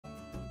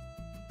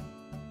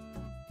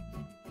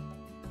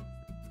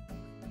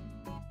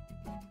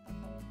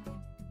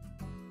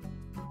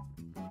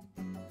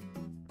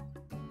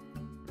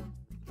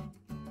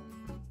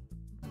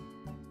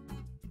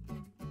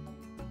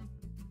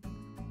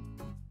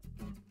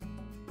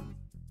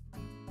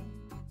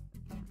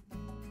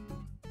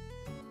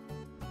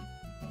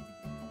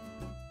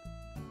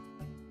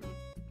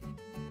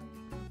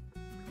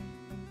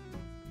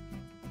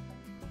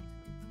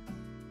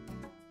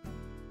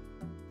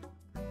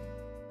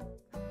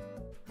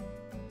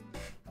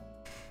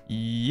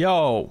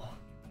Yo.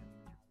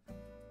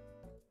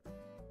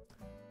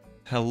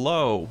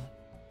 Hello.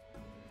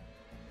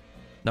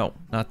 No,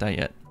 not that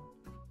yet.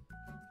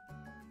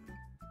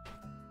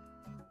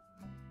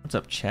 What's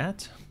up,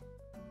 chat?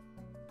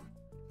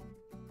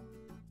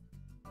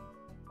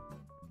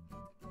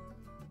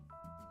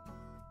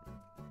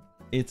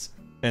 It's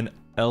an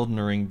Elden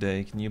Ring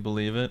day, can you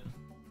believe it?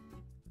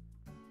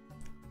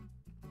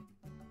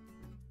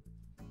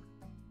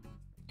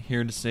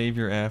 Here to save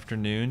your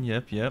afternoon,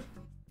 yep.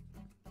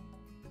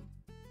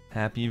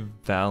 Happy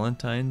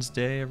Valentine's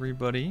Day,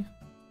 everybody.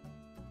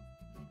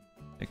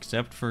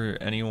 Except for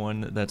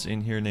anyone that's in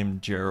here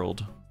named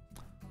Gerald.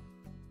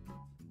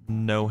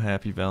 No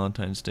happy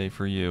Valentine's Day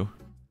for you.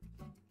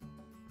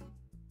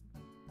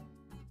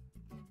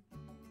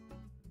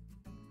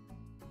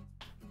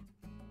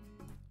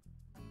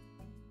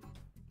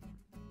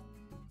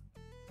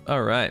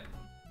 Alright.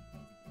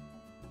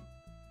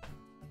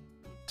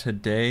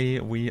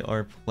 Today we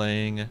are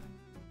playing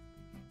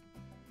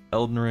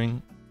Elden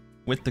Ring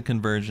with the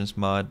Convergence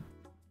mod.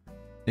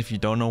 If you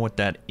don't know what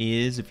that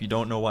is, if you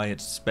don't know why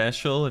it's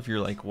special, if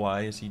you're like,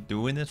 why is he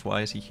doing this?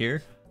 Why is he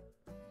here?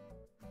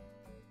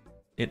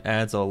 It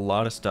adds a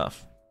lot of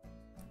stuff.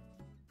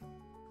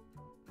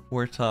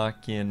 We're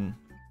talking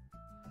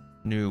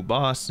new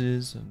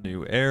bosses,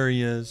 new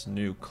areas,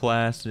 new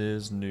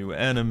classes, new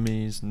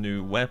enemies,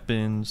 new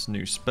weapons,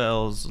 new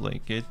spells.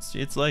 Like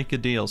it's like a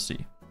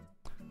DLC.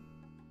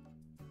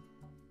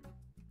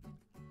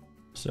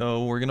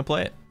 So we're gonna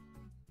play it.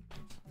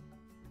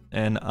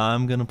 And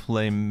I'm gonna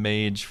play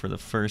Mage for the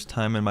first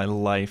time in my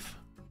life.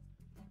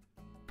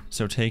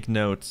 So take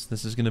notes.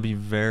 This is gonna be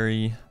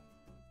very,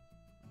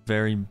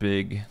 very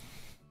big.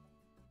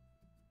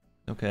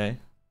 Okay.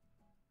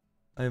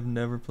 I have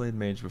never played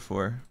Mage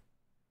before.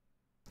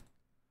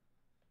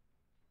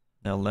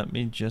 Now let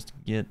me just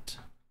get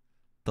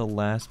the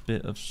last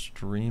bit of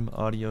stream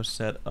audio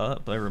set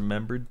up. I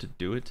remembered to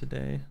do it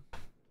today.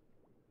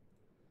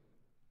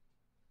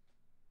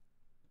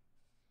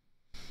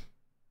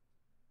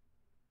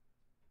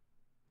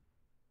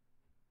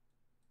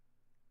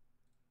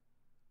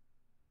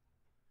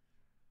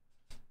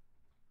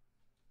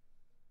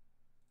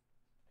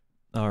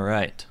 All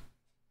right.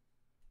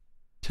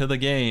 To the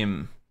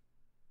game.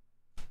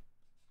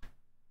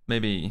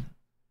 Maybe.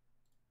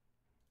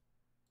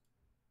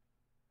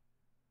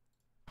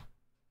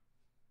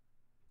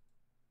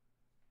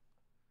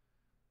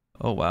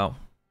 Oh, wow.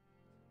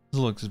 This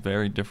looks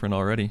very different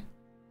already.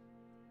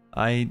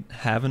 I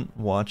haven't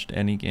watched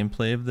any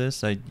gameplay of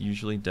this. I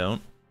usually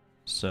don't.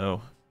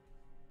 So,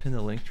 pin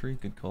the link tree.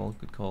 Good call,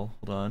 good call.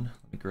 Hold on.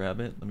 Let me grab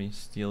it. Let me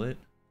steal it.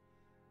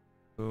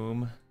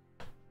 Boom.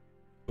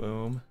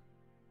 Boom.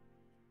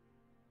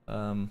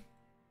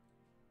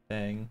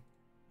 Bang.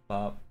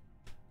 Bop.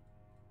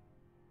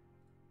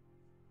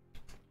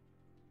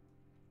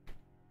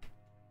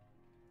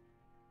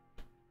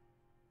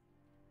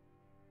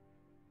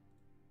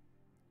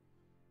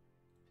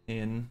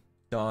 Pin.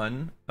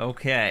 Done.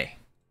 Okay.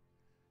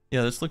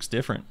 Yeah, this looks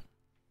different.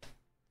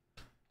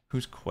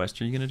 Whose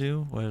quest are you gonna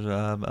do? What is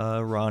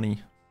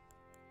Ronnie?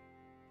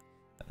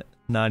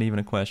 Not even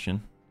a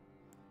question.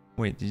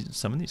 Wait,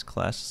 some of these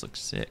classes look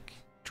sick.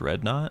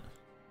 Dreadnought?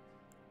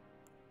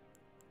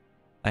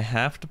 I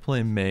have to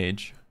play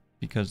Mage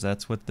because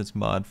that's what this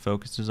mod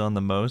focuses on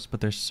the most,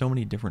 but there's so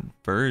many different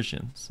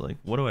versions. Like,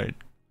 what do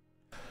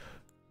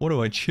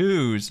I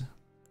choose?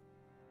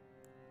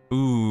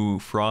 Ooh,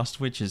 Frost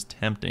Witch is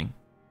tempting.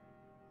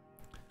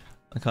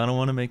 I kind of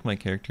want to make my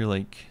character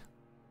like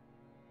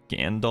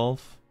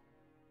Gandalf.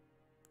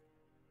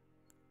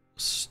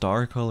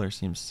 Star Color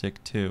seems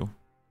sick too.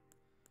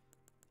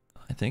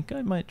 I think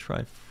I might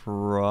try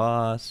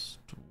Frost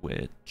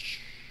Witch.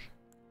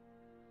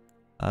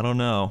 I don't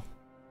know.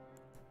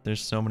 There's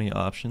so many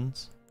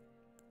options.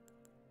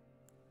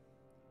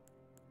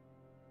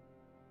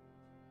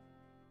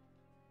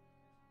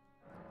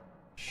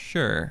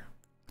 Sure.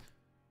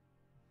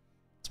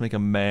 Let's make a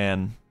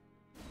man.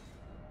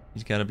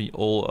 He's got to be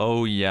old.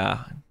 Oh,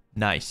 yeah.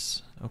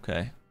 Nice.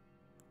 Okay.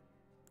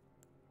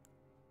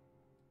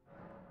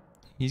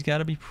 He's got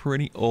to be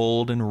pretty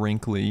old and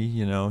wrinkly,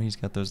 you know. He's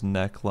got those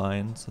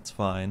necklines. That's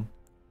fine.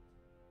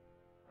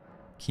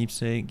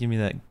 Keepsake, give me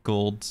that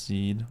gold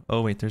seed.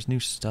 Oh, wait, there's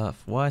new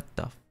stuff. What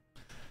the?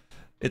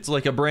 It's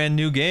like a brand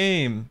new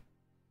game.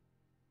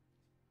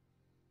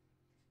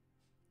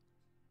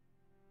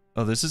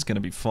 Oh, this is going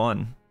to be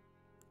fun.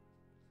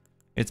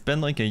 It's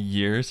been like a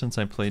year since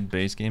I played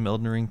base game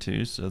Elden Ring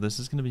 2, so this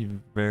is going to be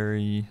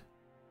very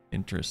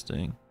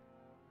interesting.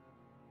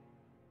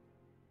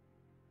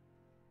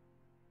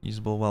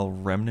 Usable while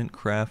remnant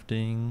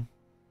crafting.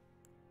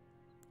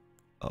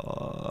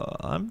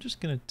 I'm just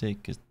going to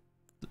take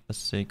a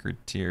sacred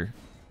tier.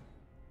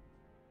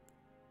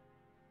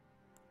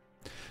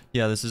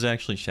 Yeah, this is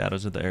actually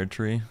Shadows of the Air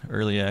Tree,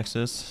 early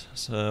access,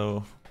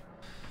 so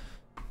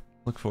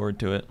look forward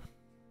to it.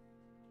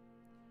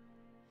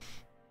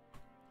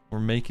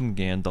 We're making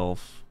Gandalf.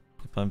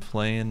 If I'm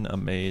playing a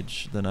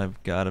mage, then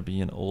I've got to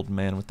be an old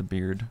man with a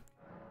beard.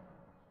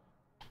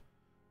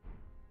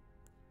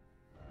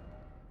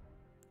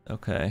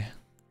 Okay.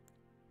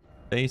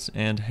 Face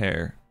and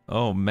hair.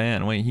 Oh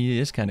man, wait, he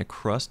is kind of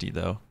crusty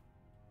though.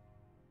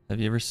 Have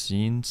you ever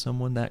seen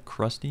someone that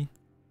crusty?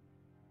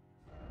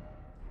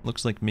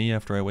 Looks like me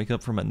after I wake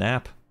up from a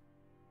nap.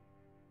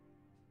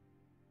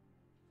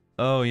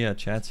 Oh yeah,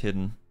 chat's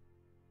hidden.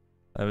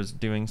 I was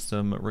doing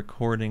some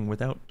recording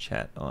without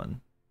chat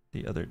on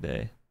the other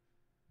day.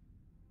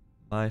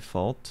 My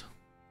fault.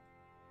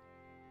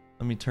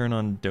 Let me turn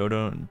on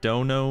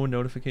Dono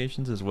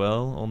notifications as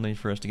well, only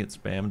for us to get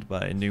spammed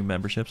by new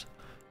memberships.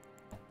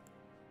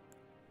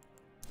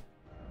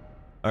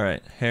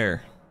 Alright,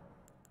 hair.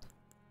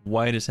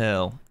 White as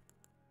hell.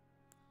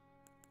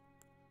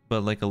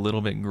 But like a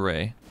little bit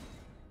gray.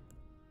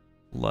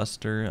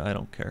 Luster, I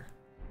don't care.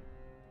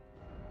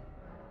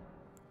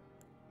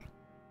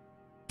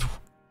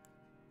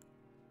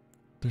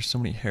 There's so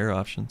many hair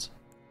options.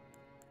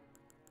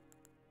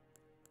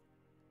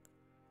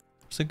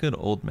 What's a good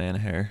old man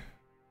hair?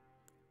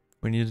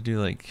 We need to do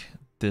like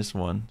this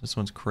one. This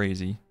one's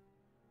crazy.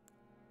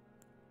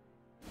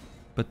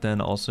 But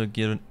then also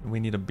we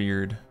need a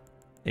beard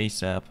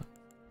ASAP.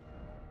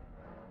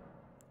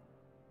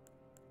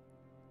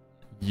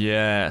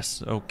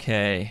 Yes,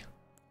 okay.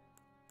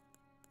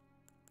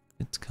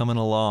 It's coming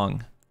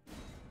along.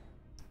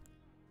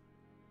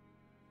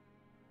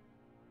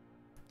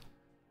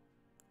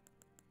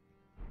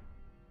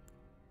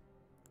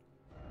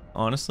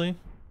 Honestly,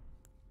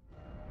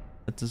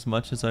 that's as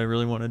much as I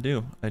really want to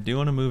do. I do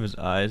want to move his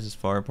eyes as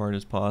far apart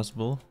as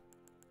possible.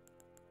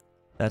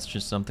 That's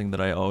just something that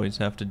I always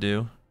have to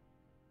do,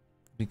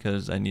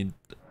 because I need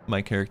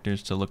my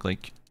characters to look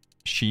like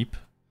sheep.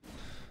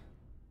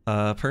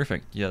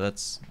 Perfect. Yeah,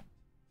 that's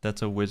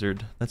a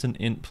wizard. That's an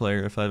int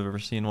player if I've ever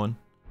seen one.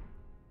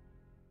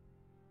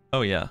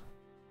 Oh yeah.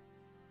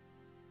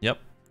 Yep.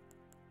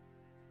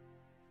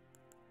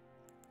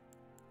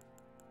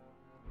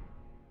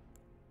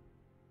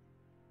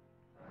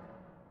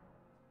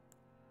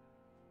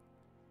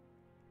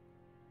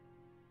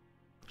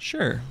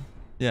 Sure.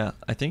 Yeah,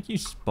 I think you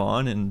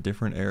spawn in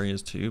different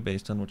areas too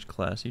based on which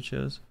class you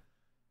chose.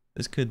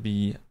 This could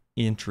be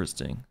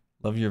interesting.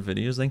 Love your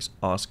videos. Thanks,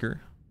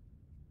 Oscar.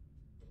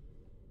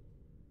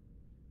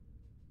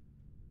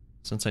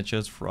 Since I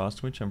chose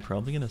Frostwitch, I'm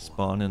probably gonna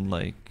spawn in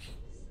like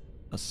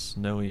a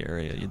snowy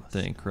area, you'd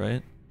think,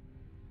 right?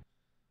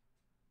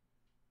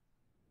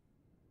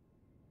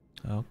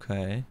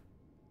 Okay.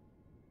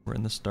 We're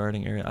in the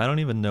starting area. I don't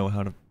even know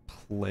how to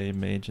play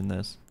Mage in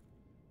this.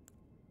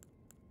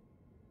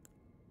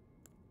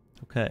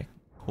 Okay,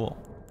 cool.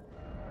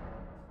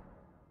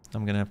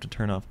 I'm gonna have to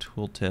turn off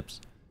tooltips.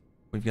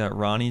 We've got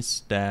Ronnie's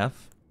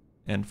staff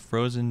and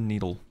frozen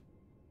needle.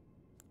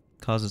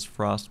 Causes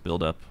frost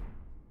buildup.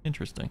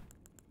 Interesting.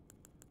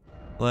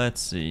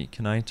 Let's see,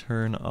 can I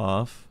turn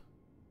off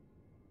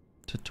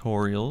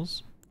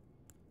tutorials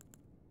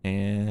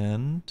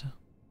and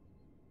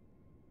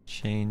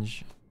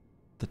change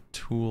the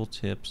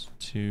tooltips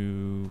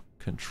to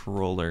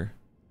controller?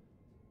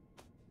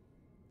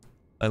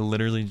 I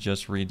literally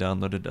just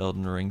re-downloaded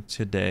Elden Ring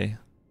today.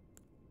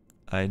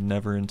 I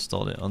never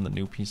installed it on the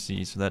new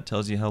PC, so that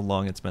tells you how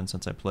long it's been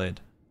since I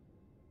played.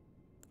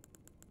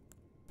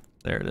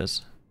 There it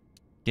is.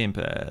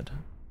 Gamepad.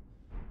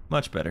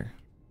 Much better.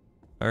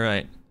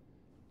 Alright.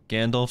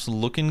 Gandalf's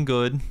looking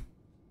good.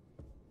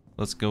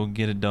 Let's go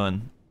get it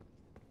done.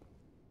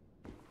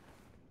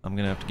 I'm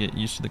gonna have to get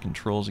used to the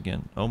controls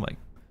again. Oh my.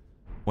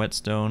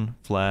 Whetstone,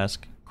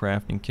 flask,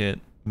 crafting kit,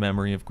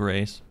 memory of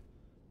grace.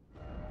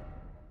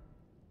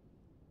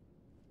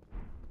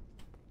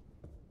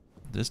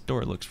 This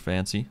door looks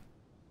fancy.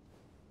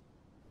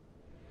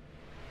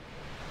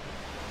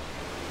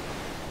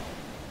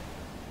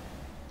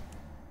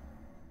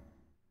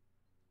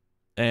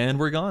 And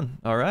we're gone.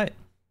 All right.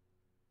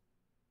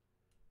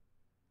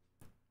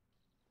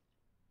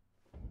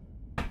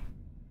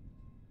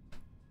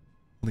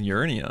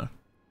 Liurnia.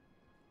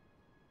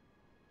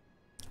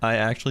 I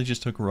actually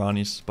just took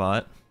Ronnie's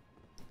spot.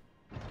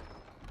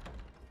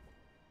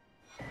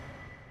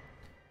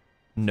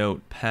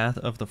 Note, Path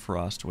of the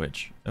Frost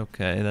Witch.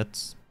 Okay,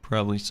 that's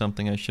probably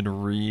something I should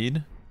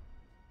read.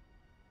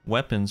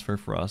 Weapons for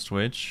Frost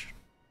Witch.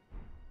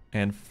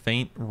 And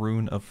Faint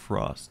Rune of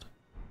Frost.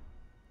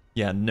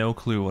 Yeah, no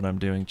clue what I'm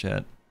doing,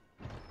 chat.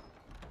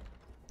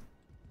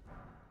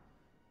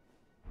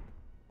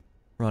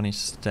 Ronnie's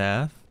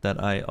staff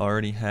that I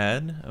already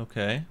had.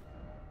 Okay.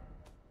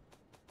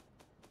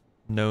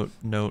 Note,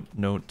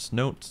 notes.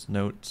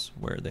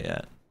 Where are they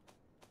at?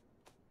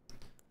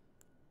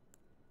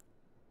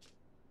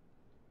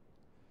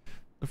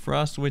 The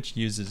Frost Witch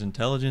uses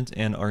intelligence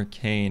and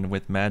arcane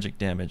with magic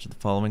damage. The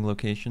following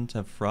locations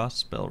have frost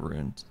spell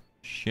runes.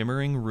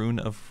 Shimmering Rune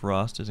of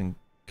Frost is in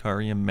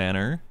Caria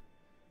Manor.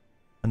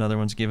 Another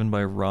one's given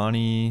by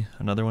Ronnie.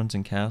 Another one's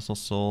in Castle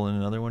Soul. And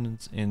another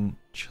one's in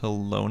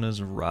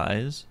Chelona's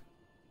Rise.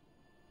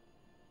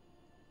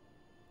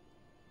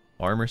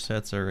 Armor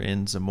sets are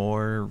in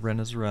Zamor,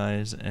 Rena's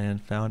Rise,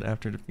 and found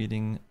after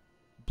defeating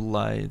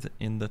Blythe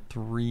in the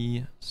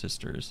Three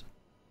Sisters.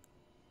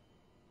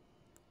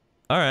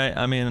 Alright,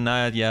 I mean,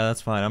 yeah,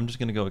 that's fine. I'm just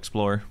gonna go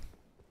explore.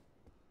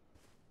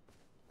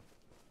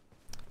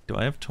 Do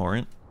I have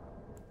torrent?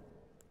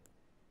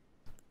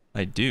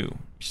 I do. You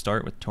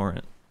start with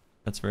torrent.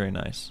 That's very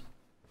nice.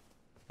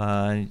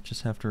 I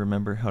just have to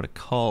remember how to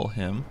call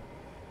him.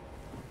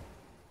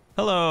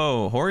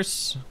 Hello,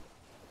 horse.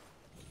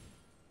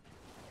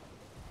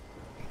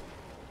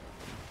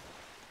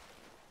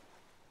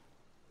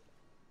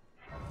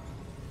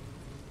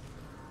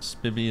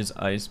 Spibby is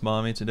ice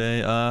bombing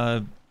today.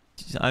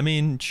 I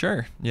mean,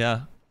 sure,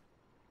 yeah.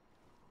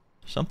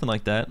 Something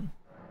like that.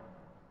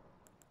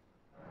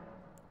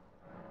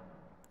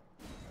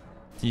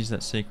 Use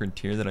that sacred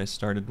tear that I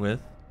started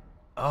with.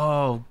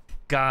 Oh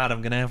god,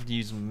 I'm gonna have to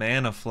use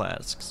mana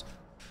flasks.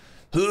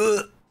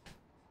 I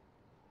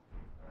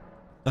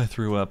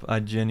threw up. I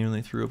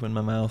genuinely threw up in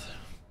my mouth.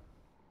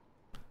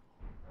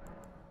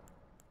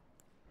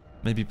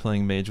 Maybe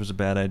playing Mage was a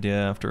bad idea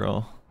after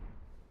all.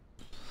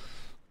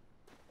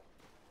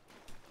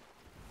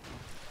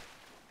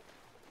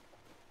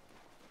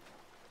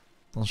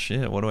 Well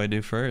shit, what do I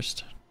do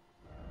first?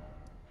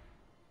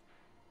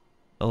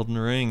 Elden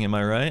Ring, am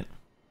I right?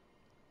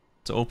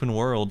 It's open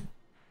world.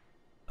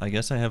 I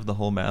guess I have the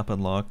whole map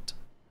unlocked.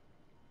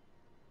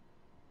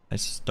 I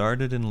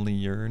started in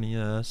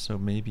Liurnia, so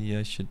maybe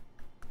I should,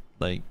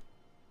 like,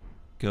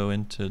 go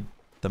into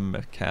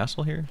the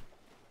castle here?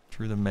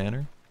 Through the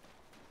manor?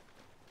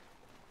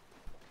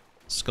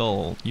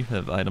 Skull, you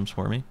have items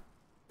for me.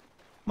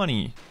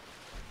 Money!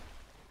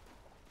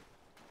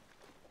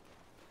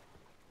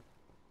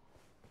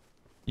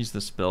 Use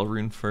the spell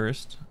rune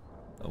first.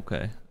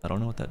 Okay, I don't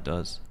know what that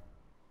does.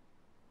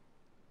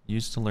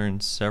 Used to learn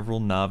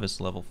several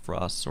novice level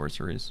frost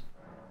sorceries.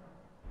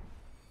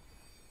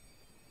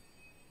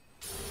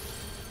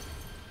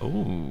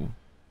 Oh.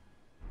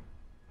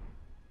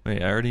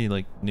 Wait, I already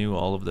like knew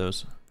all of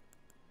those.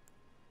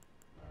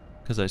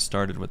 Because I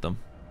started with them.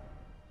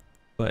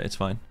 But it's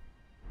fine.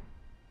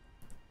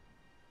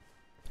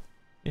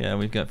 Yeah,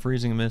 we've got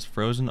Freezing Mist,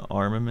 Frozen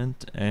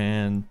Armament,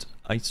 and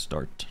Ice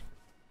Start.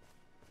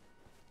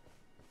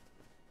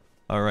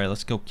 Alright,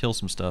 let's go kill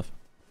some stuff.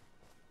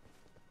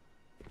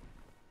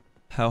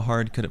 How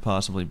hard could it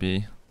possibly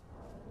be?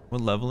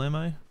 What level am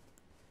I?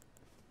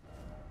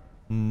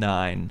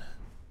 9.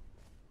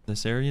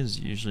 This area is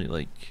usually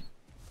like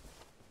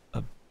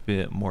a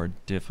bit more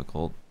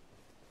difficult.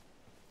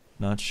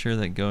 Not sure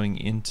that going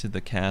into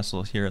the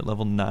castle here at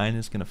level 9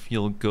 is gonna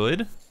feel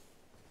good.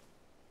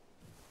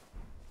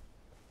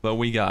 But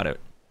we got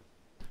it.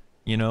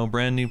 You know,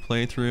 brand new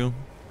playthrough.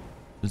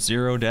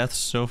 0 deaths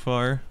so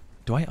far.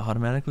 Do I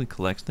automatically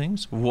collect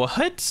things?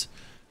 What?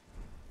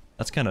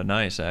 That's kind of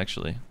nice,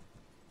 actually.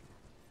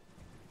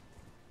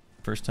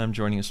 First time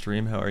joining a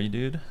stream, how are you,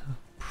 dude?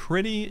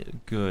 Pretty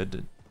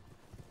good.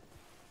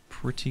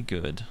 Pretty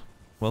good.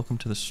 Welcome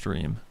to the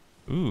stream.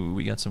 Ooh,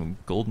 we got some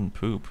golden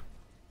poop.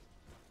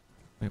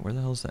 Wait, where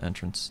the hell is the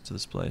entrance to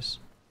this place?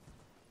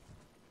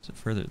 Is it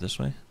further this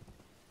way?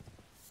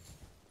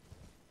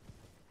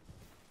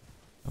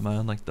 Am I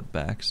on like the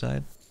back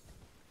side?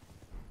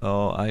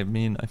 Oh, I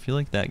mean, I feel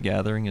like that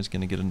gathering is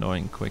gonna get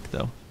annoying quick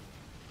though.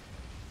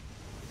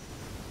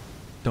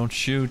 Don't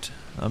shoot.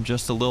 I'm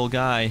just a little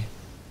guy.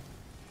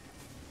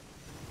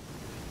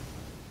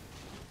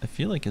 I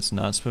feel like it's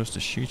not supposed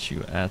to shoot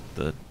you at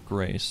the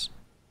grace.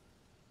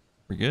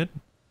 We're good?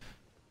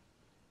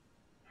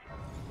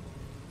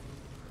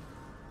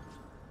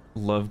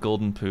 Love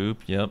golden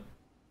poop, yep.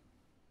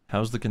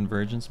 How's the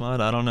Convergence mod?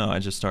 I don't know, I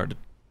just started.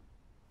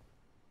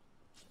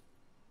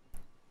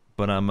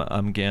 But I'm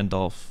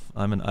Gandalf.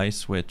 I'm an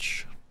ice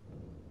witch.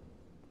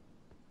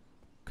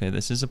 Okay,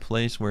 this is a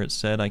place where it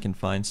said I can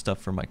find stuff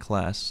for my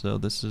class, so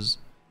this is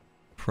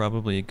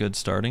probably a good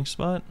starting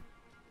spot.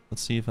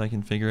 Let's see if I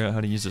can figure out how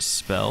to use a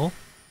spell.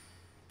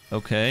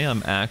 Okay,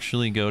 I'm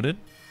actually goated.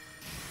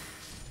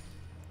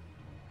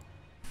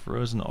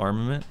 Frozen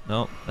armament?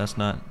 Nope, that's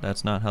not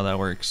how that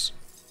works.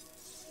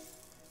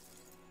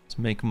 Let's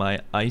make my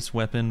ice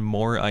weapon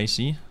more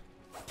icy.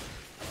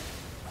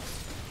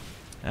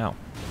 Ow.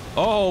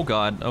 Oh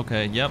god,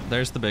 okay, yep,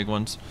 there's the big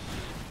ones.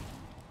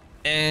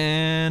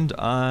 And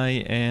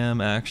I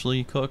am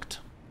actually cooked.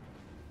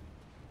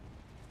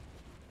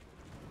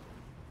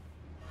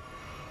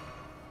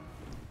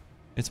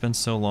 It's been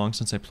so long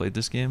since I played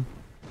this game.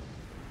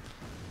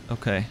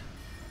 Okay.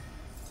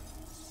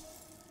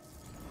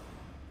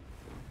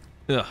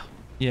 Ugh.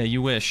 Yeah,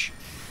 you wish.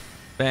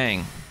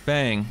 Bang.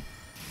 Bang.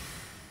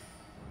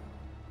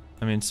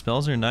 I mean,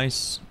 spells are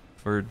nice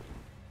for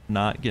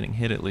not getting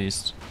hit at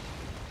least.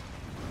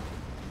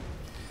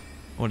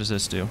 What does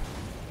this do?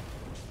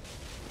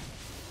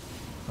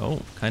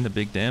 Oh, kind of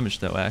big damage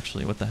though,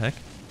 actually. What the heck?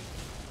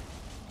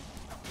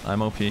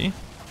 I'm OP.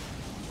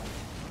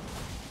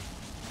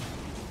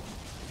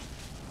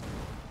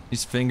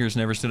 These fingers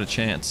never stood a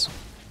chance.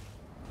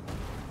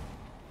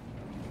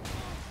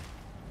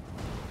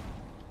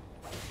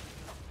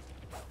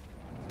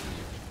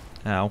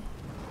 Ow.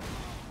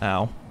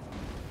 Ow.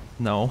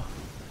 No.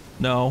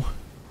 No.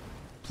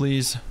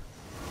 Please.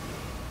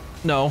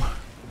 No.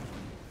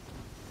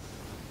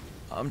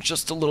 I'm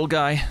just a little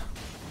guy.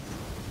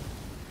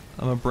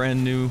 I'm a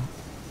brand new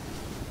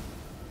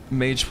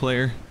mage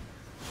player.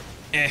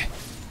 Eh.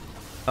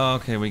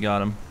 Okay, we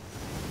got him.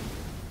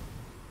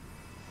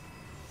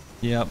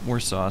 Yep,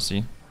 we're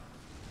saucy.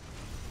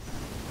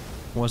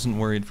 Wasn't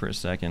worried for a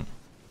second.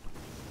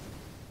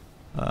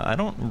 I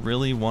don't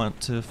really want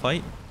to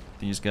fight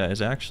these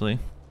guys, actually.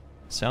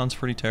 Sounds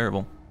pretty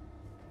terrible.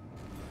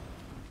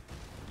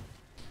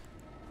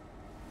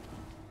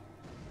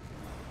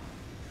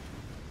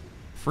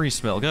 Free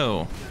spell,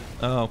 go!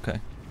 Oh, okay.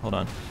 Hold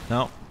on.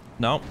 No.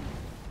 No.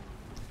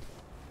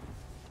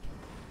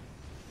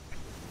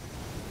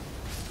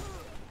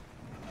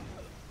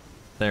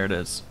 There it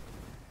is.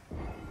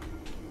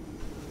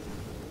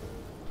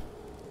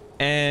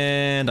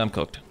 And I'm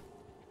cooked.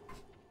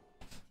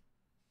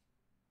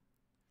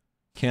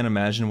 Can't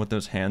imagine what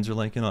those hands are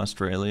like in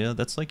Australia.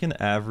 That's like an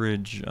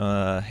average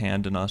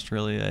hand in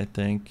Australia, I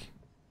think.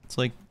 It's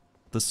like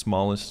the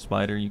smallest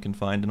spider you can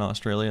find in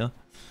Australia.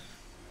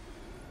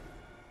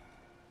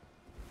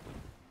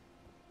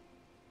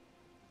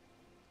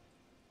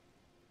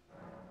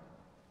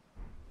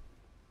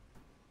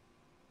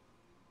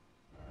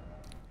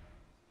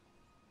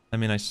 I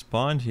mean, I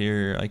spawned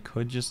here. I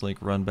could just like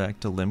run back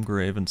to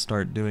Limgrave and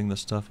start doing the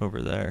stuff over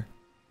there.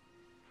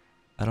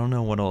 I don't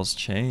know what all's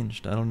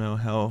changed. I don't know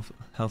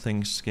how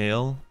things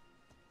scale.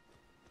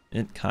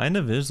 It kind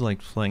of is like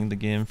playing the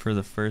game for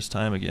the first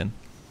time again.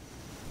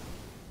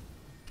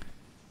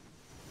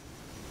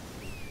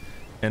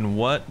 And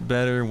what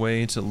better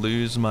way to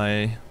lose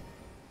my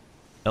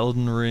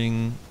Elden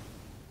Ring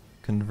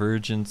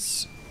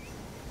Convergence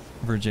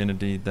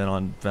virginity than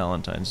on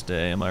Valentine's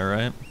Day, am I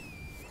right?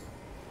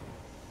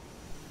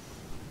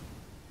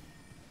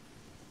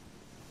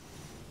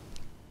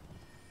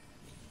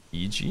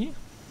 E.g.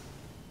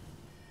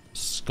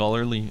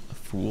 Scholarly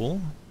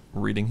fool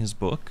reading his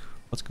book?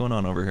 What's going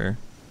on over here?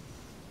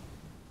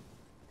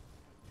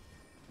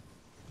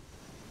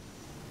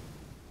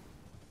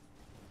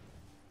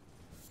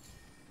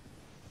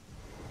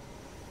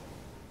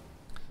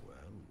 Well,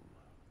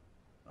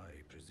 I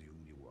presume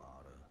you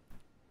are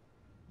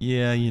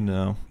Yeah, you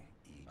know,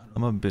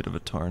 I'm a bit of a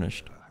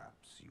tarnished.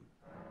 perhaps you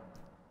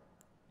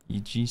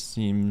E.g.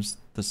 seems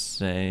the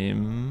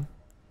same.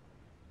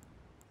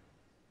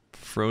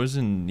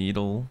 Frozen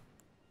Needle.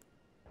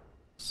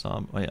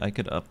 I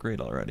could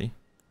upgrade already.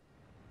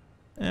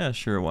 Yeah,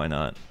 sure, why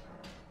not?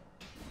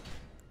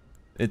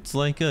 It's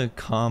like a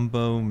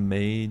combo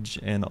mage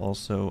and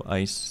also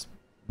ice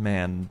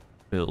man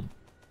build.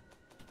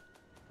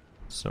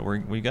 So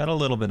we got a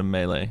little bit of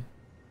melee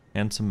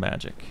and some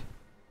magic.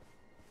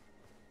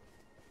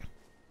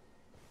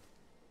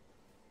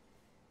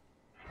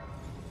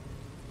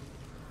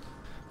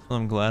 Well,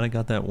 I'm glad I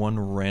got that one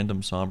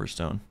random somber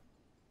stone.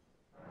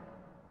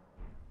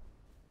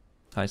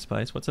 Hi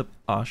Spice, what's up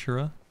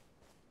Ashura?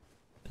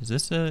 Is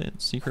this a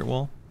secret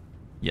wall?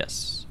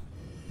 Yes,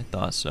 I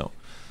thought so.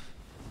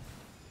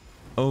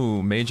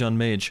 Oh, mage on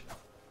mage.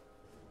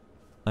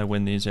 I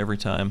win these every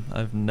time.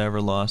 I've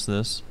never lost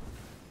this.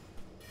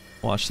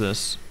 Watch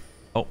this.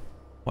 Oh,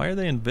 why are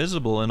they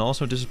invisible and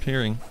also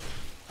disappearing?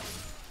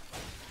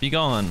 Be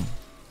gone.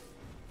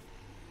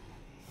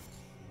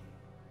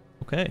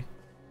 Okay.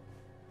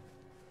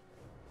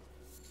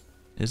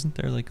 Isn't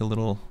there like a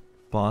little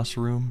boss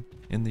room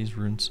in these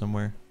runes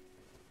somewhere?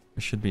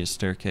 There should be a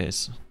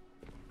staircase.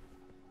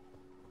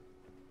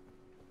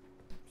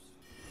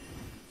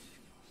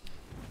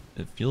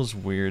 It feels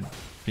weird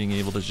being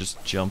able to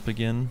just jump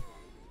again.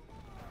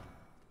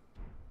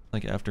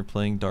 Like after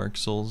playing Dark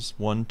Souls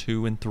 1,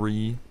 2, and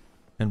 3,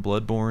 and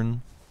Bloodborne.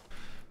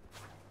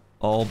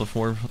 All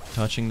before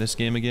touching this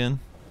game again.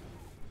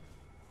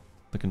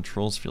 The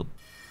controls feel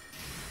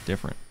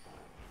different.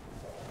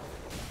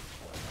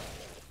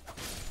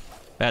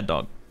 Bad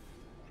dog.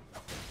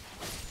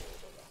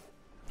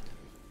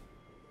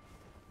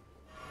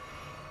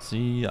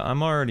 See,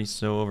 I'm already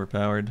so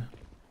overpowered.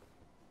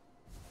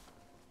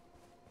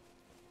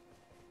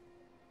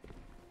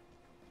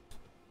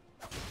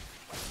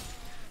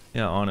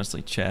 Yeah,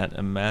 honestly, chat,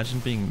 imagine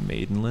being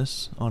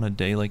maidenless on a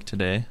day like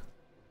today.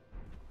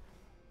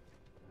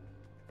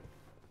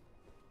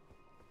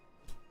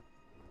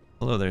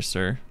 Hello there,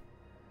 sir.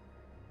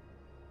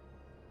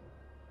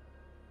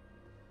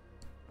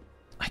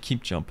 I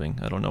keep jumping,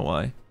 I don't know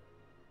why.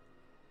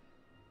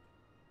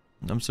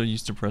 I'm so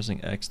used to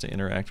pressing X to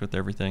interact with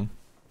everything.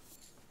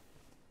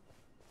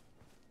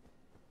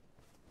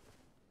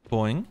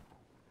 Boing.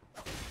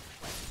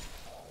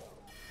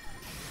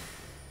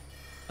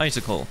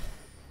 Icicle.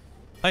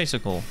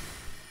 Icicle.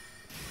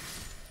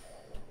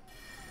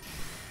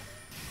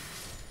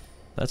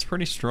 That's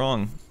pretty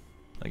strong,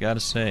 I gotta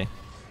say.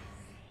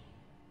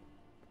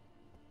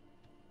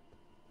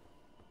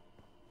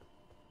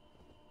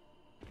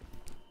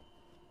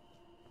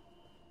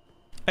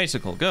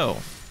 Icicle, go!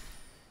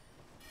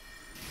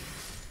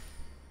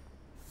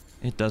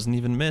 It doesn't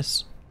even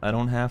miss. I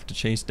don't have to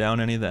chase down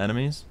any of the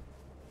enemies.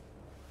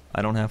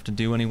 I don't have to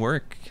do any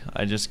work.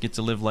 I just get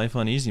to live life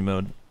on easy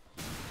mode.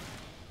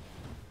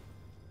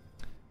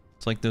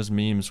 It's like those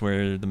memes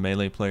where the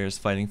melee player is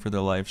fighting for their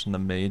lives and the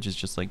mage is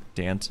just like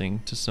dancing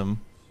to some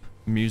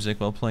music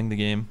while playing the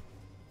game.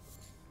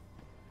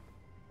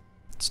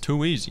 It's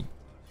too easy.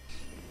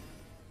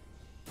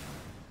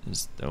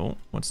 Oh,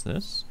 what's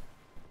this?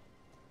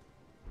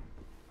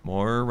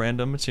 More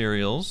random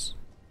materials.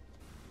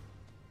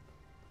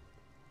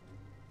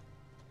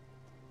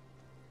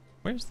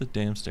 Where's the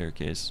damn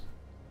staircase?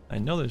 I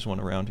know there's one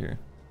around here.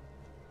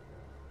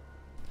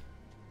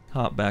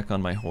 Hop back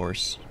on my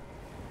horse.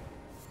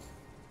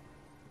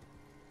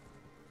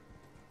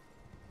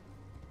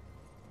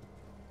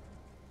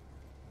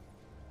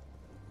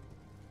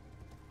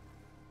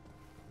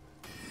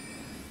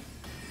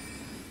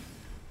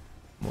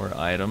 More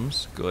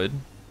items, good.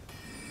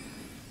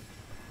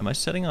 Am I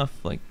setting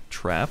off, like,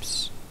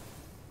 traps?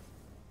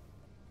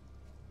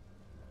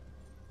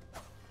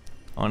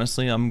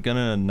 Honestly, I'm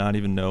gonna not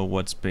even know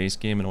what's base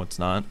game and what's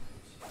not.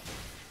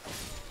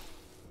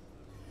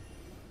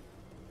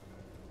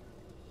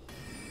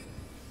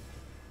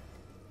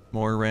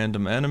 More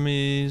random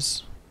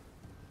enemies.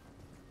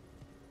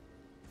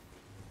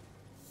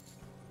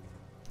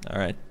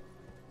 Alright.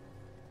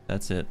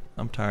 That's it.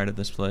 I'm tired of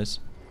this place.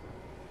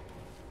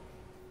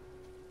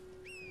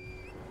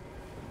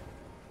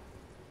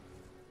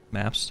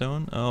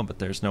 Mapstone? Oh, but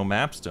there's no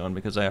mapstone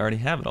because I already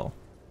have it all.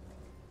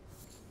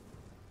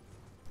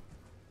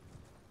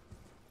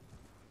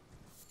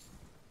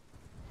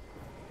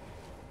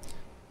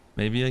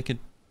 Maybe I could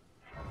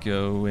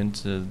go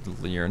into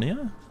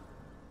Liurnia?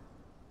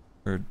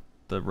 Or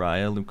the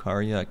Raya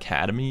Lucaria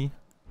Academy?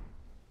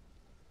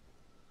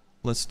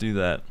 Let's do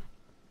that.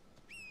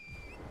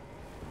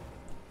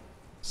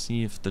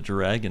 See if the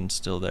dragon's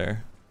still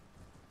there.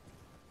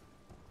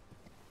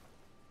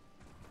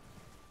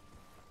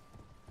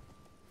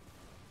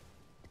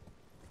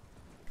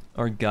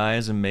 Our guy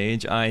is a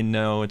mage. I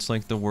know, it's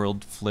like the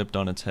world flipped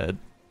on its head.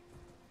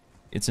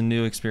 It's a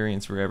new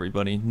experience for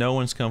everybody. No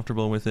one's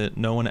comfortable with it.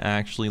 No one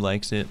actually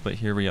likes it, but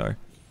here we are.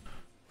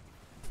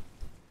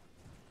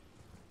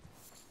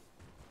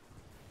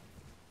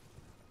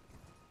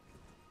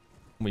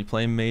 We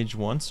play mage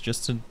once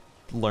just to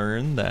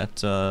learn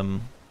that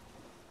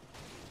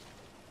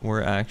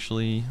we're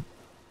actually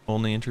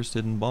only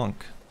interested in bonk.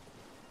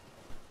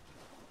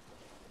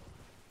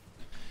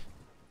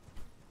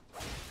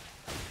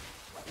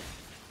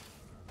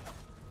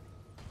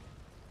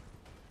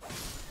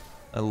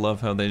 I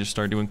love how they just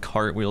start doing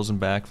cartwheels and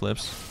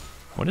backflips.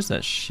 What is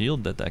that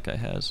shield that that guy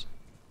has?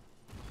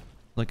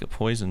 Like a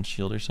poison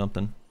shield or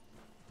something.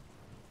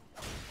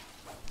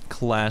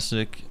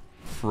 Classic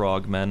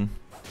frogmen.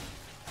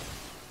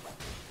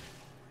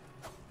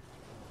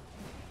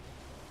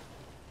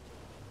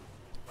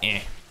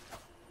 Eh.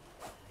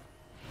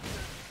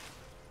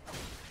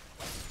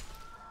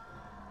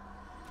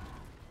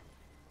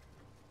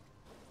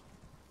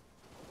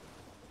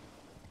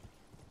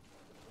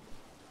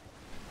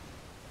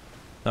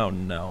 Oh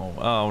no,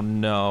 oh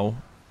no,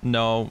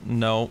 no,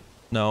 no,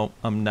 no,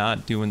 I'm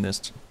not doing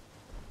this.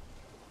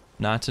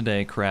 Not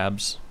today,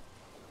 crabs.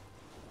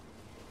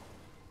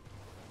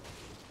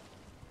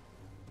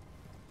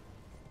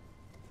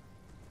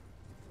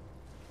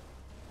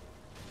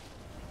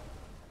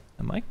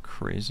 Am I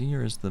crazy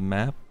or is the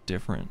map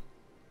different?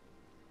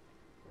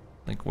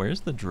 Like,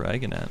 where's the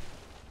dragon at?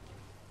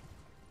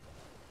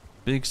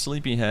 Big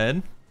sleepy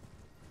head?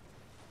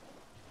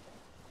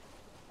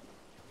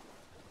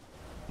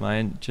 Am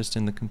I just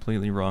in the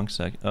completely wrong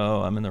sec?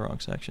 Oh, I'm in the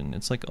wrong section.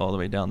 It's like all the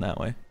way down that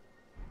way.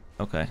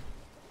 Okay.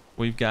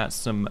 We've got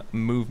some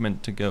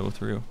movement to go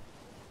through.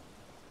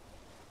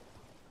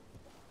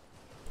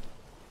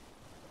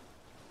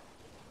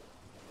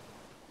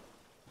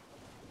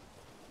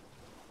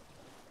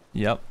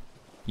 Yep.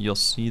 You'll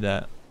see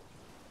that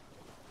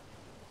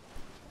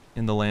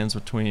in the lands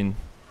between.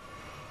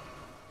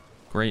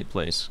 Great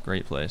place,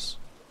 great place.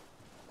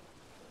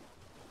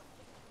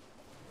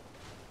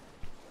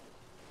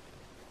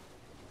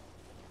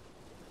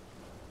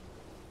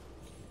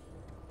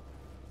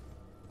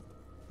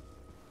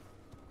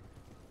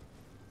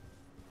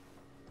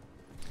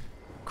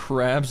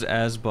 Crabs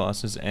as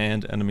bosses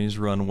and enemies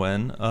run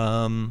when?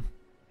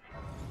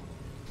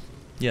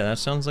 Yeah, that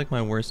sounds like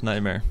my worst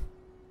nightmare.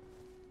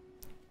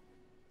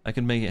 I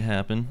could make it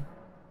happen.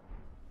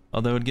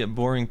 Although it'd get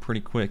boring pretty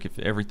quick if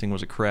everything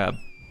was a crab.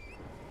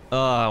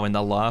 Oh, and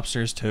the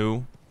lobsters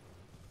too.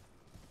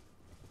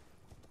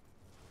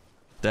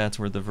 That's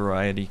where the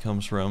variety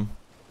comes from.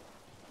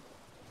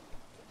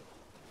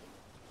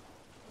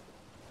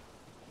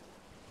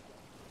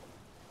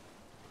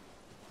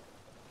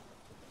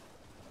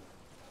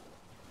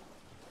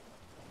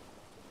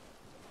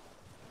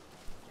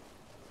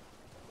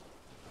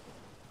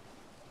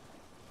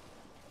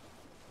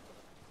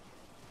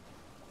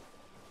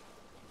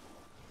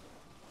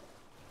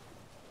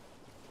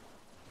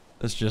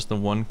 It's just the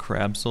one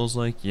crab soul's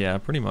like, yeah,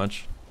 pretty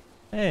much.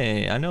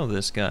 Hey, I know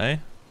this guy.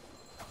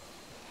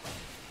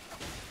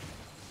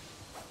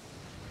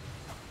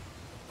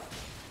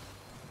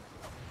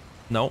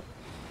 Nope.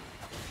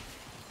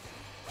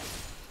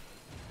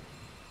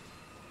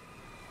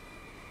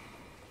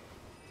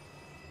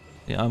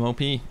 Yeah, I'm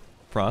OP.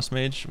 Frost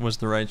Mage was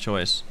the right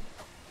choice.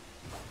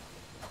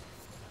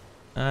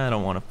 I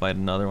don't want to fight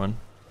another one.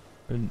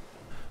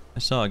 I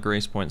saw a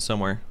grace point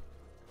somewhere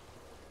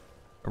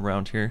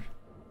around here.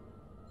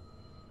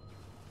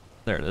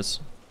 There it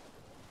is.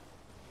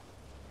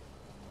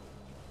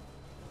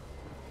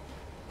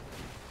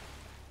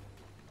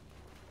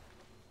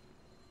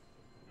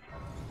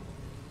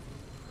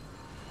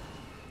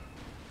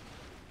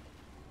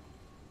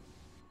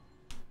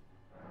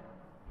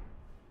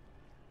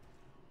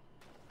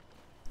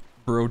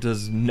 Bro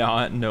does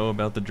not know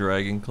about the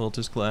Dragon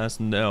Cultist class.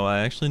 No,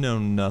 I actually know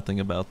nothing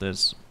about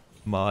this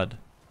mod.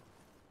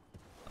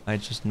 I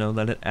just know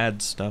that it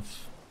adds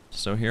stuff.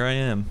 So here I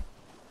am.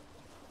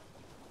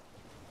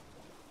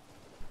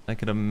 I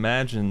could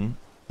imagine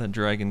that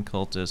Dragon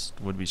Cultist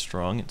would be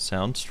strong. It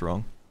sounds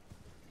strong.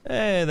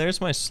 Hey, there's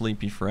my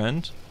sleepy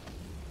friend.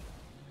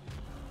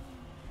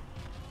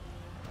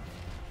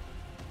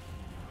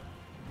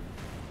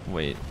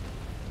 Wait.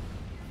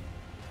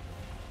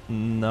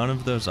 None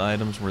of those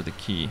items were the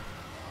key.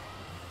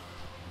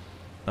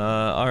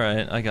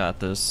 Alright, I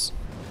got this.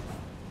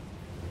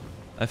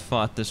 I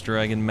fought this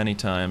dragon many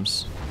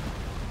times.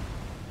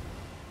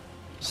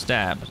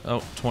 Stabbed.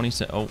 Oh,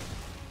 27. Oh.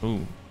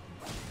 Ooh.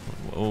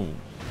 Oh.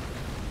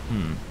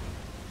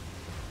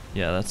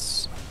 Yeah,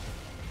 that's...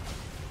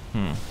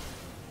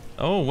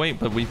 Oh,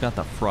 wait, but we've got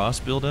the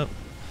frost buildup,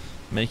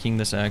 making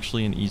this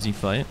actually an easy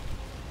fight.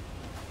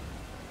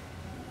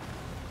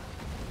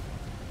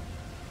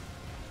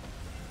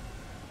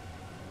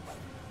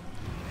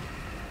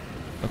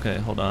 Okay,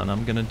 hold on.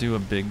 I'm gonna do a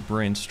big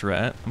brain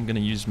strat. I'm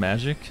gonna use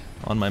magic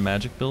on my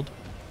magic build.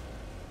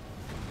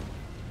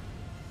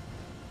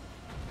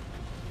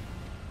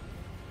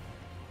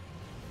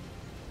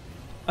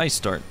 Ice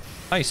Dart.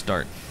 Ice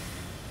Dart.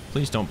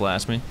 Please don't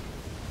blast me.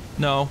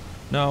 No.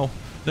 No.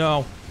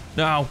 No.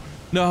 No.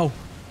 No.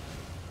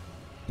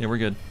 Yeah, we're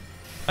good.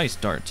 Ice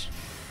Dart.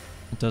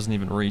 It doesn't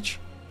even reach.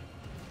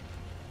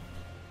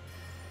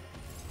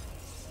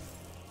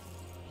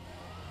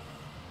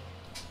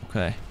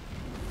 Okay.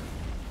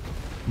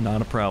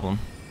 Not a problem.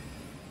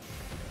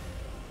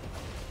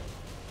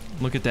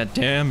 Look at that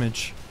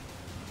damage.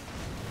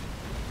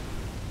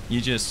 You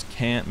just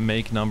can't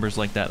make numbers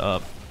like that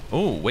up.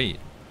 Oh, wait.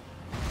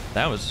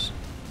 That was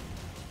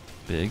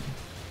big.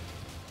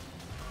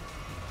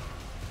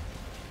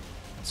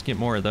 Let's get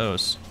more of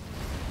those.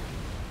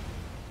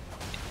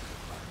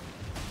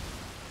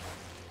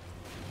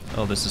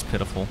 Oh, this is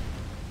pitiful.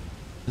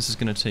 This is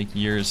gonna take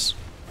years.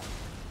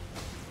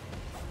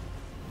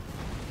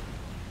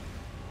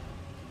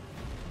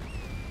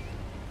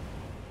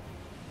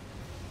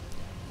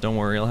 Don't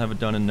worry, I'll have it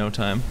done in no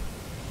time.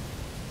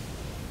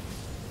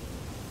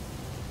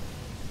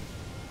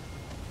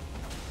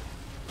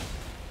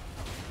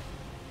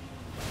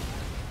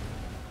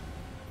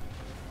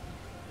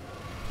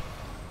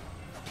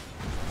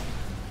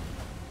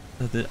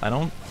 I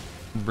don't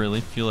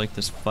really feel like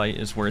this fight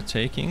is worth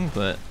taking,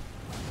 but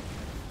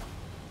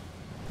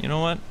you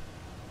know what?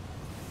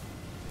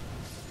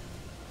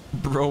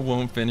 Bro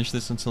won't finish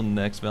this until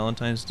next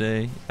Valentine's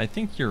Day. I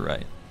think you're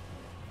right.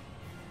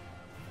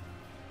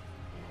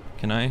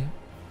 Can I?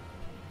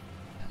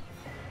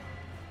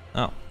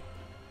 Oh.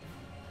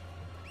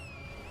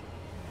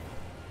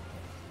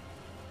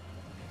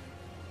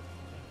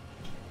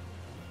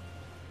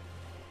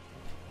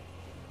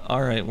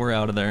 Alright, we're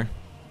out of there.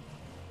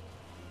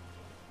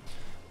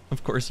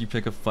 Of course you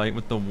pick a fight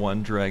with the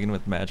one dragon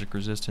with magic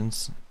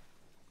resistance.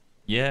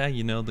 Yeah,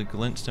 you know, the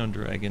glintstone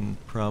dragon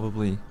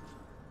probably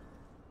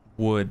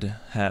would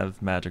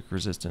have magic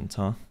resistance,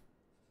 huh?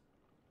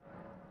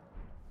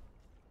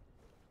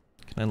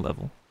 Can I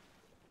level?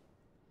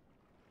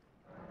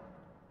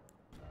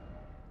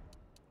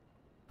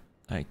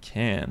 I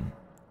can.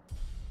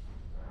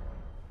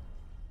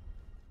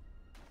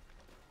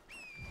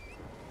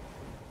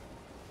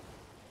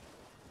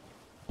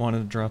 Wanted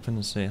to drop in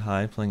to say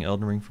hi, playing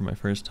Elden Ring for my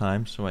first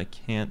time, so I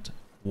can't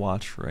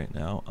watch right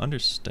now.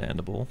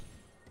 Understandable.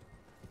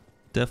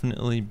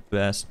 Definitely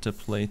best to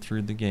play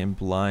through the game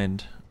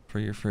blind for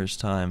your first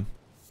time.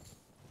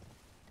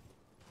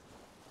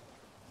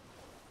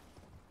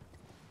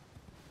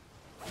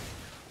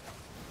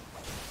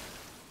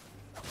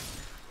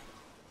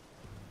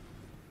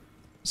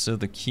 So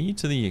the key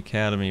to the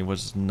academy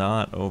was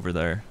not over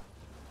there,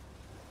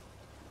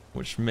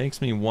 which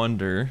makes me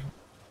wonder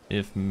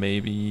if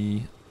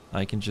maybe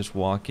I can just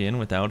walk in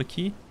without a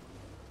key.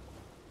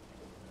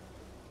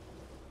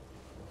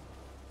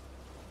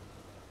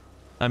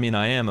 I mean,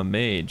 I am a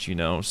mage, you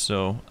know,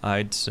 so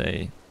I'd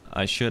say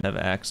I should have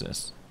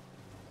access.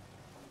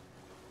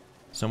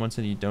 Someone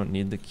said you don't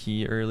need the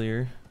key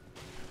earlier.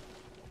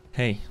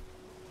 Hey.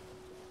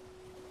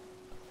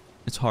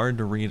 It's hard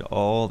to read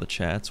all the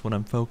chats when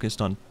I'm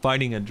focused on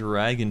fighting a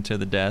dragon to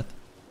the death.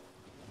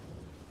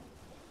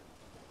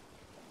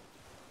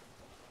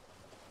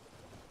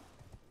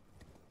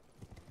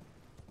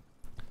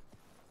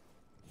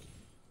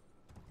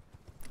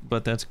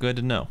 But that's good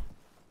to know.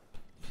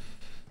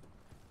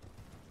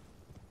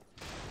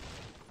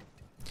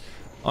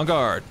 On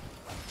guard.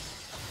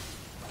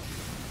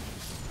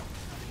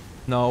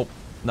 No,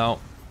 no.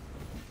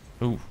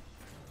 Ooh.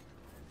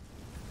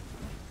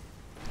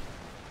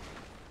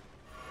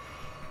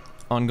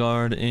 On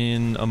guard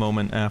in a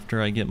moment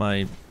after I get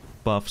my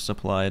buffs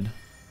applied.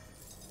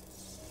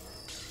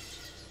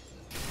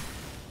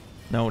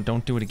 No,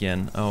 don't do it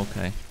again. Oh,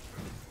 okay.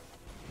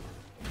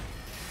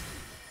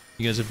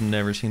 You guys have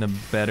never seen a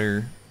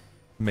better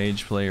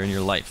mage player in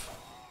your life.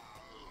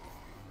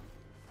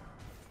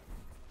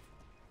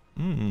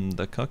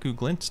 The Cuckoo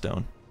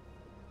Glintstone.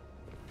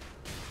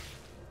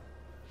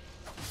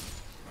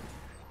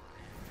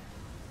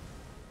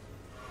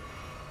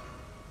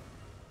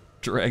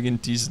 Dragon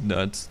Tea's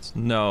nuts.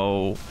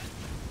 No.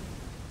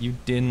 You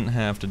didn't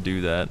have to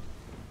do that.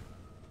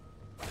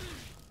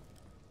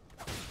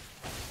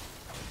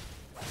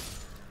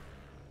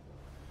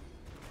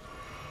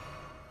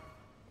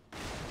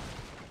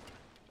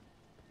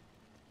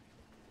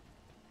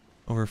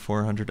 Over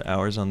 400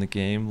 hours on the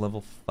game,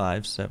 level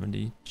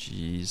 570.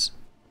 Jeez.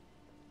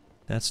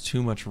 That's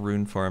too much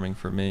rune farming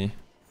for me.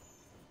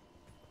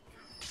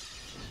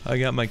 I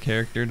got my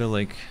character to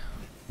like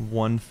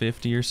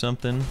 150 or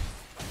something,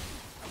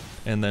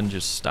 and then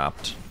just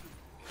stopped.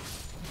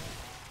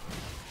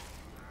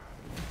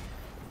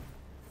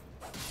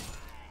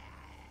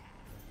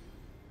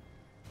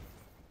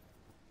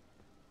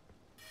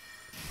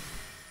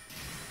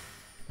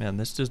 Man,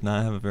 this does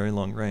not have a very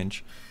long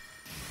range.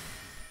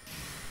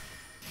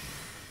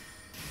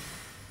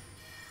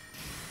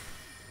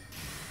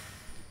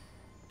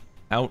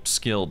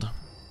 Outskilled.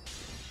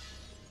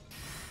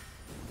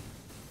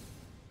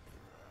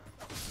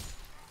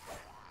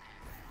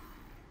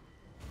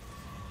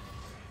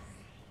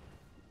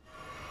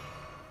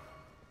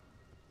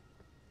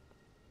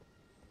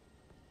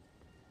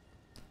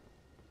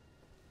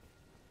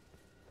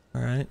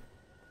 Alright.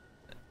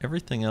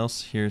 Everything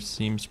else here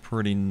seems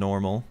pretty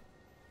normal.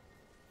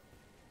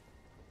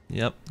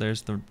 Yep,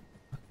 there's the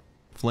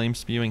flame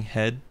spewing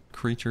head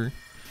creature.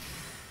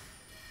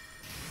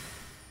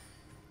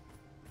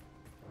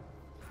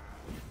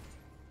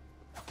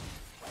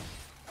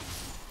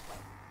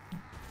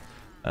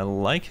 I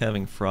like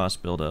having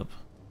frost build up.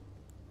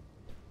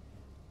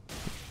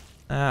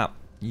 Ah,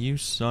 you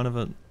son of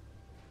a...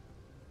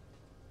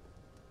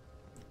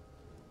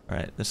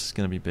 Alright, this is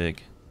gonna be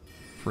big.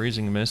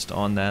 Freezing mist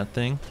on that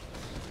thing.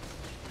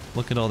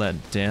 Look at all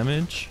that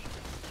damage.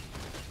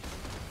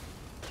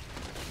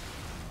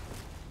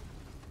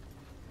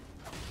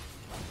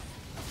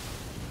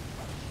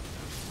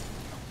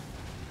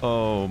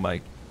 Oh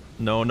my...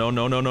 No, no,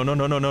 no, no, no, no,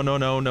 no, no, no, no,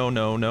 no, no,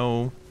 no,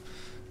 no.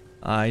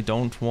 I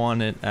don't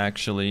want it,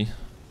 actually.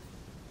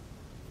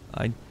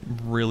 I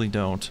really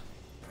don't.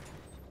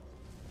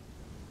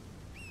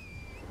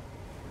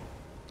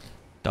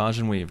 Dodge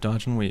and weave,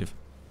 dodge and weave.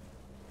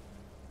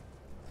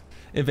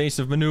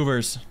 Evasive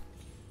maneuvers.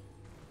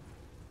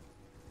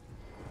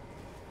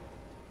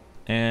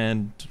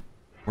 And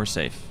we're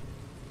safe.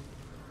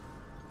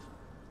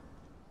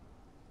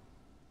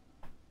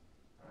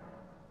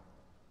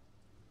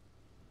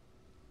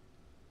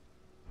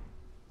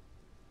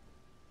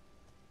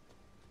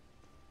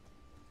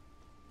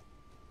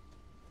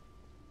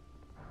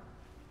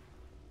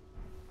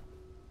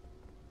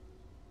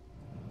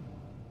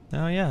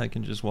 Oh yeah, I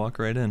can just walk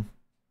right in.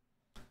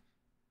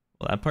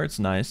 Well, that part's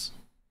nice.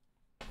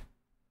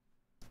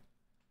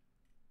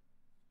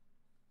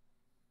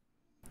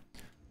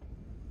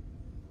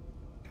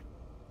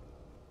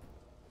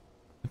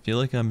 I feel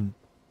like I'm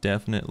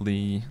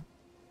definitely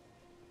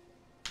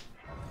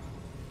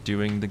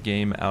doing the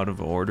game out of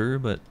order,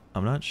 but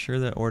I'm not sure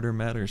that order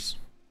matters.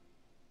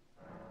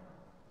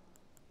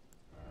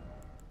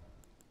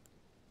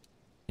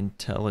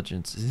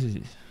 Intelligence.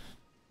 Ugh.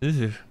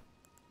 Ugh.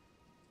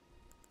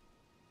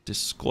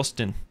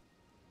 Disgusting.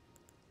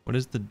 What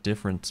is the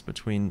difference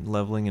between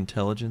leveling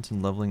intelligence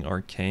and leveling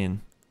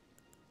arcane?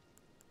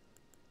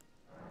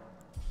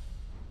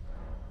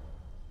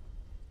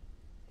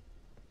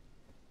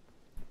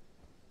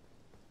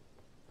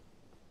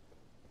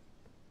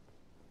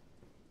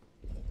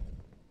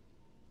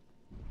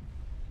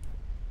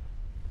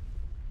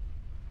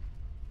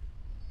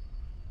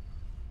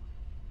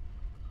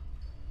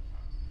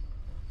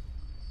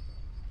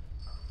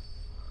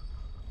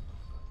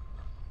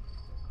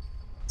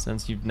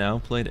 Since you've now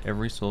played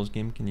every Souls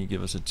game, can you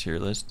give us a tier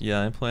list?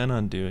 Yeah, I plan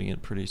on doing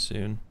it pretty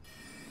soon.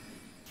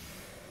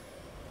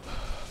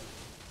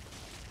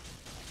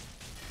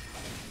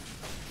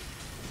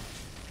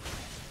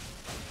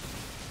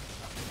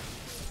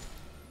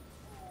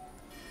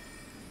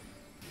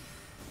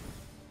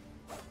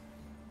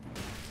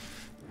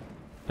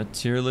 A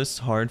tier list's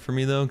hard for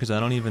me though, because I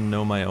don't even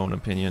know my own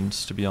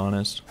opinions, to be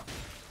honest.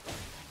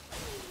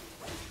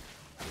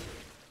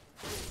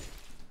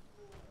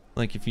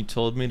 Like, if you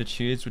told me to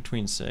choose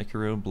between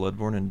Sekiro,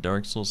 Bloodborne, and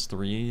Dark Souls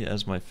 3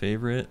 as my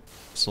favorite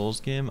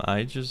Souls game,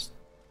 I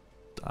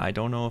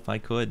don't know if I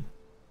could.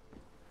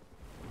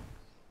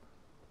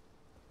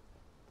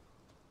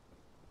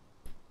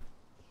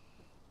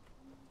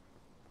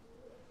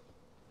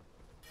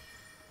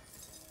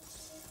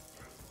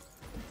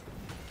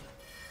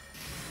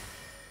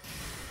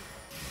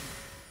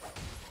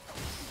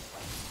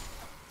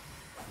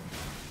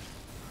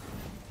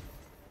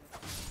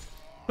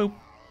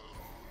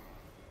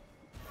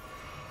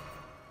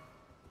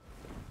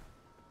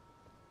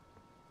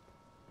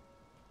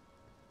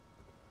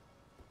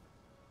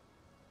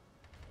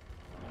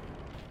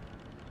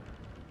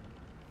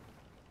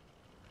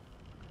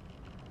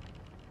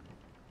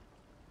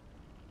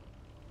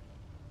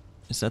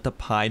 Is that the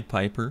Pied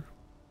Piper?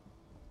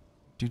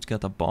 Dude's got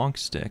the bonk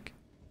stick.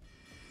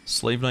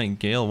 Slave Knight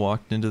Gale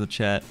walked into the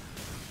chat.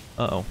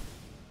 Uh-oh.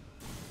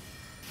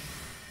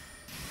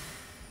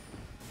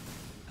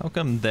 How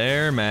come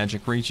their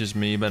magic reaches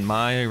me, but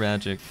my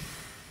magic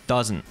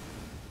doesn't?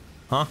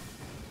 Huh?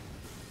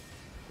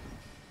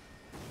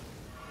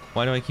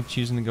 Why do I keep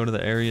choosing to go to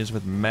the areas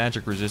with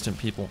magic resistant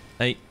people?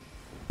 Hey.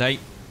 Hey.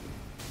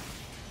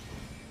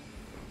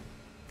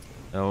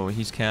 Oh,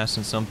 he's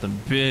casting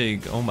something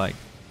big. Oh my.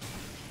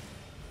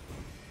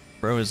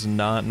 Bro is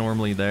not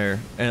normally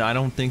there. And I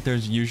don't think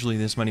there's usually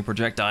this many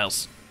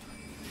projectiles.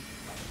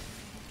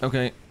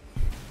 Okay.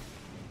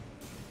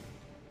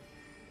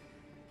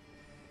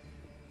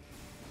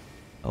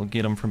 I'll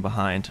get him from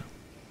behind.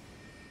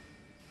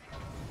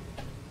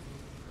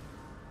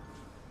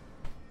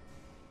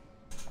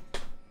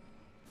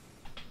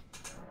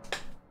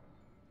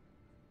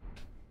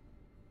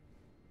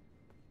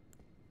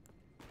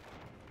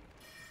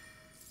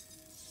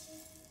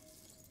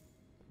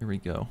 Here we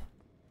go.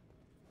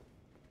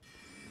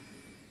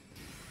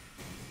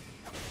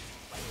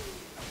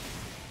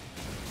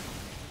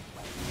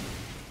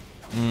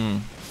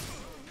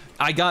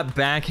 I got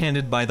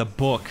backhanded by the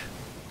book.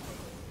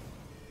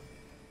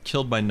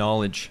 Killed by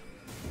knowledge.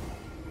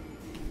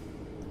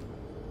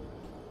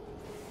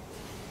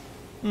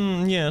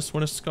 Yes,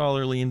 what a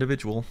scholarly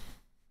individual.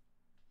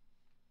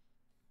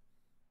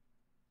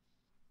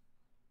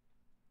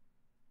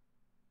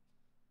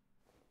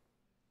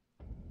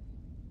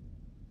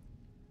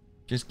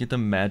 Just get the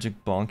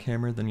magic bonk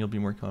hammer, then you'll be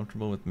more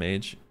comfortable with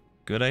Mage.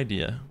 Good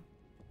idea.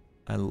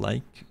 I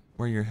like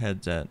where your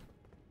head's at.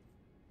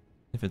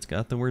 If it's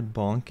got the word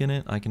bonk in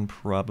it, I can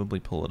probably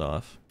pull it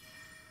off.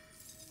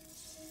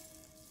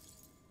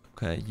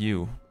 Okay,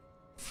 you.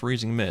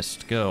 Freezing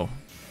Mist, go.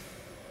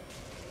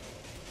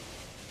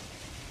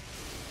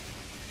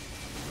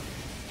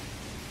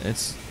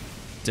 It's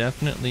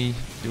definitely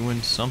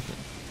doing something.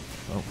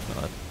 Oh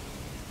god.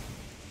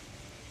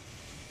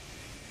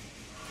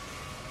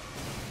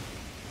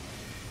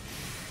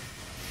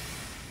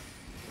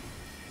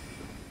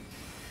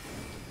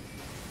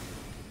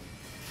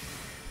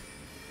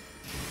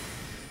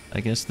 I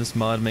guess this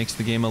mod makes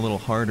the game a little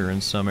harder in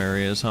some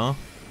areas, huh?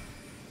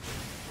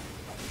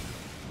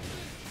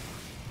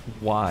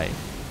 Why?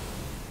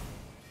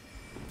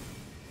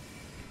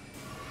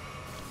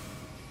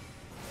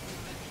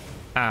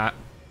 Ah.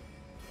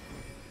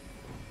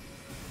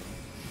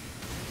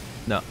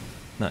 No.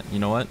 No, you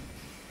know what?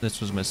 This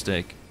was a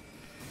mistake.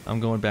 I'm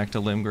going back to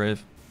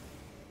Limgrave.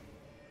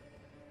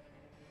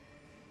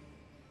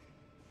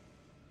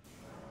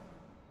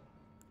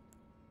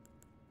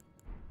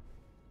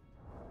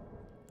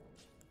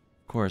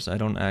 Of course, I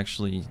don't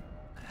actually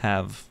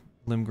have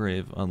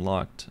Limgrave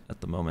unlocked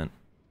at the moment.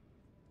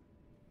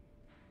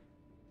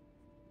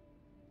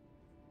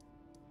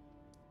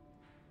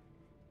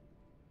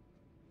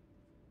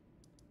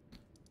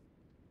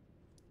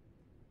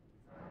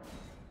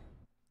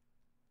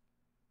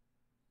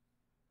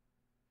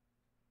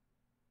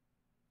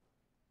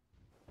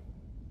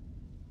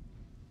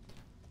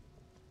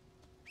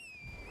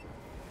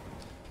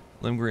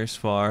 Limgrave's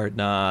far.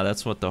 Nah,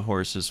 that's what the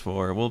horse is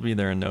for. We'll be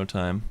there in no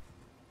time.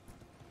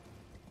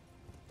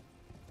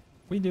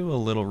 We do a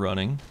little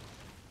running.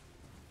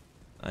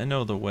 I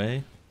know the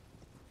way.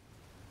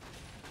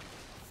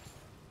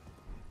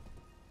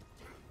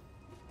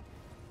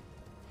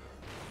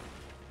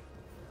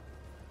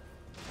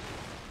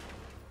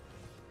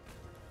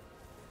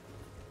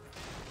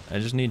 I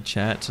just need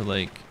chat to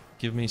like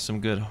give me some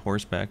good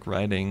horseback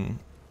riding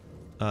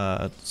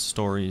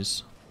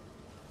stories.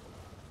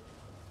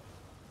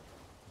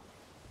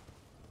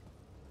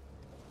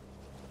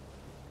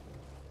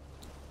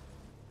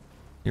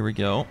 Here we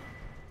go.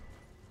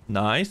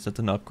 Nice, that's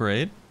an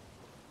upgrade.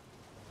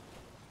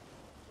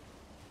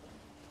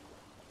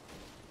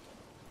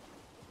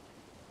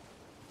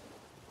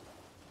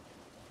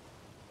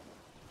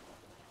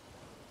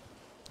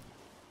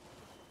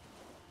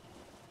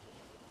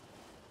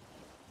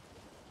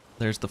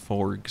 There's the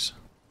Forgs.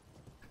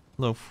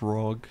 Hello,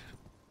 Frog.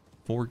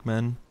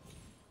 Forgmen.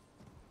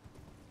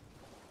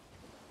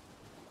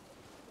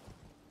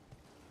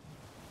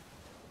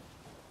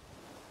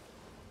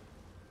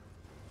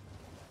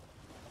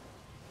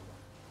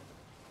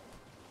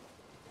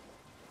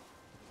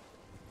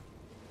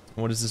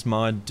 What does this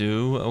mod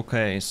do?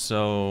 Okay,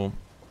 so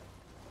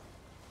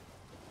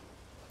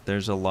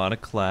there's a lot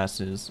of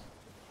classes.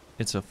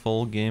 It's a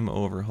full game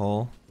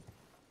overhaul.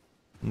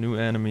 New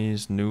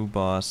enemies, new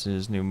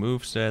bosses, new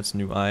movesets,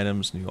 new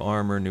items, new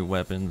armor, new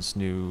weapons,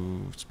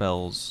 new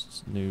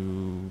spells,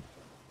 new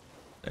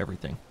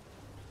everything.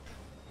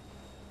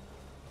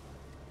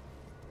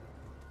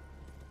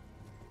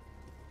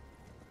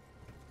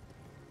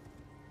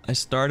 I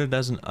started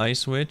as an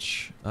Ice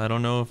Witch. I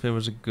don't know if it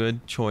was a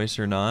good choice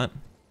or not.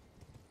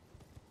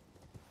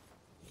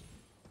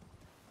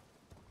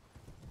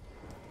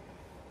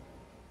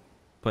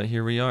 But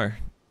here we are.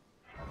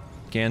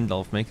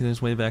 Gandalf making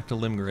his way back to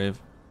Limgrave.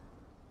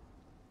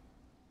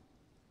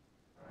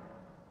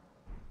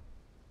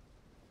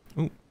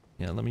 Ooh,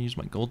 Yeah, let me use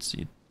my gold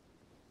seed.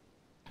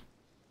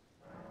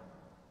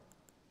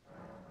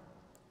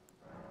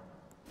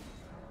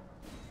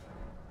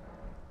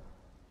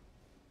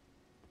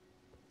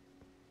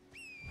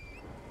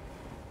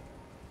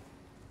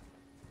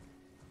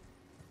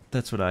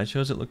 That's what I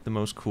chose. It looked the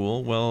most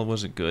cool. Well,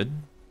 was it good?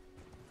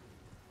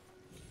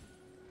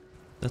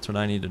 That's what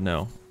I need to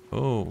know.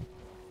 Oh.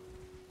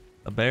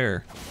 A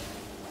bear.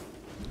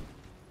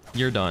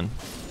 You're done.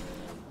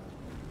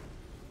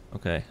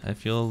 Okay, I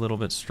feel a little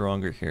bit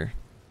stronger here.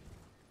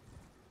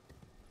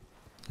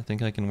 I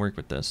think I can work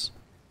with this.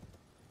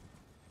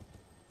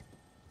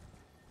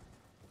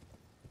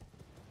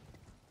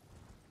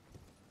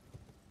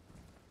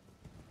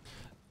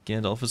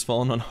 Gandalf has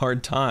fallen on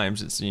hard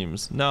times, it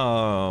seems.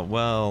 No,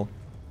 well...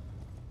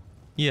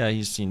 Yeah,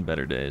 he's seen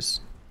better days.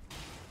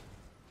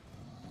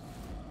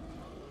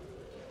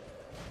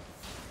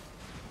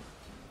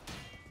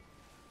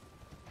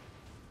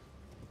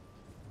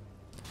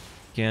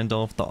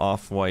 Gandalf the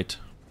Off-White.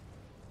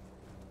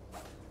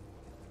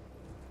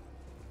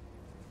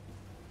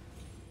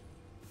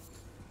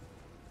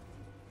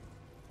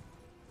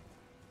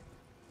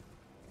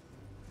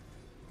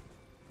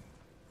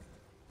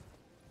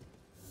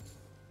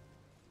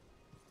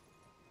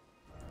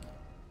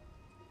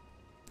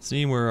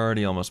 See, we're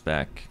already almost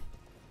back.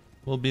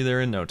 We'll be there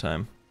in no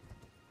time.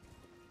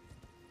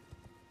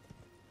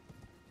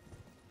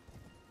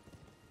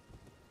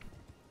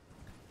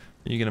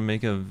 Are you gonna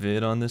make a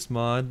vid on this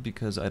mod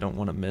because I don't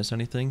want to miss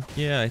anything?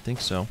 Yeah, I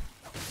think so.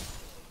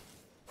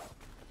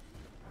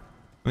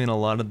 I mean, a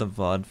lot of the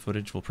VOD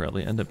footage will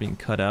probably end up being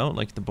cut out,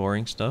 like the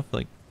boring stuff,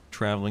 like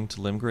traveling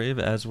to Limgrave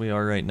as we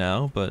are right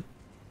now, but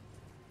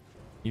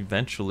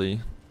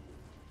eventually...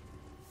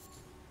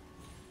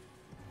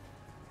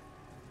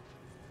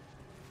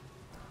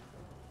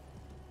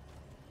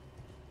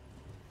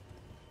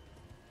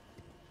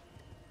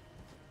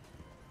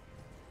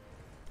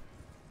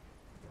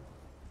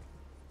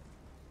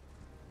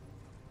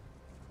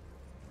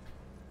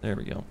 There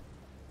we go.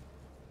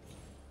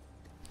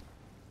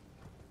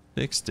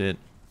 Fixed it.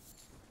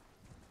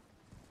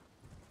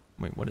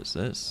 Wait, what is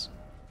this?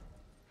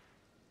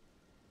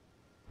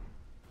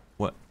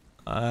 What?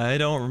 I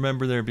don't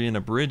remember there being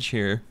a bridge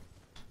here.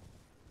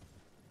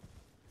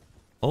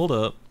 Hold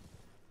up.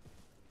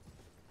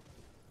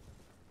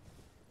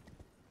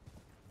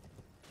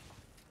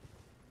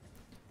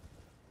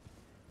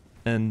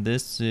 And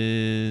this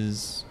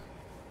is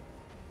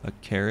a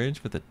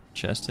carriage with a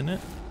chest in it?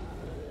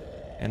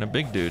 And a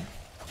big dude.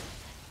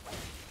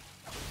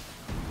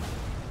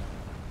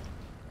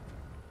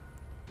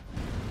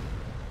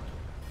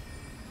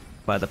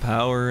 By the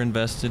power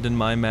invested in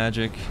my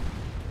magic,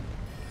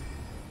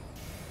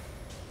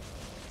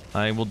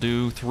 I will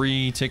do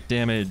 3 tick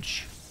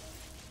damage.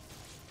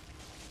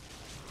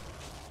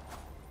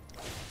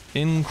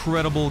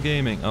 Incredible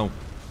gaming. Oh.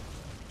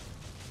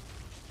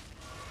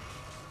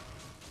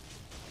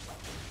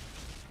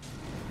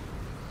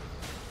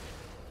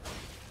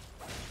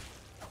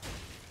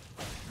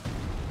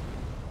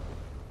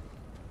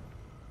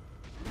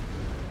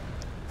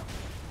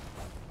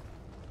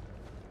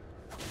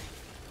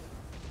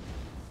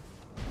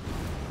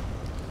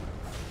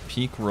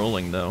 Peak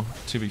rolling, though,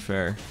 to be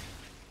fair.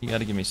 You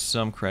gotta give me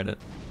some credit.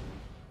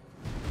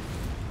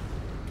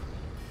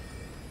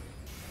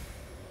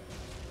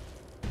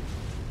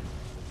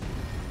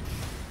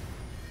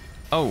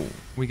 Oh,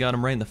 we got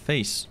him right in the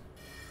face.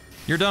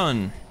 You're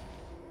done!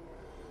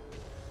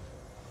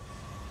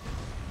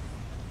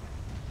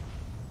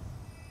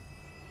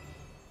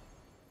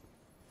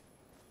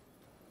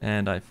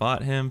 And I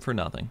fought him for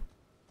nothing.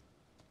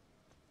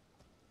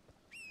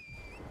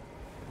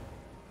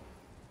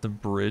 The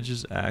bridge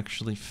is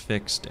actually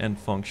fixed and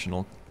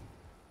functional.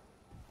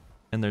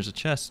 And there's a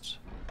chest.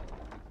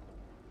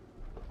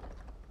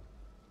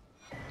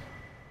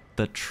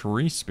 The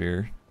tree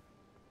spear.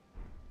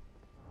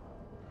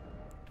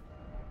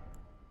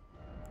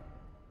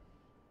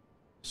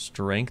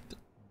 Strength,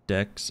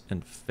 dex,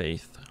 and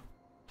faith.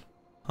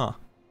 Huh.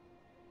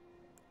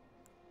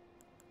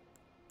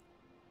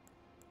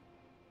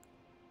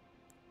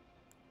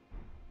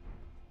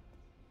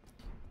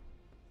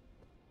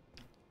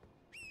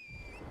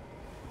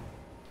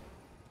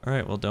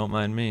 Alright, well, don't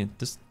mind me.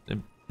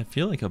 I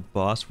feel like a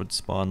boss would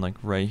spawn, like,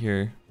 right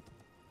here.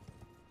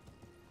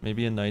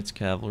 Maybe a knight's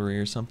cavalry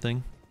or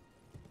something.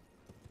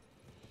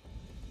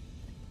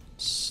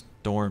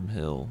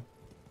 Stormhill.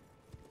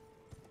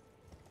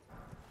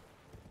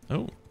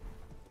 Oh.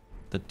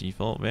 The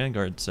default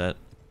Vanguard set.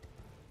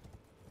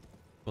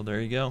 Well, there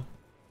you go.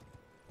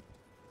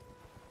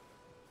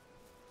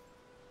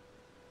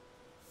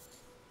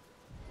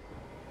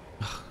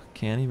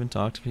 Can't even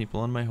talk to people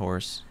on my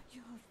horse.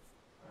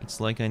 It's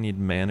like I need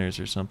manners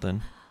or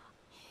something.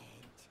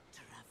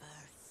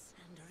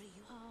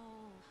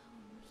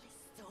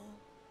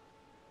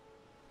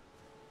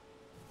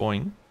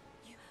 Boing.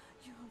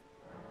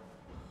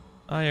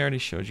 I already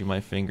showed you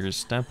my fingers.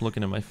 Stop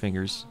looking at my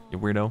fingers, you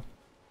weirdo.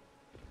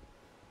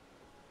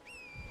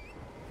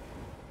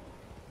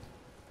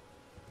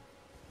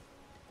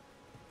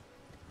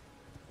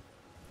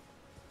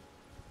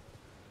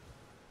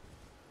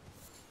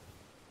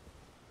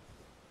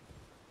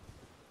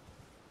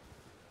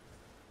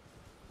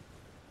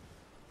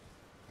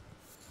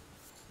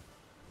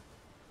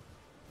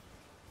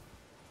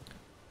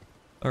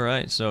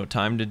 Alright, so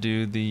time to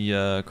do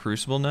the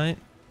Crucible Knight.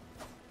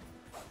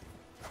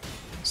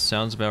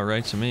 Sounds about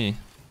right to me.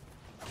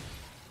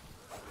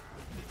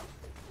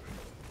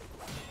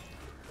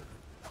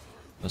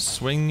 A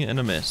swing and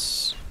a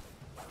miss.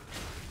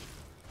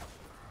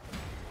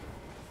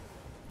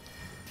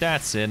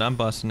 That's it, I'm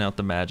busting out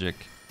the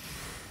magic.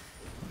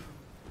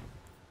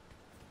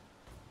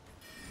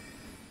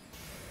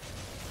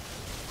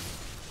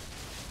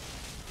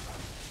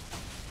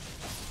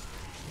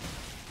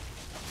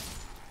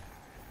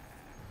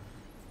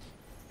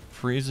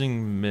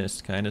 Freezing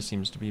mist kind of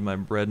seems to be my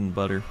bread and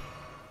butter.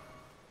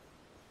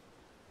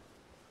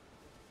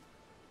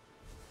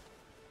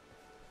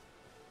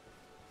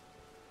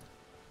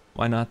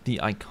 Why not the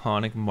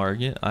iconic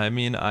Margit? I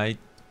mean, I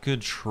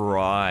could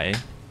try.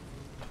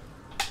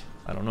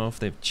 I don't know if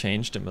they've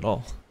changed him at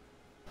all.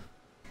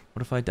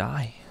 What if I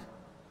die?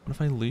 What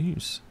if I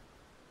lose?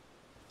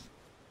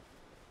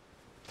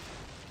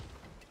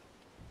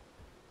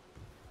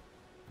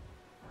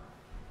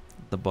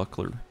 The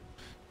buckler.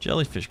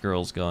 Jellyfish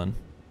girl's gone.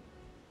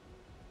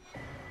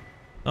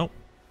 Oh.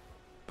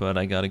 But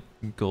I got a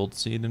gold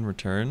seed in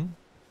return.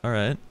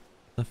 Alright.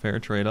 A fair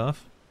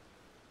trade-off.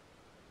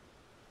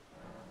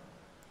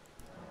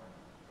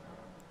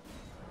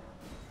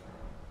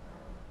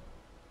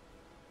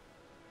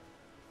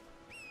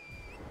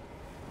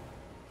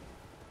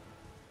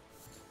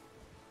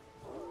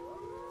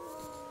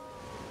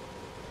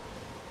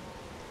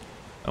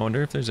 I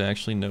wonder if there's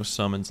actually no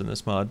summons in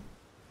this mod.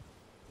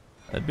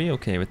 I'd be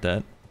okay with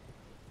that.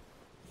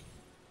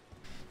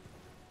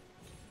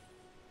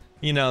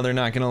 You know, they're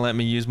not gonna let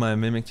me use my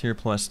Mimic Tier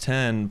plus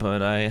 10,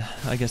 but I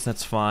guess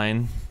that's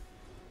fine.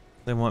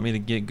 They want me to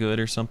get good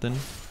or something.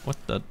 What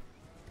the?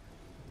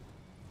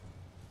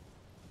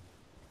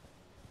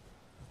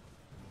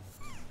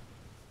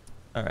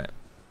 Alright.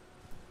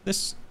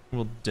 This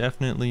will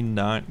definitely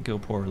not go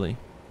poorly.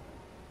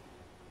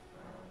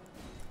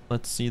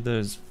 Let's see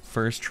those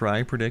first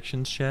try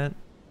predictions, chat.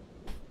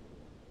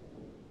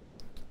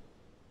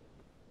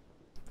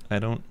 I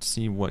don't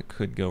see what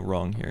could go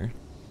wrong here.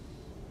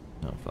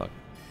 Oh, fuck.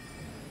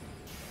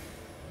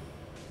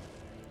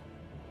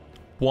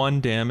 One,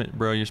 damn it,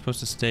 bro. You're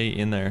supposed to stay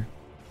in there.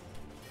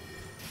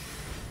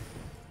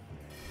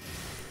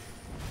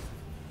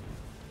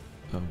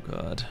 Oh,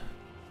 God.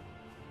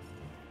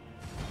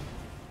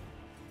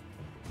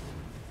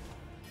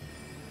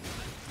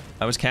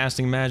 I was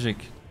casting magic.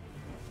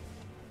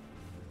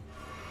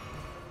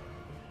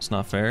 It's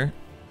not fair.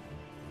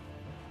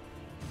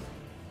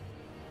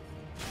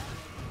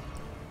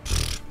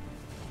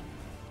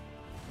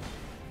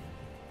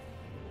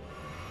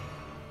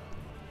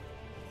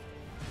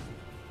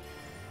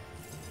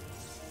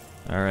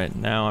 Alright,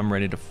 now I'm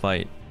ready to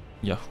fight,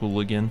 ya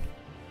hooligan.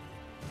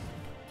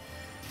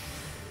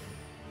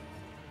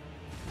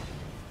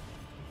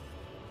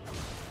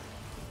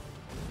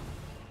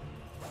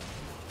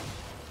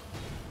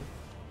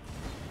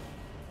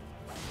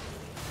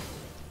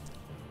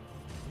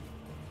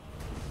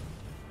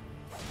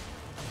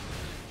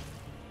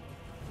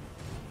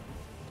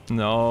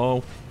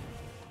 No.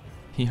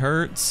 He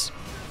hurts.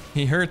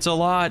 He hurts a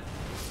lot.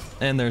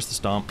 And there's the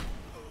stomp.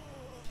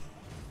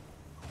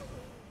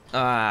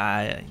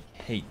 I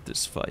hate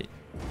this fight.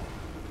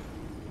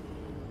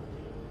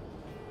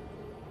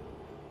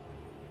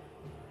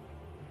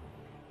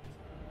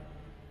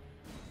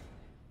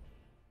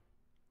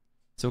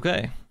 It's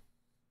okay.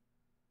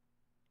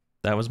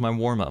 That was my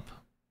warm-up.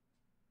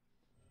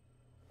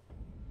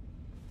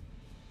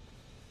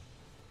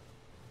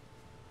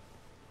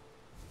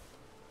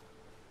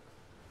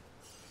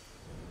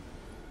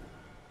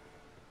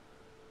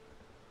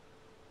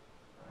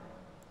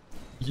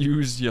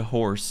 Use your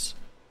horse.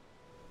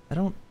 I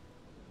don't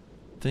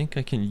think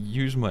I can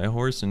use my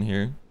horse in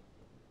here.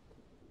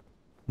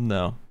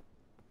 No.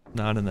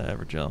 Not in the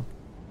Evergel.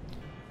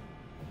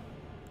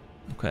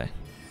 Okay.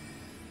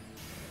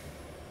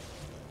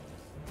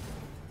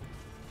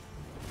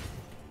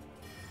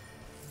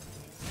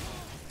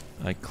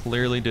 I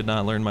clearly did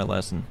not learn my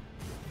lesson.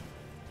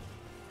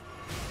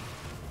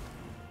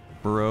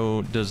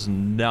 Bro does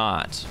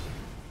not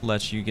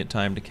let you get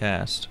time to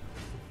cast.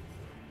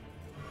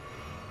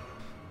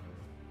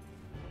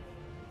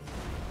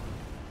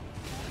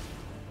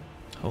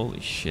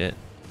 Holy shit.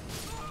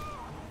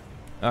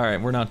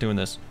 Alright, we're not doing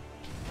this.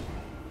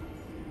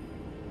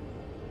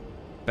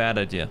 Bad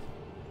idea.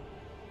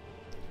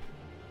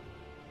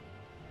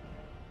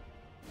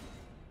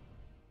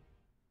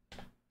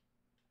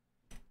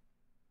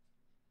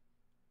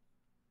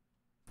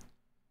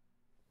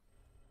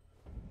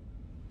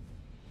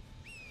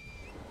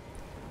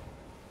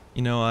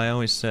 You know, I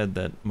always said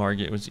that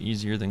Margit was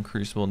easier than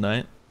Crucible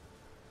Knight.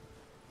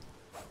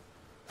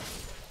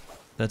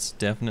 That's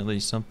definitely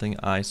something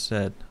I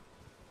said.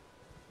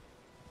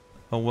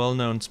 A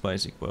well-known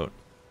spicy quote.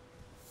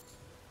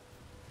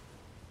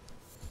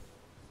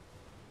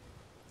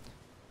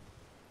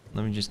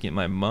 Let me just get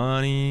my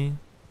money.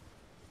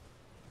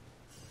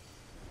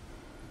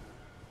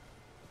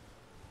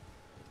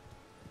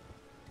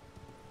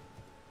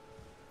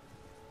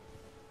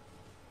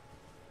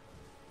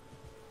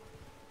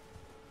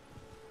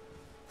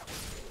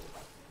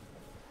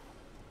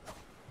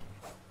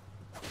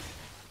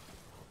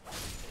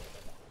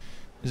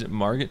 Is it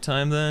Margit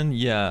time then?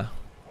 Yeah.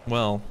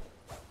 Well,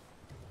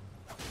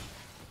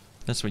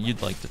 that's what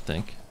you'd like to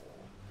think.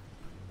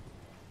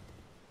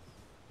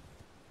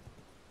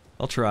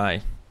 I'll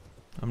try.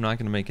 I'm not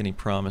gonna make any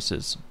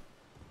promises.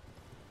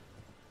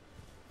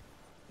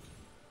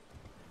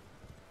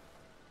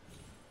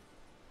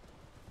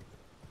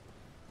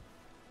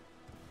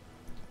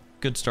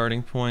 Good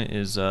starting point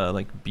is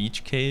like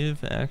beach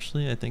cave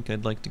actually. I think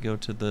I'd like to go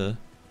to the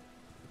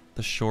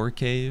shore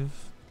cave.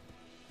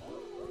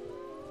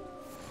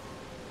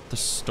 The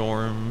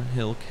Storm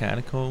Hill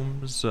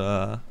Catacombs.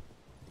 I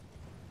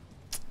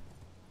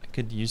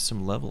could use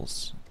some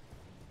levels.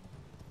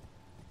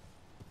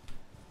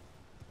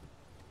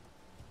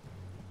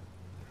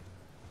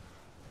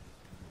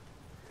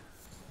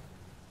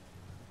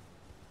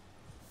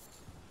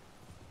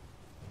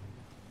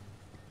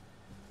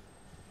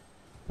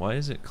 Why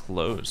is it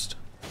closed?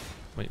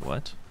 Wait,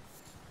 what?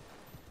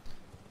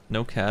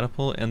 No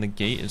catapult and the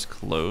gate is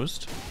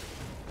closed?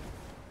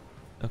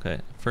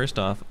 Okay, first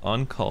off,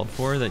 uncalled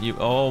for that you—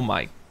 oh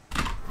my—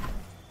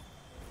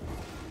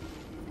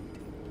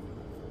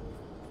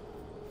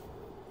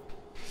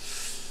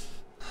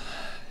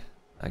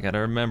 I gotta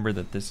remember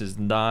that this is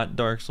not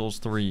Dark Souls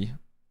 3.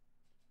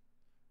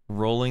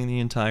 Rolling the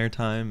entire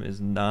time is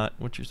not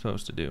what you're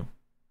supposed to do.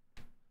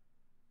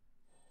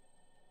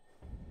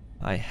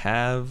 I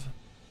have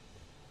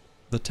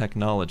the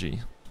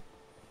technology.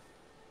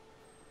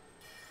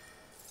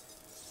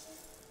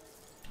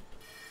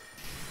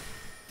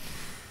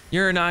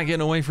 You're not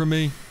getting away from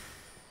me.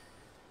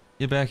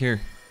 Get back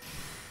here,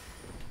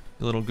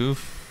 you little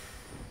goof.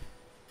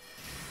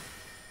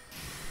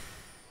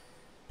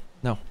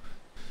 No,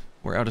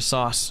 we're out of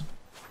sauce.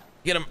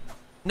 Get him.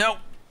 No.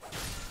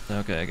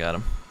 Okay, I got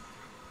him.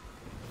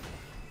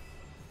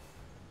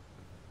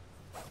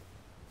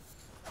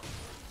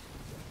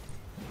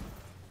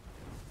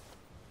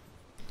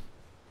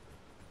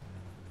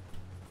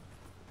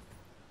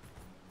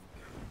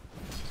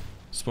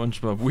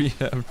 SpongeBob, we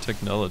have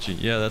technology.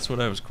 Yeah, that's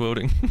what I was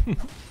quoting.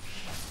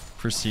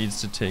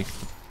 Proceeds to take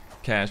the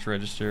cash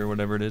register or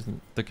whatever it is,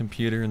 the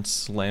computer, and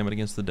slam it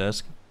against the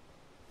desk.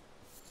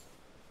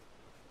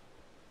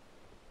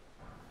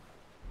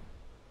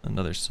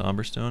 Another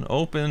somber stone.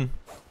 Open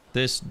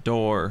this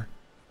door.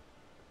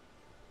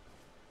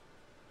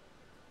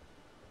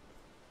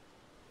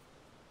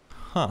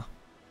 Huh.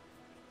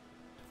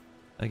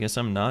 I guess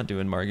I'm not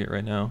doing Margit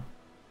right now.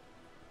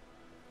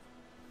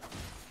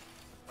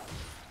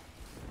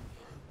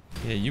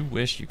 Yeah, you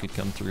wish you could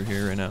come through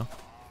here right now.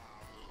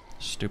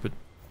 Stupid.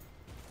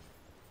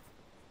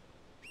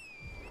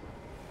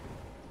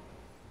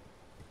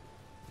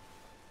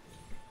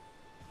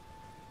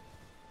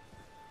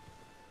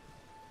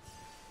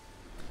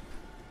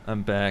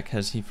 I'm back.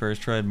 Has he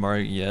first tried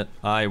Mario yet?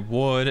 I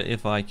would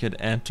if I could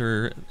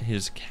enter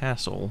his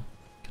castle.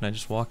 Can I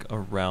just walk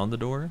around the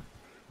door?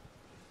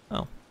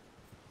 Oh.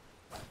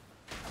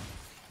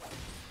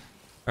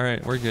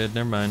 Alright, we're good.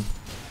 Never mind.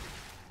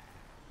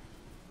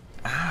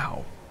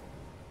 Ow.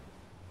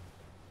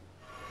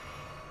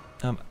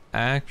 I'm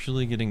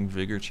actually getting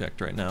vigor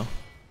checked right now.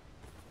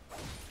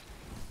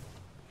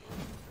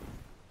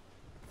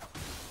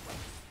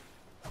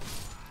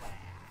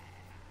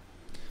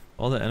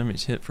 All the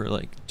enemies hit for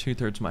like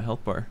 2/3 my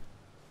health bar.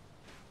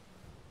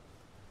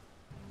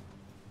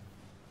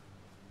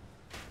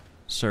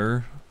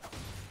 Sir,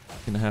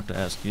 gonna have to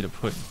ask you to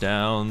put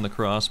down the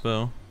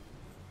crossbow.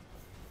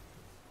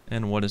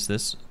 And what is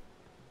this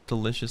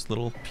delicious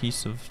little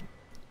piece of—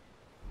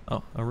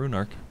 oh, a rune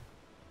arc.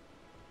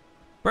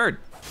 Bird!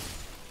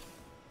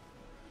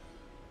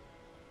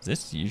 Is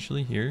this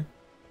usually here?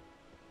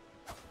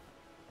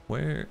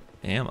 Where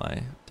am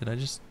I? Did I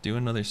just do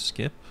another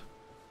skip?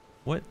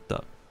 What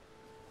the—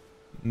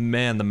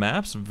 man, the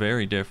map's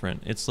very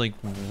different. It's like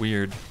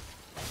weird.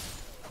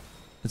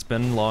 It's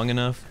been long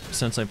enough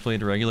since I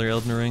played regular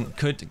Elden Ring.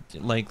 Could,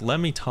 like, let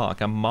me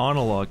talk. I'm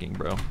monologuing,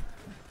 bro.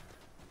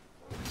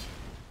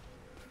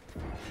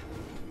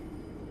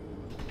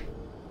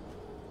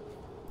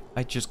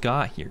 I just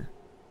got here.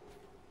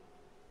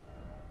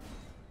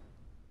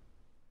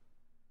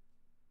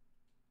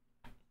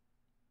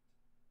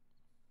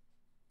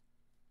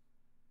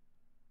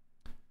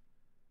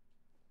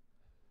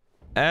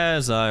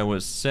 As I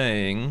was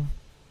saying,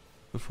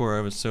 before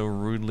I was so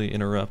rudely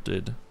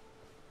interrupted,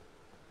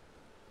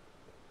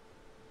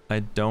 I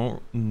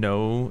don't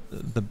know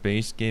the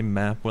base game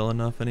map well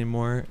enough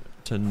anymore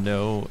to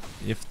know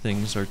if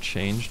things are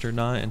changed or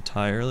not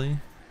entirely.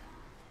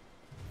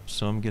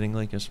 So I'm getting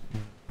like a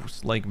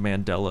like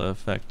Mandela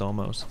effect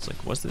almost. It's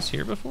like, was this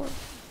here before?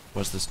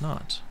 Was this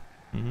not?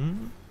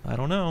 I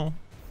don't know.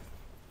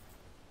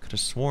 Could have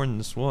sworn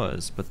this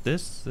was, but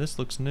this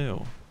looks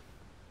new.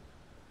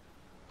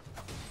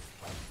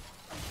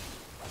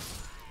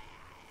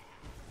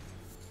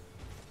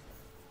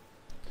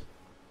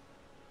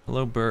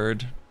 Hello,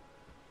 bird.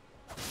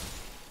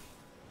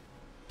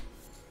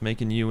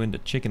 Making you into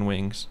chicken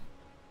wings.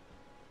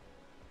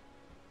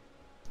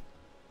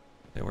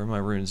 Okay, where are my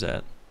runes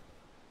at?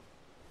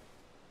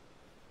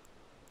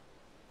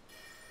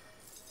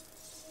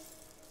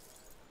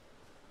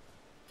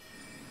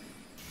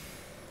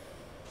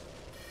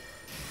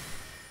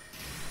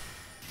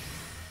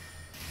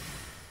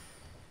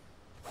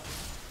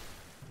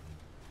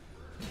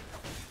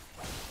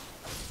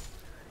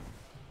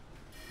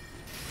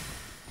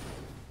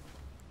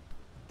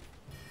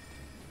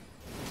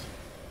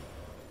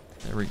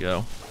 There we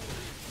go.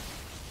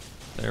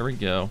 There we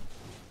go.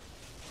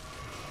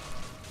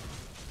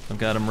 I've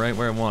got him right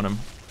where I want him.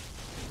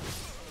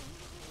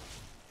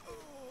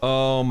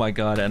 Oh my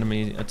god,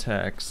 enemy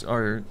attacks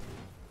are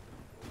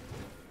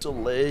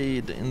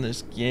delayed in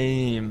this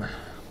game.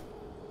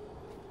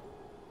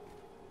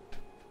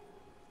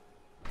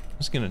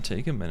 It's gonna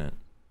take a minute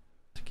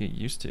to get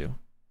used to.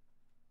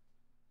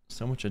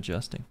 So much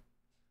adjusting.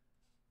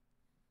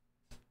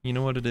 You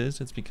know what it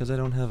is? It's because I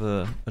don't have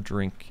a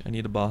drink. I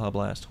need a Baja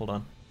Blast. Hold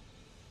on.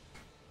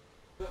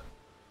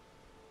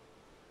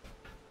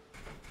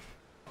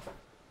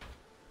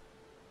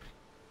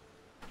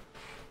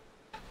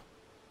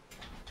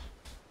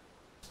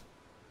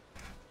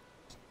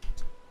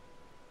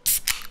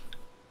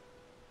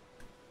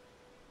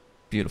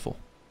 Beautiful.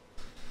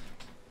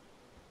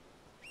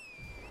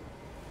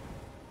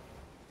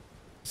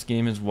 This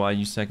game is why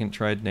you second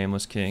tried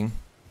Nameless King.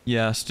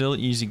 Yeah, still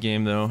easy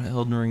game though.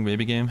 Elden Ring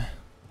baby game.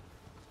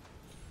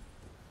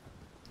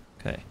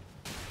 Okay.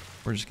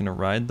 We're just gonna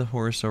ride the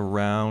horse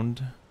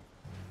around.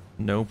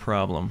 No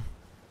problem.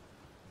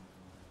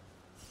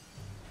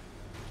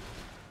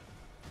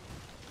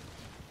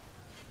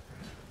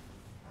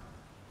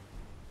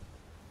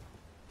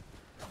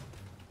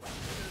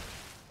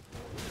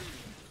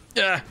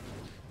 Yeah.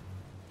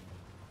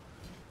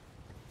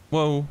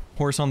 Whoa,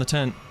 horse on the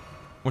tent.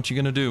 What you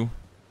gonna do?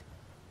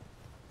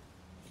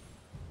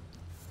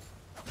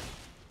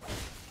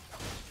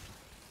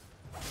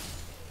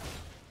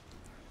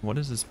 What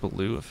is this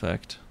blue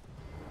effect?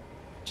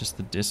 Just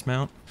the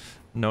dismount?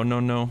 No, no,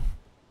 no.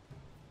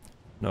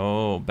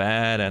 No,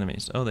 bad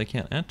enemies. Oh, they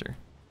can't enter.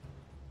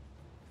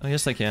 Oh,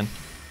 yes, they can.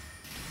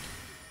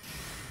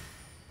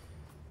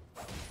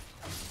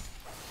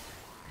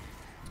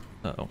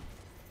 Uh-oh.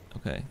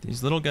 Okay,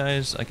 these little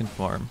guys I can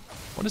farm.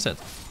 What is that?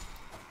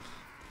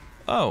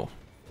 Oh.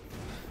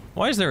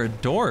 Why is there a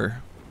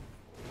door?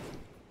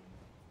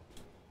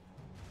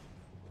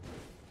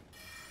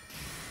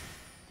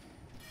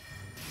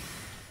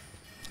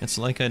 It's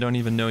like I don't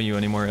even know you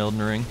anymore,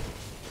 Elden Ring.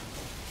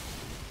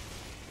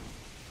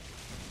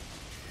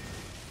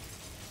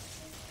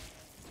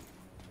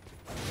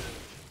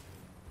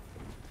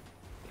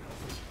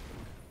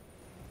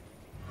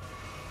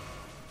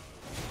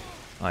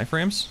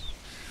 Iframes?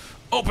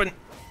 Open!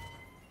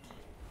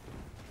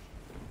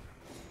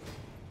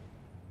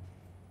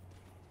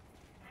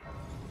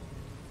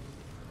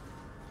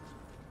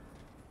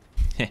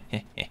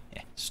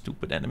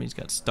 Stupid enemies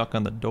got stuck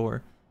on the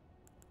door.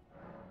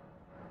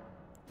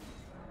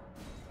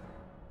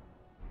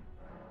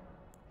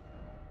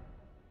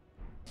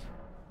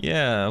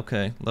 Yeah,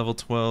 okay. Level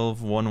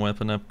 12, 1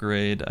 weapon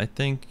upgrade. I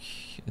think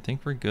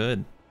we're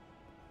good.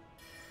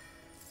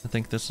 I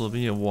think this will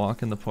be a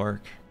walk in the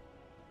park.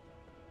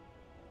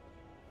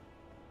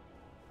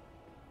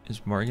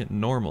 Is Margit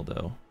normal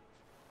though?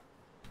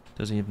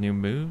 Does he have new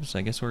moves?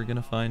 I guess we're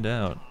gonna find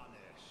out.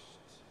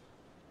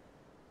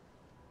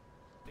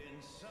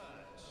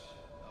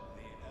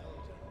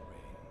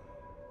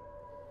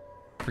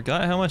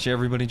 Forgot how much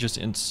everybody just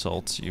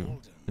insults you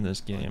in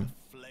this game.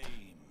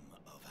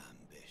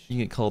 You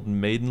get called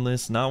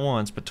maidenless not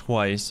once but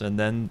twice, and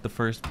then the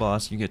first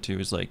boss you get to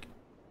is like,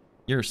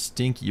 "You're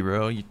stinky,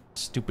 bro, you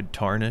stupid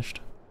tarnished."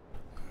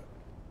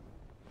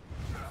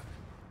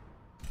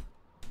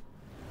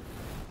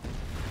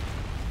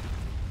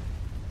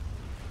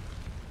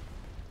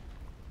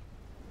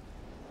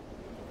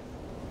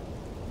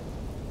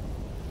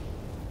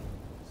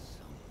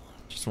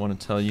 Just want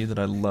to tell you that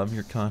I love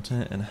your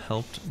content and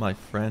helped my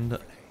friend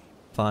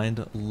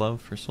find love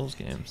for Souls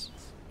games.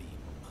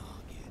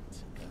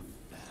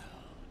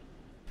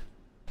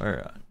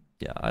 Or,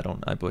 yeah,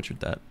 I butchered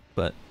that,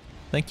 but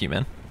thank you,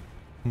 man.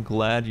 I'm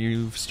glad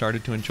you've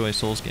started to enjoy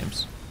Souls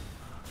games.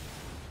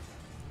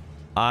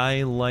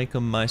 I like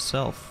them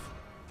myself,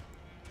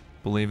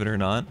 believe it or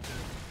not.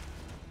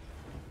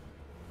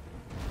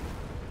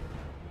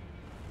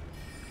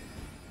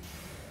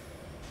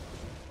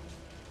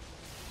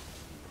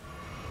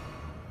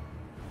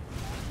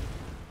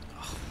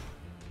 Oh,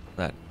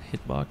 that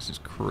hitbox is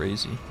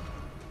crazy.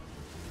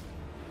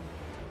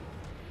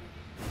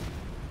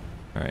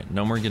 Alright,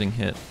 no more getting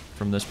hit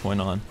from this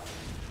point on.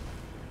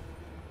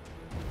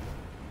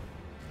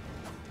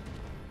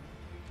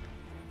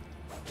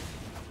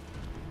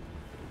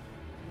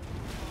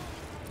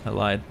 I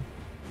lied.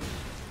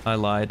 I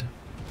lied.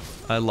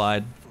 I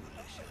lied.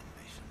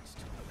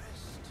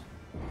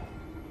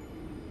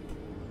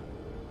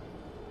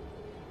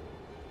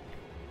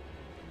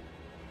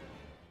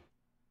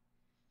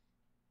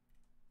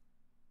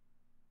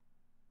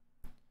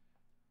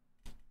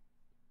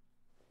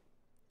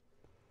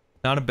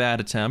 Not a bad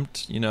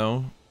attempt, you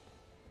know.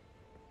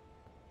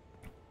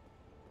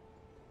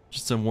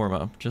 Just a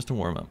warm-up. Just a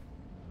warm-up.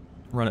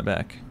 Run it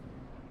back.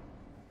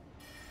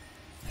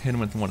 Hit him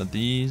with one of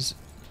these.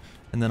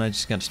 And then I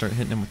just gotta start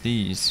hitting him with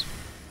these.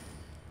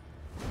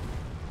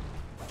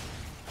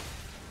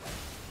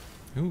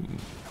 Ooh.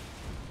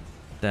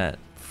 That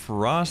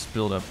frost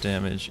buildup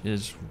damage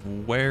is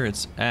where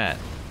it's at.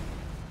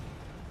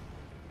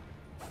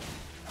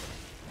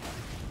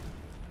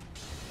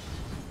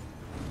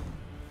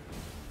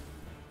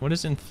 What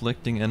does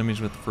inflicting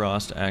enemies with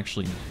frost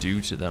actually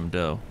do to them,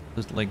 though?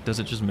 Does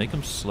it just make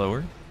them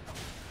slower?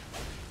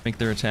 Make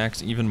their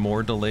attacks even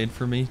more delayed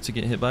for me to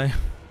get hit by?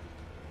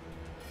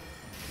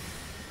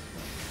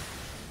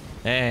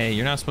 Hey,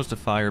 you're not supposed to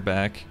fire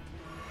back.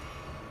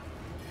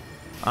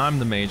 I'm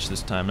the mage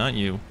this time, not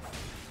you.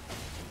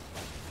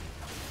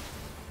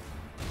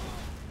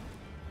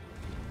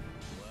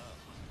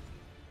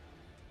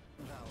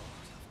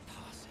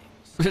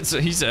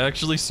 He's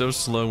actually so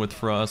slow with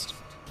frost.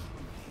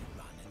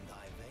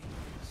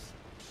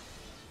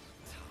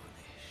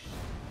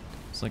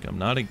 It's like I'm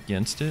not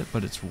against it,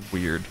 but it's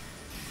weird.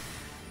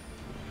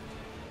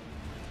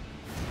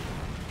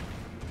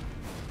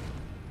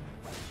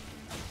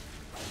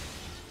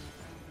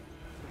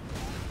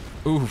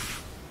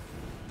 Oof.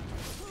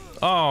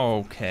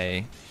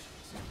 Okay.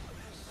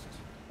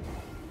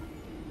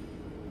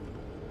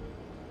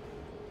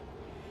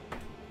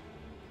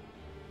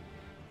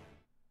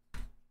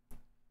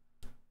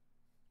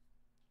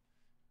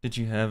 Did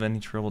you have any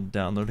trouble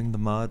downloading the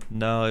mod?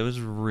 No, it was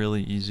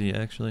really easy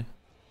actually.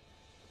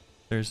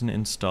 There's an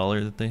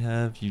installer that they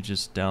have. You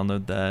just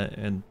download that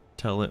and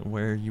tell it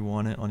where you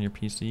want it on your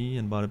PC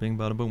and bada bing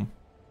bada boom.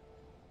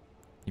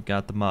 You've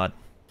got the mod.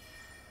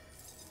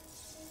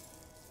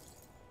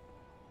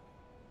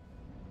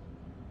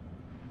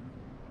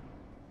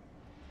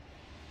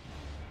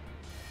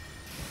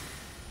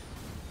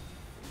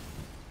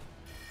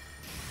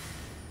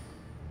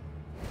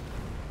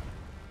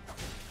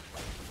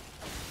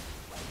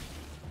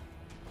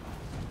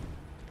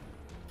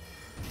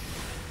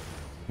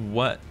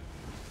 What?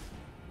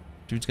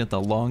 Dude's got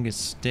the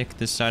longest stick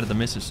this side of the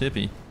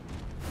Mississippi.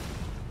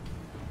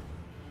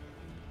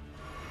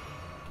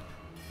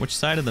 Which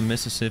side of the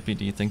Mississippi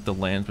do you think the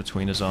land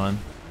between is on?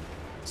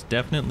 It's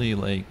definitely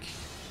like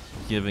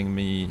giving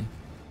me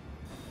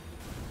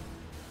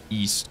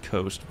East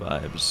Coast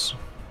vibes.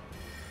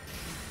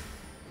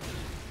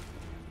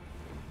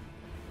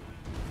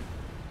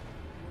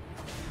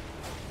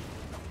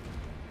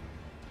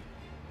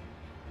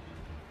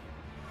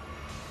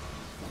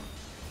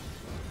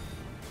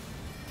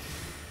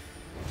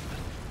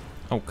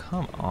 Oh,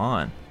 come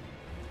on.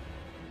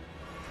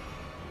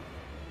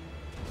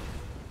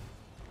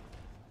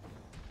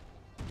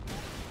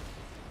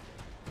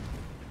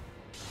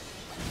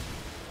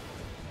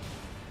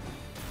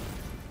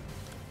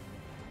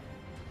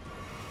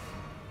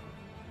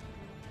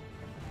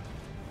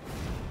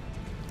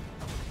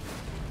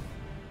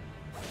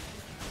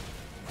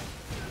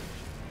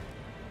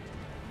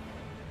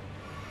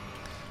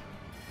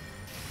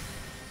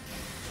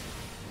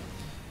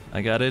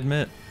 I gotta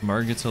admit,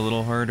 Margit's a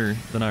little harder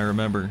than I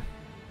remember.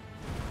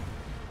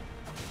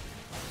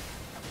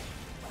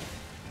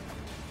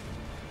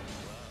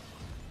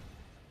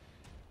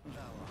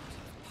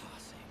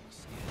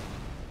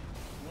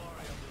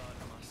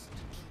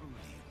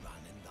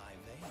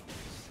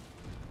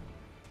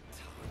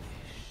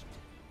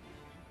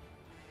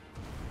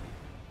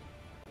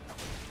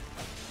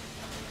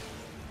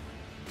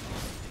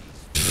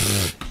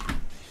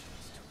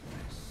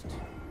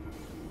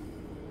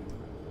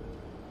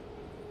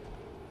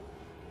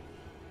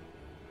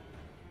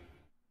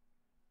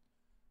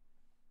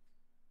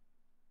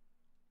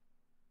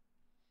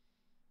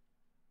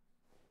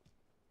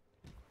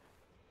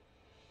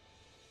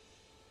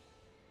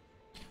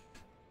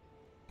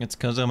 It's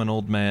 'cause I'm an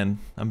old man.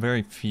 I'm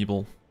very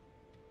feeble.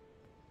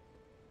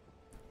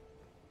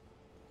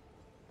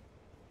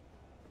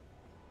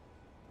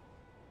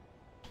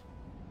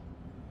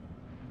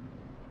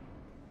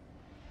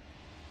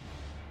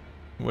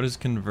 What does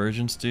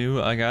Convergence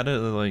do? I gotta,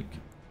 like,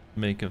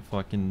 make a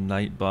fucking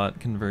Nightbot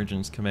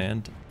Convergence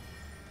command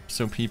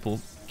so people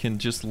can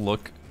just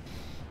look.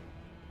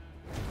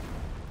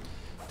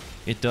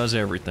 It does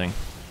everything.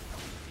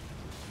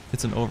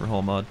 It's an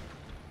overhaul mod.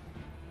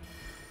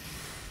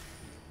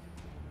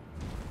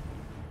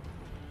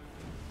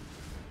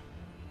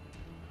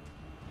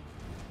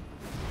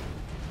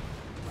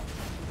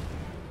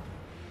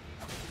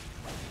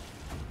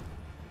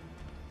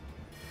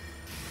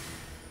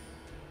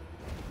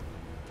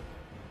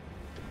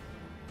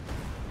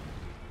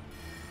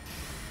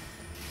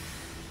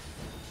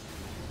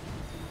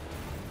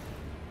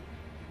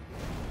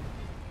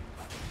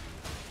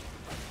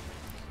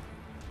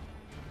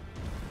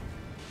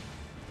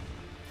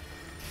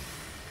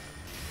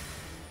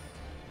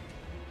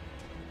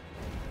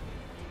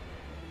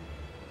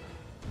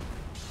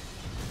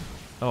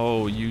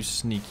 Oh, you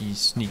sneaky,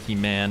 sneaky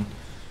man.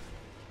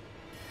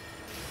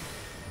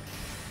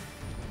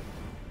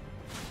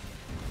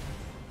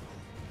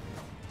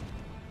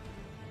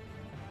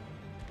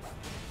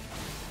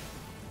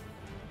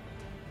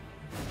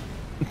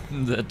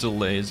 That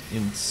delay is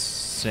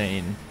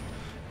insane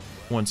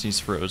once he's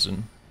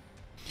frozen.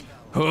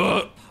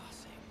 Huh!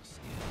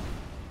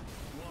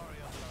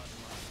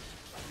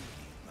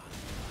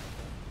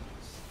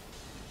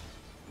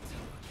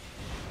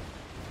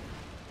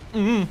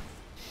 Mm.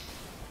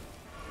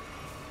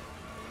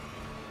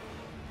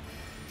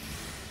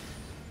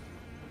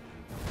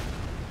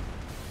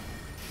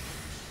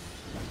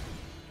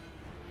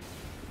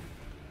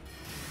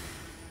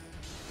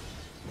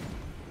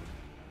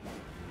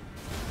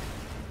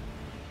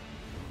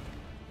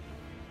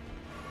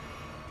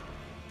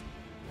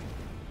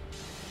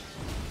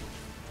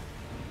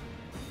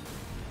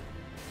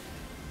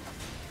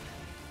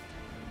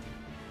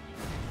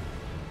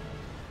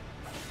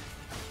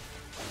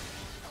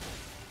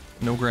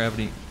 No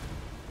gravity.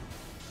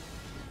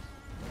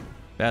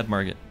 Bad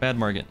Margit. Bad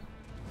Margit.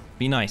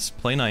 Be nice.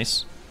 Play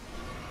nice.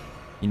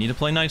 You need to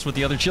play nice with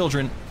the other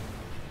children.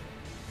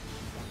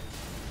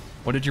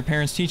 What did your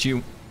parents teach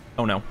you?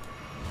 Oh no.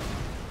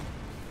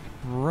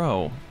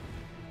 Bro.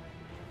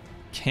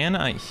 Can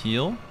I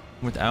heal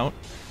without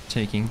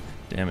taking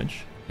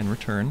damage in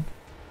return?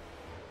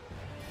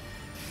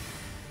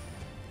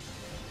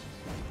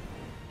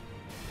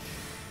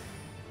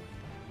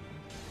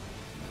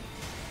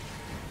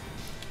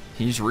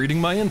 He's reading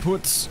my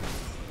inputs.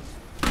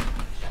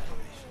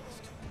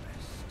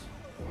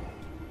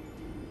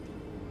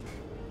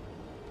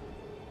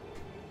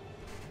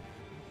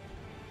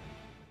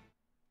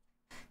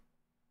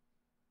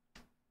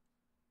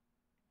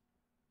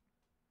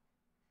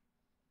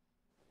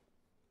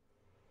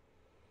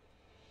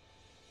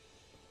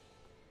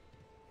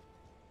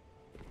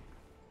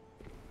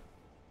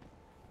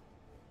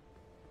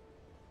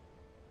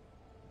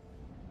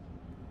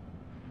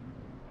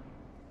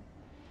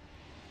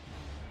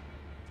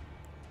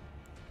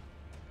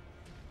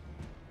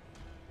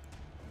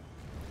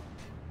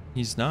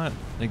 He's not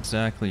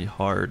exactly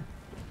hard.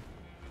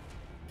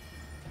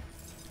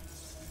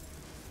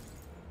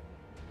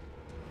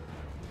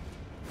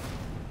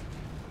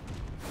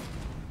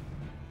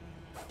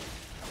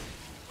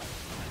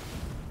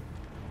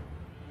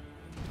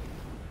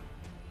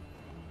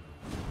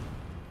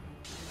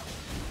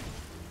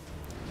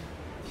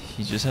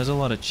 He just has a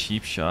lot of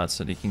cheap shots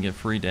that he can get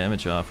free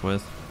damage off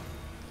with.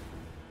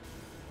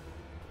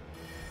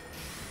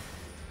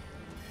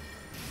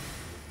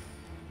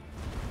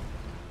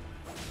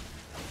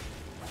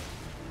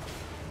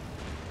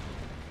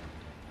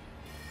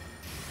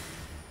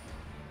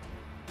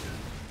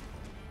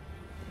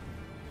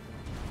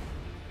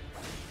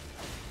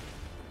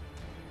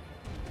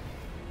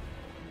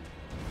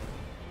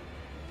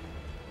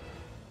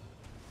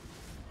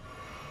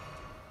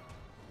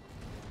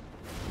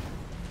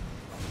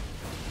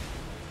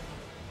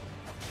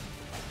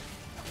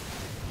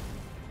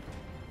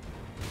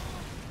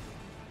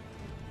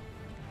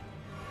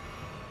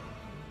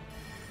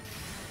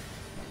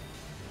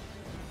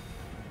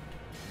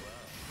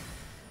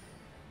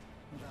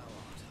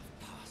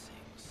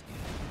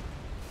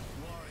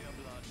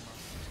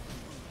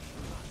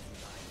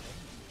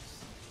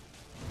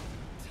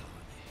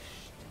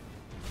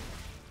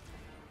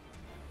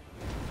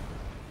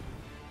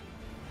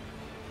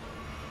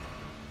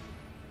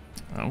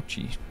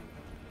 Ouchie.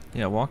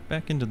 Yeah, walk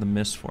back into the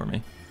mist for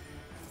me.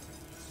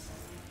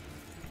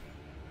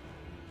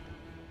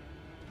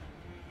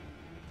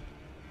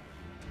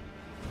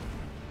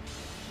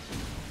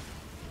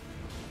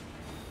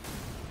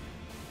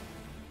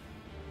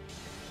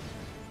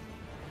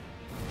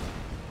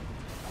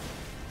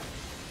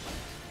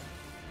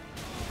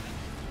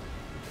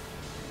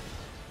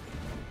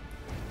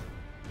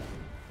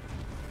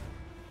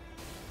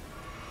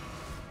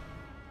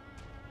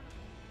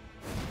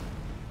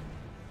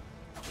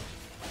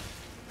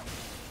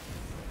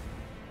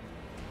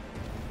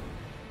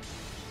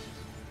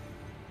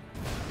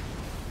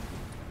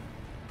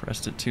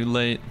 Pressed it too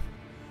late.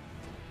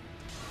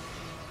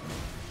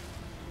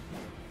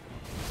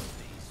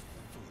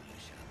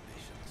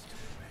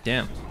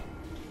 Damn.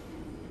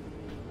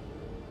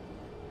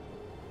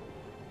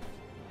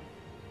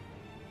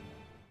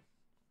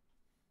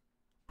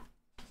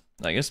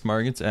 I guess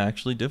Margit's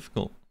actually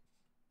difficult.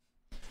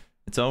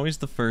 It's always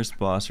the first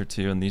boss or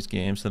two in these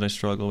games that I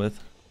struggle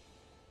with.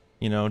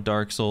 You know,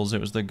 Dark Souls,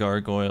 it was the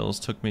gargoyles,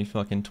 took me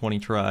fucking 20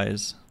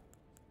 tries.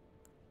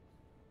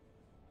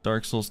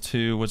 Dark Souls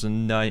 2 was a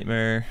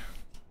nightmare.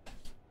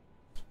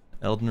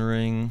 Elden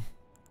Ring,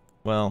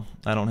 well,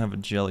 I don't have a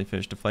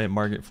jellyfish to fight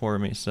Margit for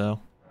me, so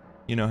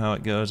you know how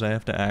it goes. I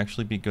have to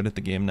actually be good at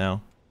the game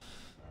now.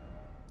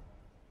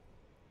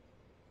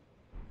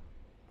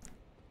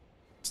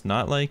 It's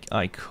not like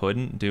I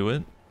couldn't do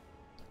it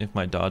if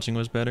my dodging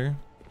was better.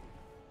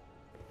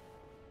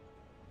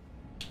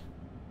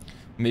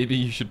 Maybe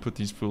you should put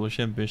these foolish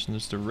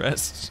ambitions to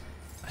rest.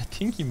 I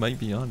think you might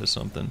be onto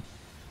something.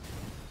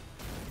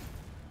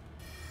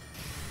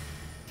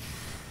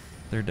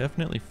 They're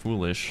definitely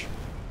foolish.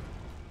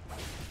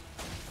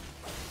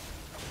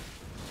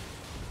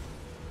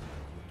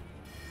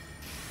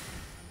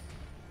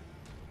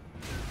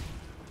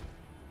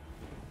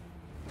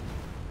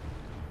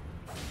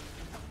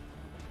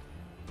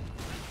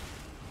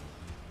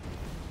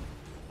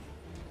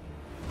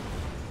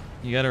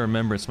 You gotta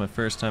remember, it's my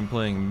first time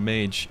playing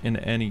Mage in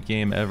any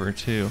game ever,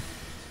 too.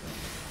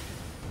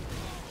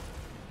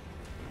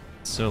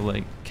 So,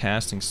 like,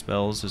 casting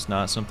spells is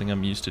not something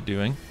I'm used to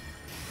doing.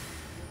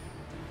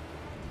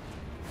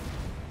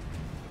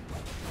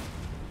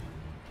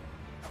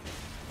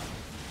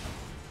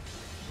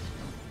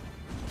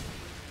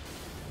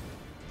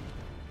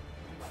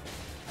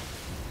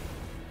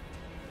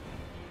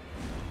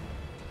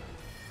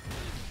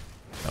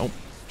 Nope,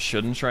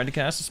 shouldn't try to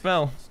cast a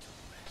spell.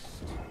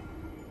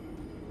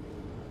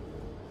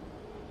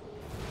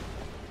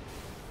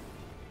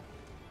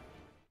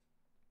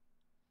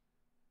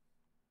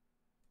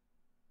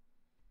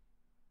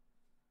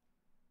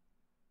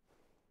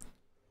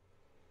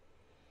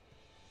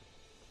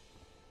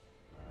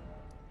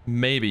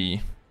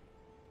 Maybe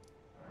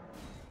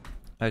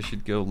I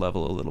should go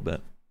level a little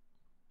bit.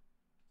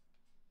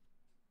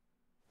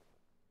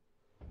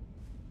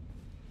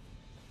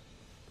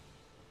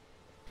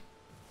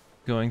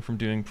 Going from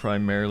doing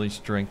primarily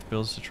strength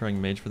builds to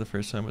trying mage for the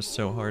first time was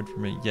so hard for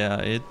me. Yeah,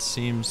 it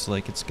seems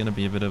like it's gonna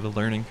be a bit of a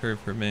learning curve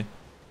for me.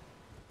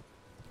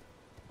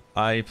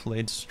 I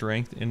played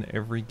strength in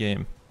every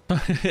game.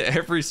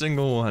 Every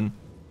single one.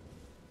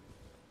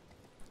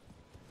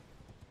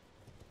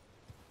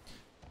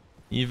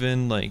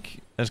 Even like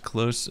as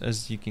close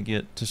as you can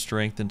get to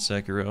strength in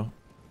Sekiro.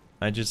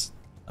 I just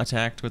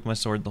attacked with my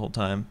sword the whole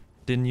time.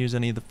 Didn't use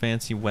any of the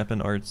fancy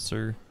weapon arts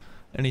or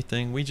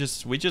anything. We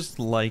just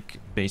like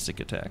basic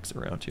attacks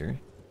around here.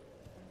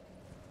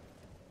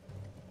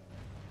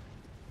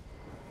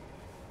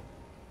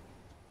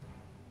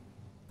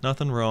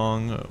 Nothing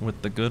wrong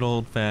with the good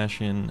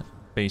old-fashioned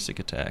basic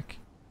attack.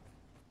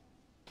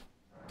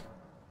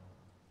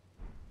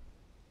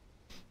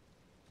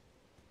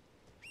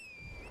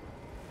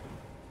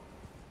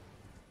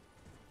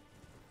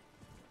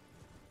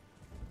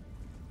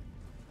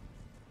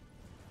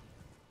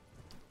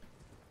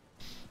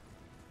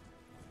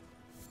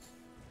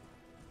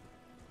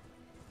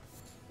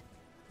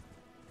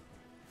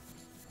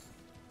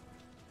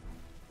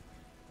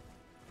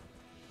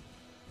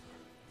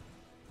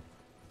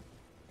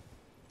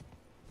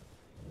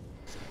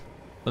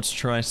 Let's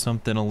try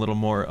something a little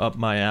more up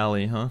my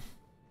alley, huh?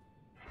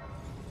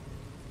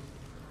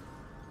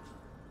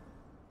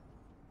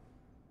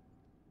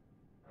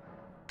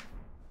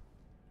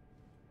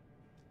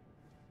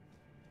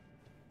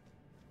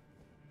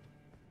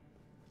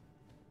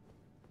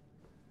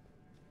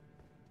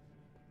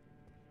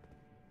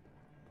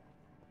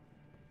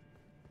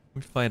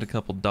 We fight a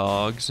couple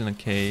dogs in a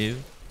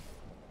cave.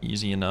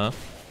 Easy enough.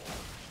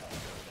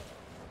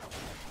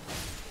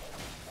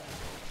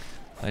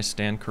 I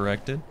stand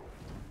corrected.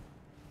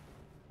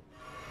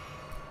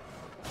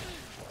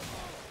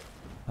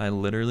 I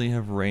literally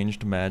have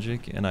ranged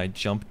magic and I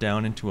jump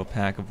down into a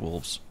pack of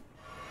wolves.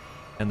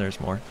 And there's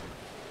more.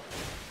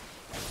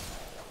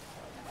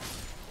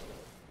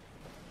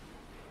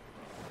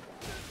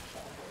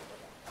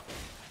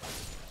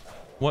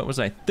 What was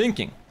I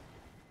thinking?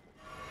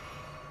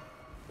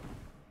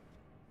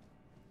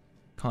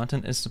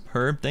 Content is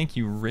superb. Thank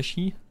you,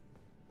 Rishi.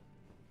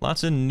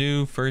 Lots of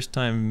new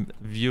first-time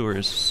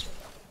viewers.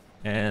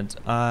 And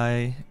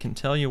I can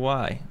tell you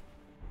why.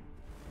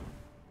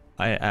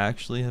 I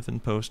actually have been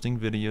posting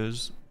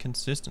videos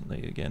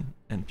consistently again,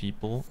 and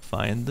people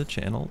find the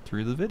channel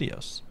through the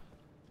videos.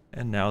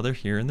 And now they're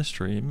here in the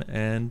stream,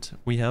 and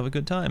we have a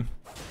good time.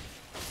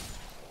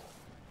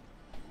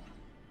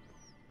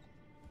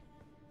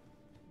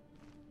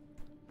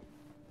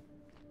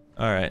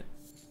 Alright,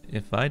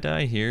 if I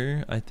die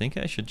here, I think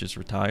I should just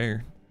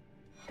retire.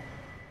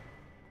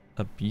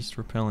 A beast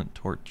repellent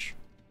torch.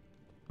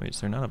 Wait,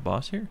 is there not a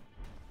boss here?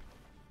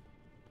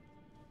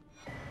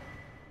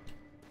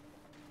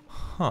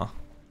 Huh.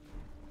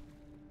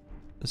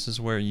 This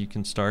is where you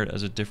can start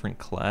as a different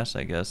class,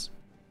 I guess.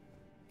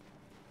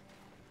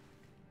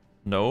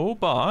 No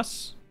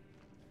boss.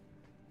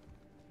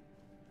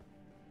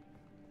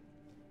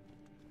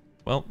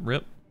 Well,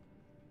 rip.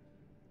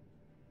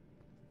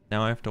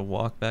 Now I have to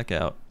walk back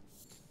out.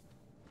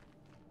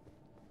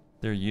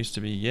 There used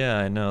to be, yeah,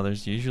 I know,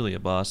 there's usually a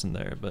boss in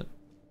there, but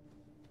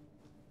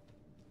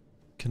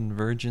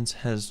Convergence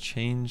has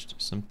changed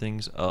some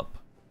things up.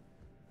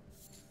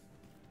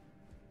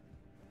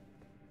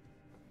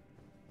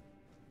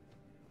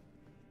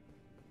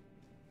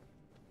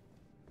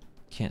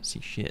 Can't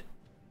see shit.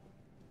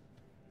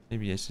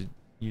 Maybe I should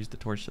use the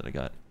torch that I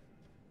got.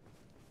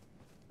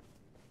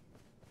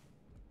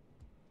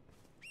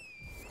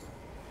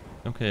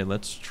 Okay,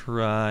 let's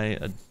try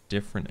a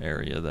different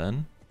area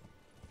then.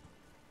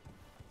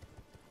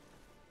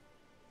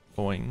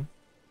 Boing.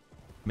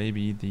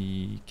 Maybe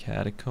the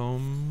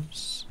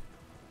catacombs?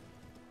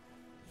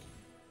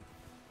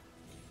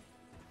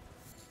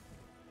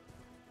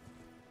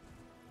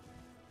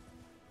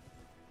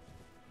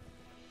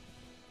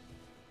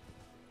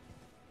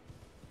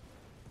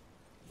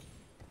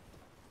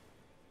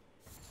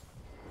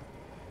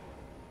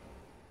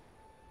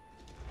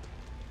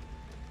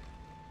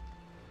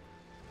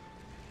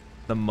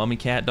 The mummy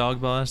cat dog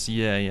boss?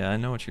 Yeah, I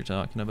know what you're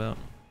talking about.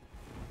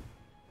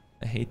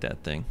 I hate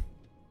that thing.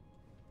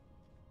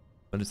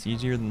 But it's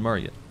easier than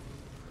Mario.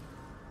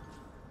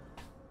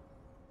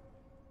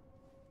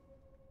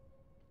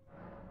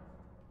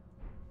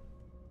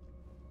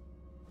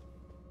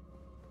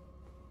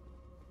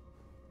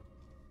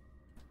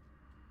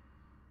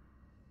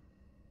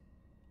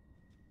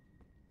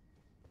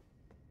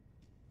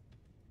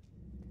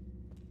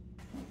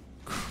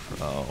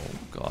 Oh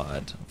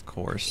god, of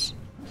course.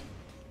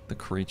 The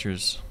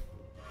creatures.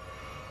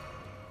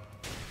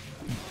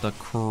 The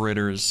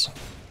critters.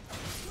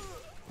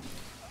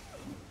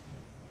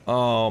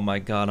 Oh my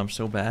god, I'm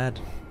so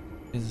bad.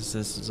 This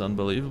is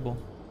unbelievable.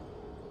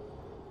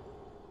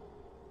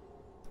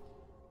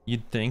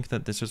 You'd think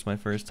that this was my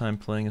first time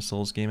playing a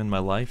Souls game in my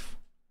life.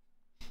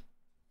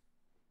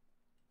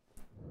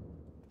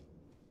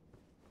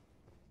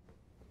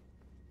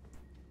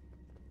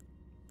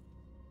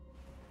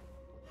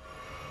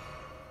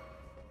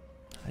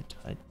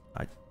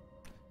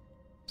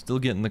 Still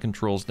getting the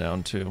controls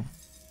down too.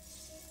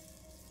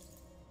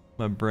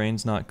 My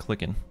brain's not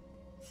clicking.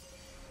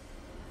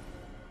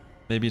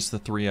 Maybe it's the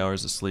 3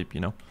 hours of sleep,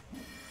 you know?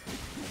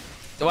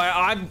 So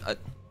I'm...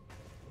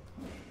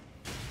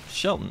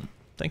 Shelton,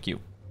 thank you.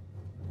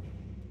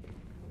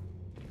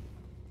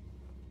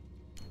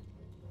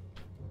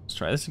 Let's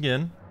try this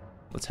again.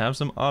 Let's have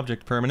some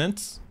object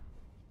permanence.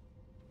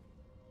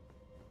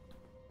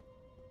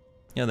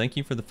 Yeah, thank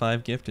you for the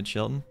 5 gifted,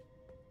 Shelton.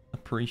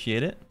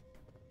 Appreciate it.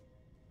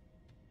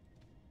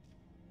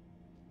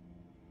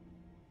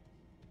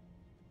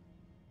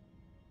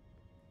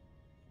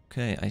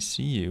 Okay, I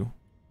see you.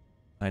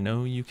 I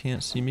know you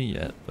can't see me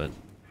yet, but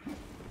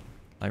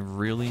I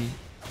really,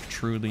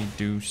 truly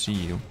do see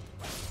you.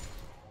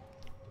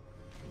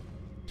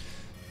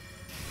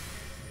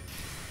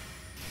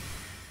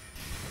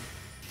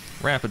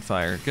 Rapid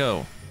fire,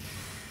 go.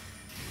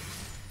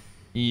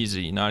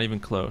 Easy, not even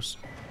close.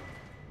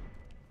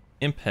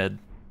 Imp head.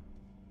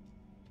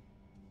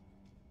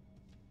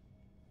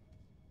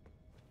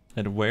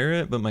 I'd wear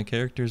it, but my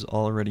character's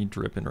already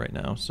dripping right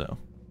now, so.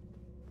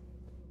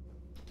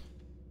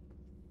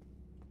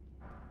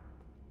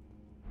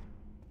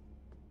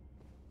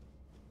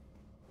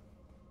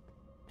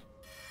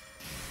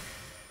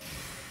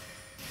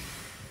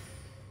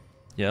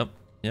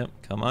 Yep,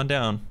 come on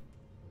down.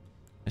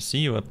 I see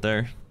you up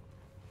there.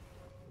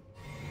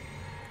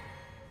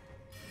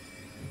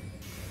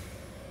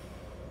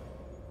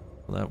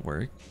 Will that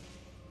work?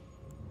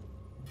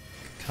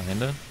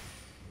 Kinda.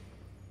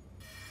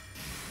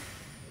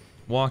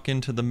 Walk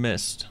into the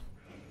mist.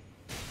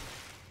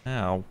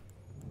 Ow.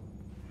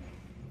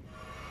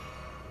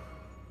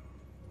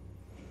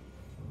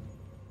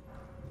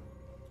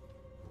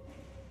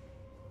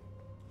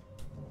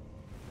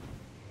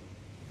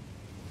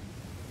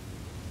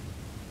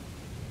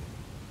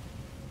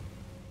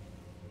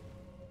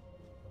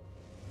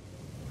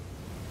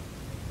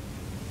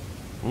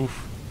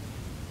 Oof.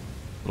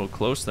 A little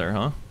close there,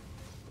 huh?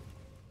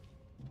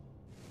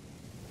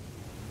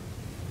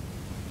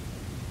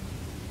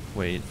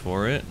 Wait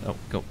for it. Oh,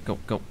 go, go,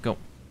 go, go.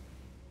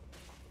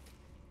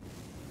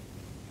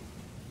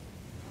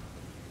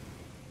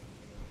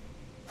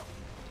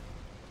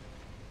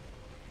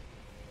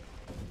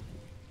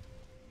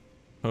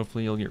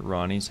 Hopefully you'll get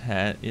Ronnie's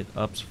hat. It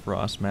ups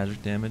frost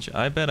magic damage.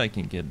 I bet I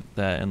can get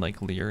that in like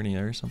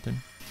Liurnia or something.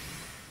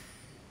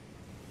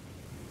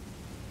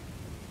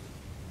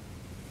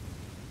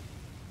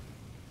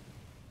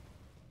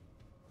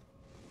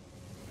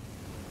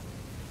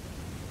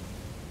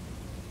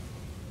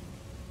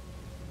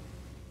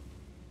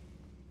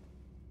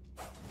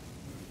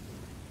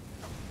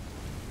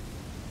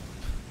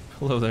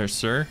 Hello there,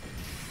 sir.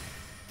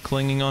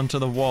 Clinging onto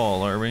the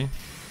wall, are we?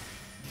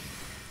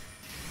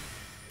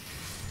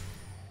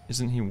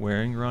 Isn't he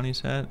wearing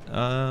Ronnie's hat?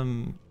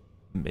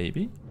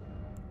 Maybe?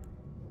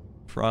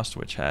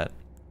 Frostwitch hat.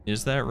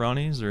 Is that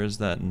Ronnie's or is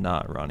that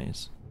not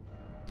Ronnie's?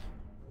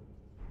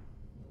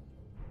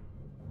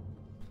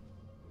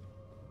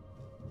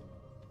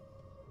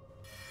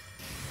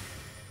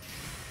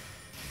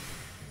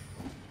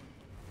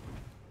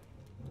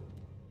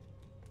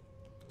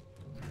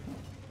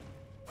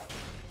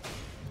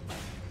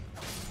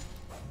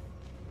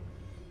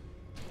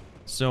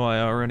 So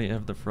I already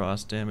have the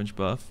frost damage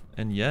buff,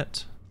 and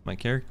yet my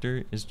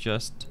character is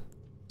just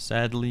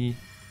sadly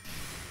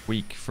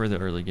weak for the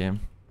early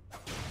game.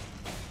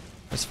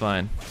 That's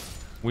fine.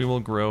 We will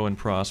grow and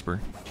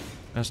prosper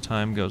as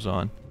time goes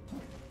on.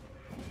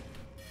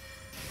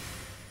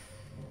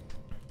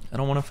 I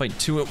don't want to fight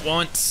 2 at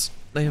once.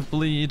 They have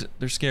bleed.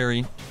 They're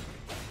scary.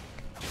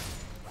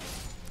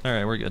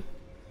 Alright, we're good.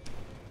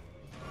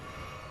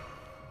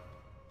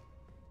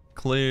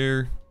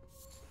 Clear.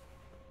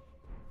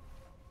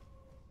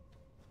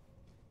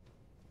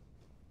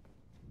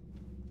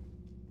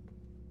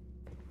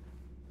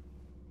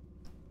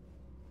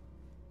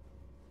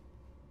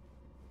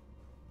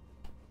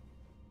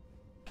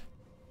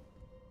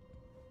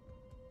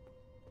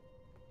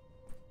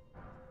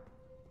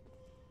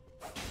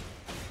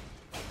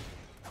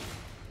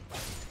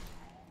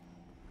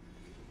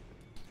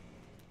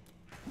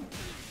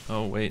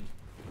 Oh, wait.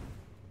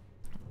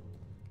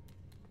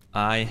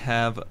 I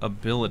have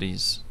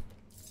abilities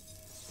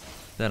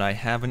that I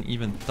haven't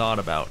even thought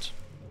about.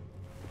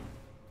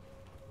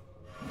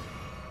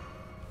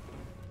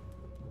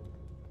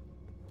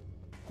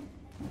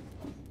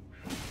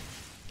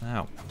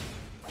 Ow.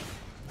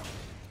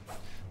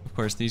 Of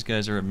course, these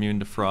guys are immune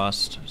to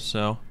frost,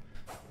 so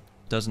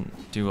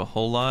doesn't do a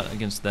whole lot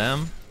against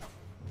them.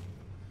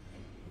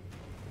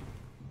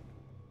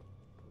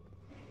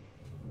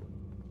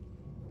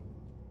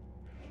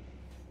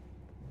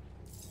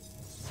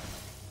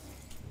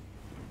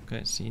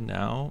 Okay, see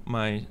now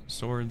my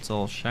sword's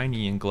all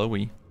shiny and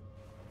glowy.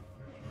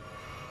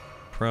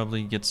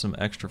 Probably get some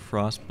extra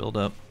frost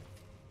buildup.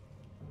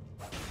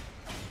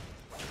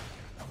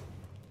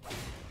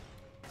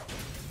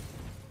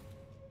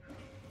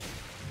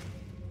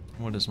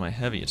 What does my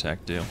heavy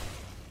attack do?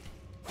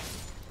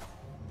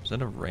 Is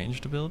that a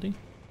ranged ability?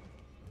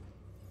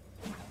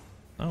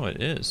 Oh,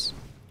 it is.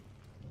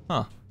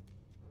 Huh.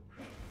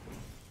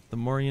 The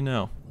more you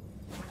know.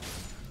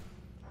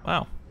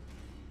 Wow.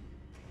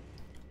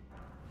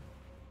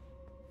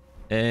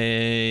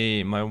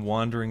 Hey, my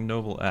wandering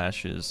noble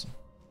ashes.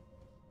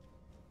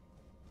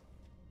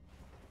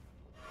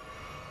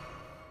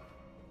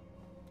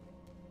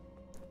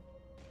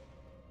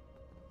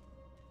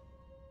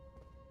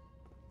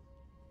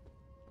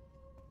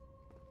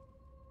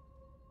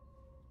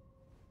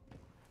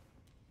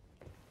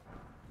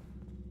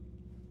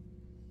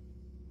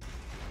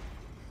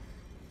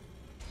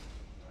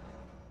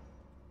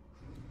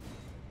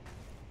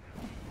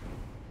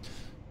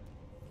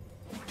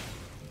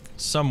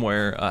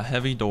 Somewhere, a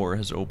heavy door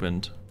has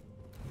opened.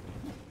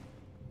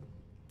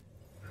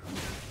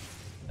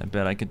 I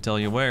bet I could tell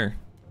you where.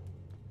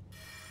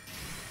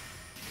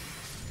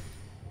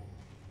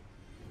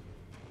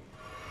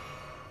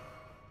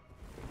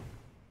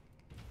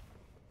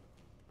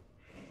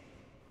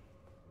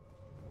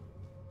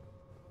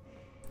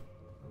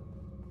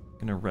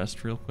 Gonna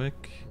rest real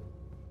quick.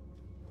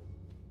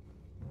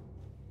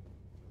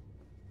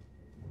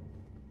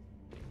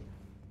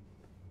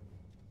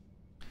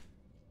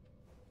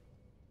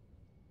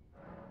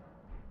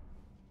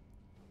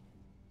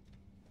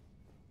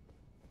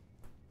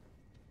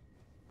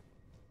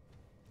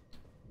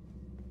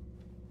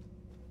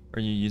 Are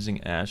you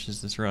using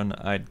ashes this run?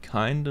 I'd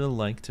kinda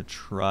like to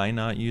try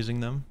not using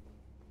them,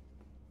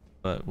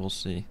 but we'll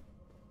see.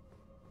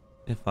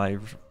 If I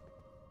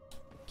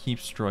keep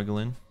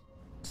struggling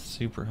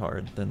super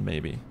hard, then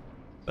maybe.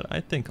 But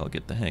I think I'll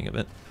get the hang of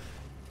it.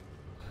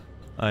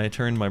 I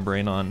turned my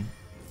brain on,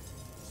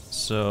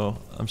 so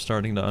I'm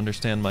starting to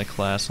understand my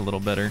class a little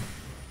better.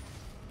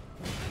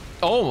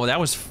 Oh, that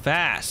was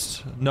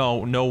fast!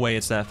 No, no way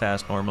it's that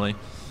fast normally.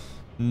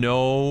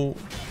 No,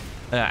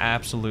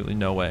 absolutely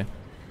no way.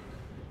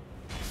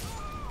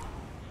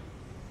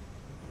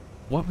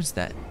 What was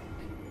that?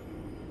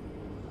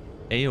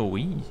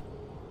 AoE?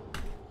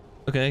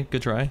 Okay,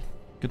 good try.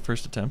 Good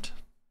first attempt.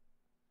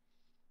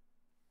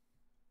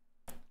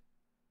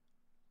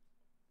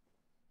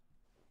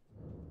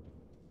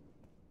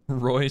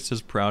 Roy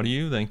says proud of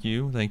you. Thank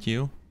you. Thank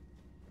you.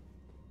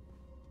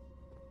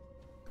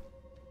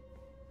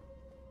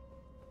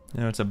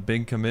 You know, it's a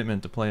big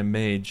commitment to play a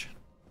mage.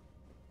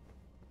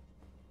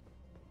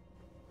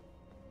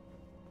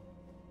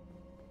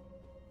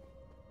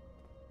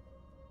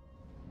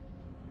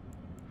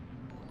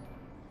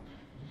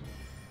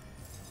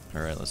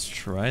 Alright, let's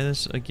try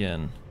this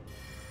again.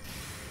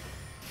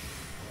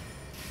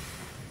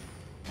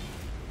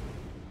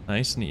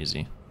 Nice and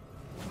easy.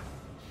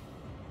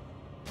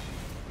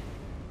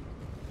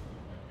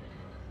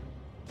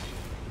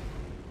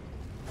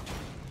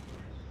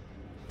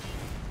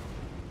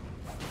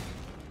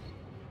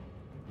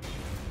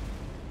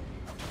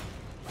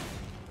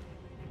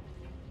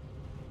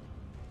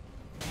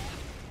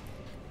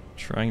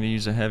 Trying to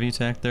use a heavy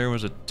attack there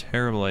was a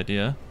terrible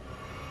idea.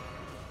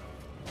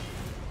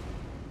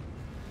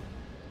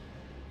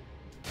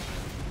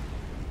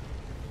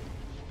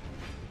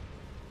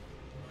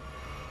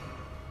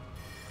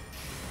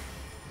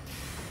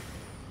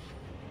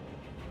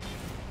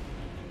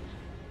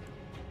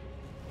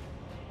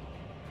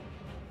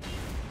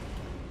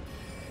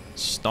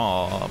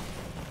 Stop.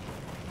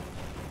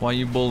 Why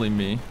you bullying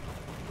me?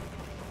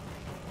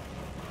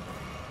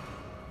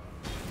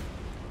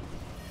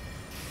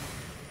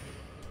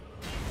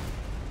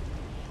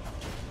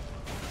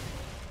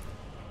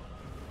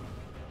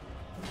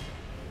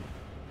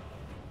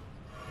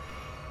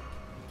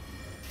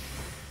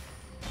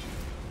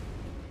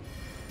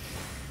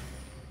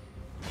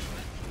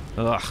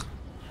 Ugh.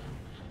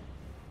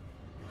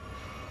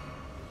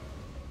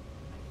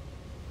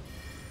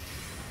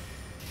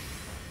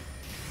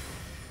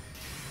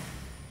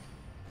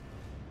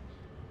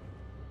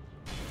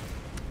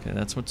 Okay,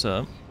 that's what's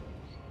up.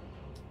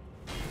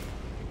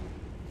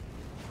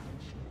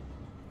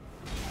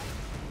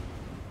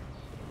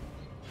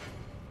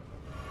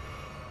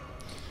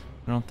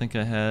 I don't think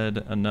I had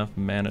enough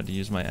mana to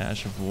use my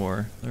Ash of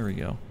War. There we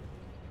go.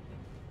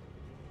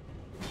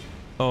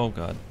 Oh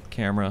god,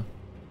 camera.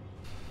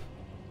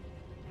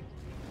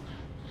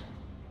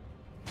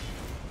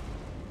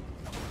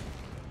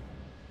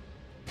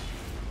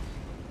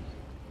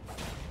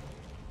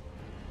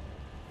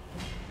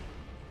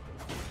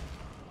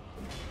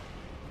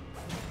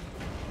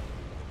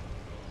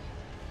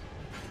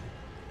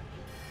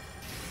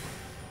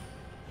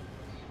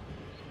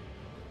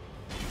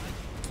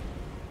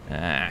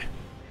 Ah.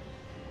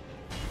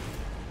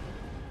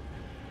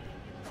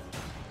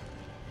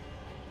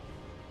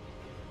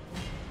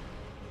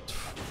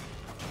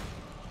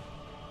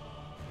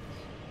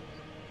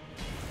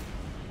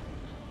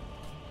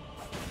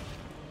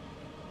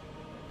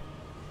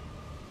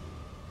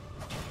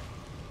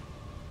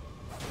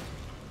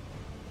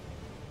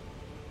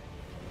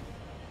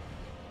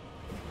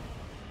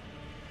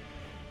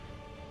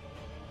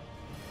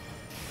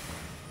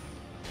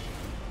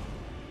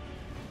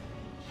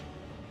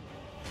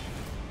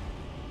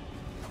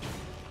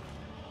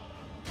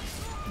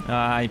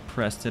 I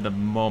pressed it a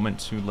moment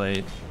too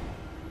late.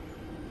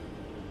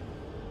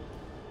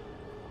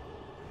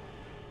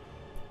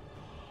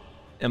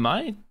 Am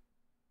I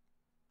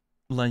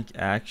like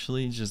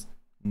actually just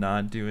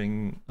not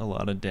doing a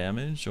lot of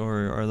damage,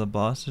 or are the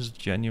bosses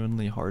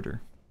genuinely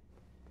harder?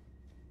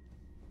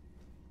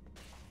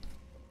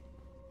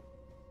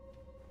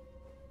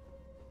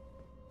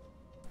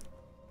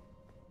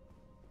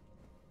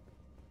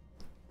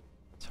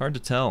 It's hard to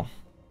tell.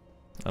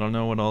 I don't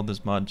know what all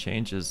this mod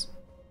changes.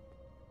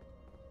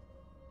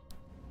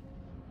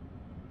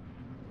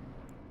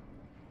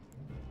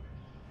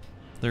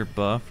 They're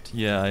buffed?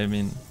 Yeah, I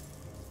mean,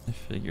 I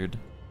figured.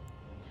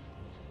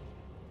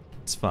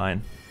 It's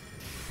fine.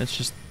 It's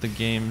just the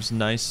game's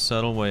nice,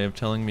 subtle way of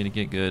telling me to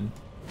get good.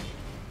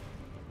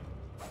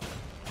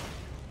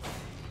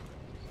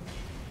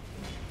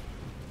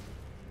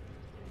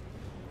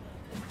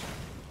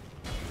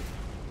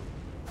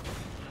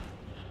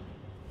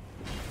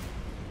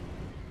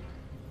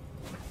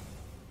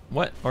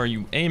 What are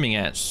you aiming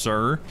at,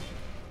 sir?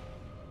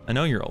 I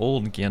know you're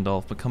old,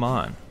 Gandalf, but come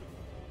on.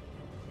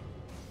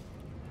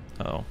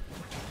 Oh.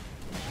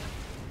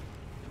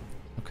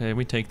 Okay,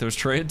 we take those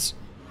trades.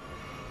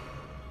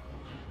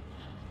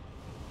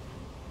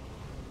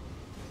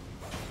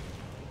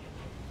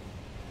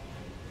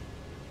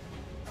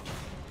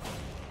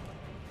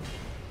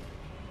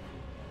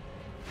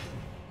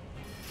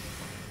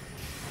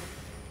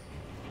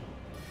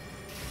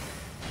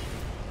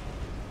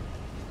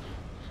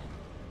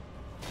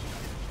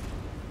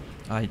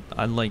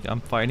 I'm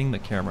fighting the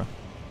camera.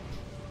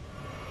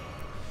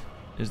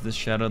 Is this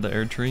Shadow the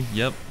Air Tree?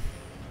 Yep.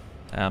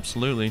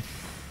 Absolutely.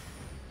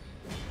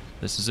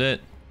 This is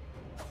it.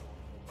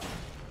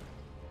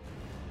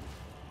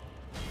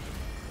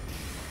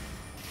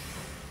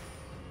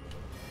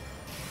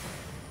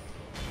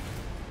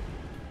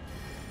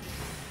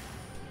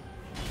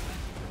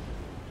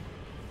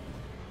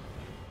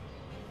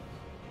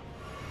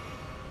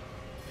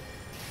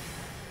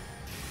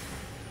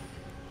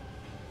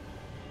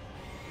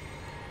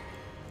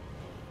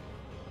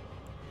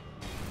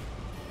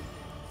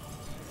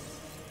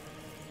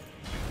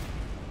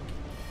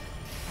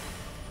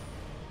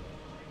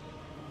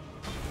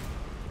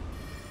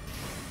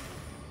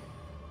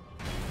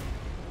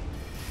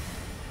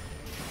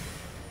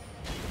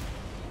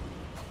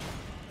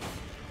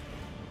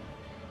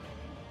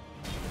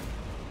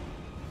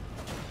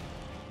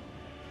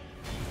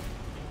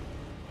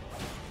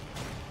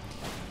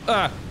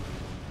 Ah!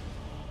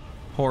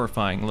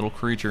 Horrifying little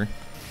creature.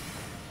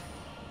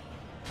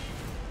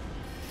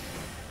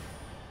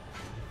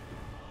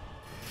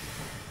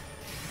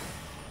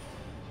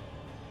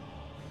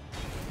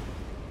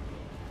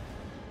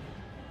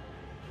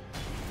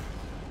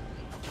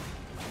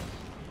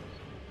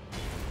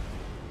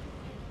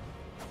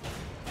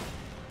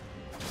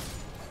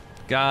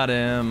 Got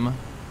him.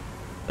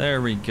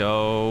 There we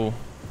go.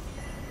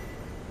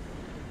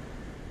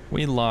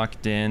 We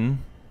locked in.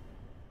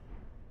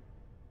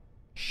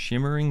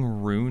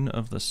 Shimmering Rune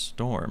of the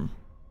Storm.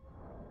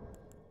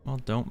 Well,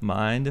 don't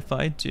mind if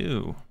I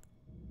do.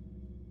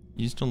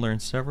 Used to learn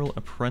several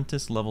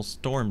apprentice level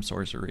storm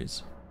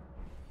sorceries.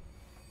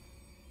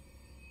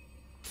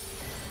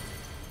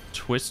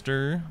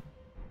 Twister,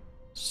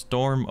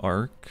 Storm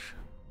Arc,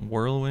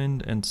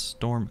 Whirlwind, and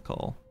Storm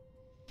Call.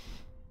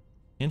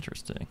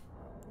 Interesting.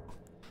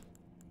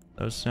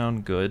 Those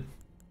sound good.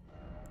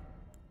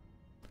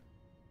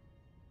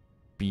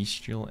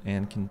 Bestial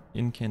and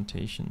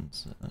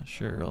incantations.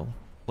 Sure, I'll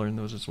learn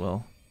those as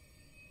well.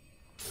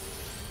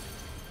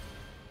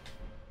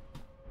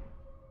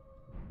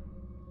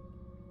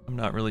 I'm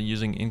not really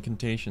using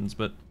incantations,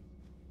 but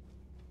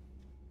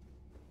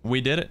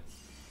we did it.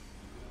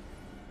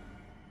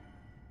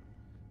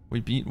 We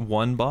beat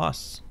one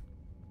boss.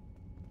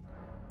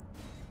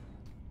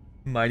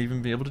 Might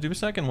even be able to do a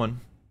second one.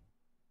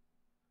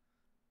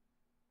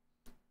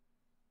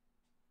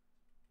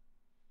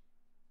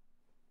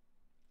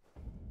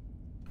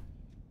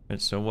 Right,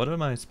 so what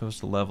am I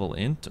supposed to level,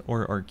 int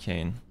or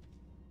arcane?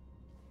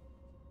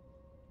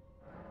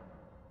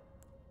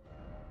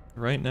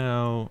 Right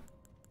now,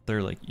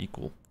 they're like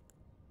equal.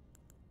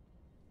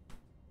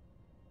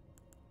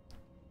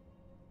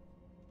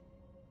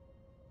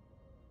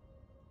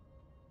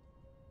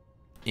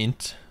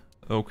 Int,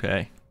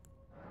 okay.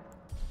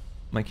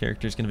 My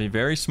character's gonna be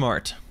very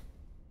smart.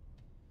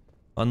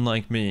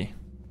 Unlike me.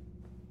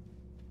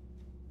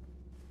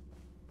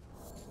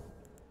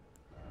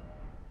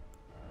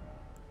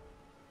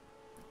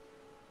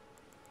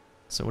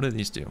 So what do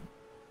these do?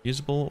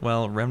 Usable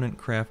while remnant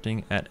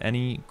crafting at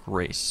any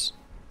grace.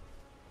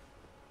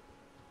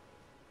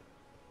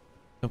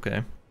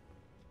 Okay.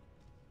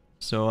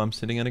 So I'm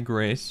sitting at a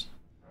grace,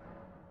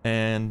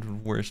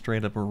 and we're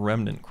straight up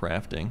remnant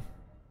crafting.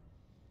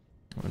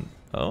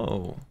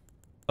 Oh.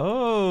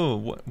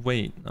 Oh,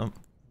 wait.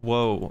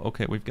 Whoa.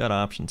 Okay, we've got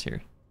options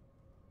here.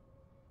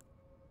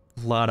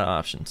 A lot of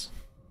options.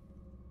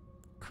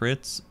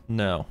 Crits?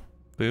 No.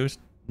 Boost?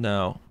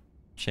 No.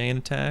 Chain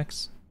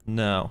attacks?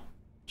 No.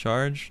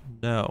 Charge?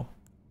 No.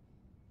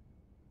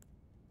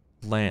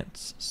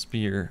 Lance,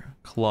 spear,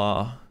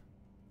 claw,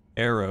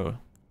 arrow.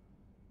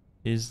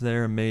 Is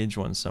there a mage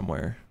one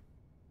somewhere?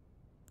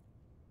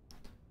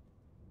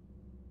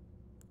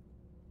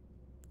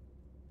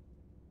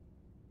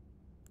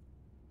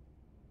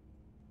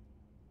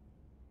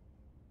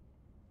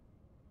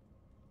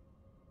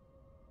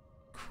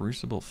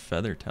 Crucible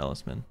Feather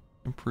Talisman.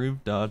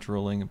 Improved dodge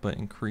rolling, but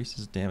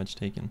increases damage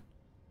taken.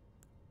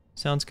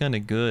 Sounds kind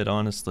of good,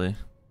 honestly.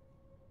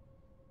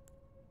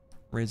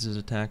 Raises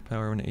attack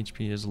power when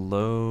HP is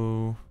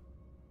low.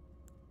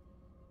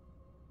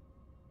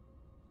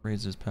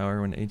 Raises power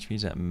when HP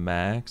is at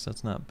max.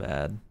 That's not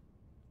bad.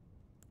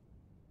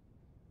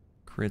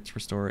 Crits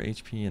restore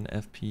HP and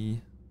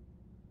FP.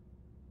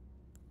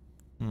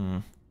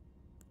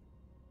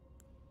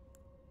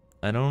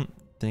 I don't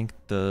think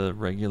the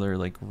regular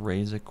like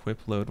raise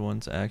equip load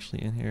one's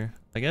actually in here.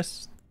 I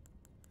guess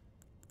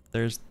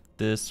there's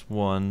this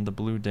one, the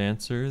Blue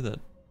Dancer, that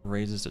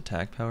raises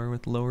attack power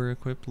with lower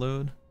equip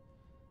load.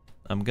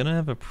 I'm gonna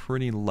have a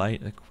pretty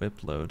light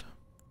equip load.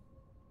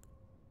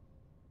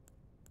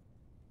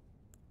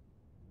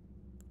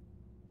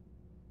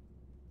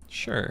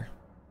 Sure.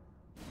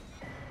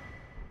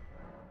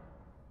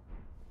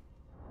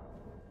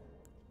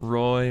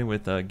 Roy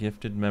with a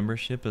gifted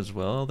membership as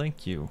well,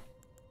 thank you.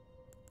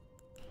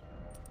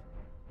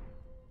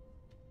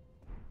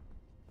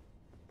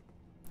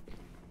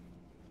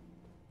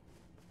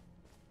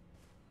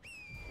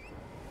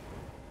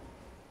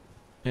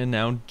 And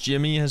now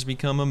Jimmy has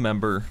become a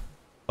member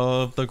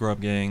of the Grub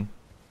Gang.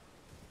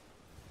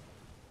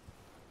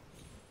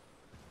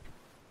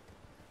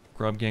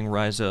 Grub Gang,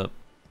 rise up.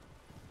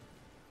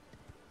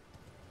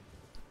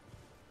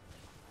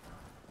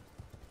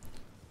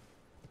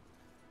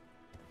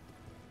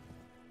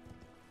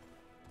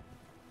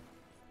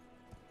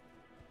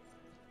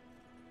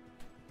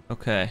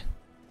 Okay.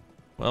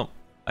 Well,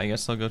 I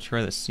guess I'll go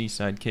try the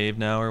Seaside Cave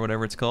now, or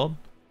whatever it's called.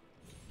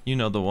 You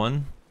know the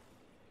one.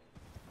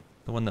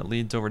 The one that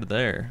leads over to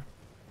there.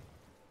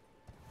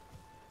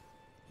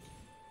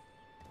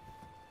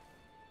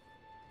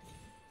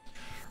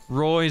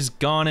 Roy's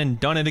gone and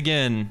done it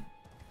again.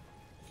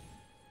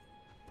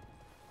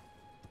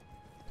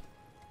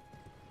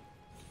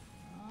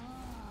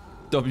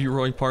 W.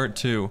 Roy Part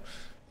 2.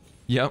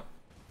 Yep.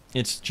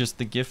 It's just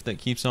the gift that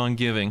keeps on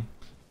giving.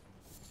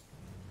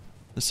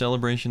 The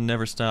celebration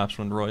never stops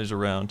when Roy's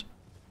around.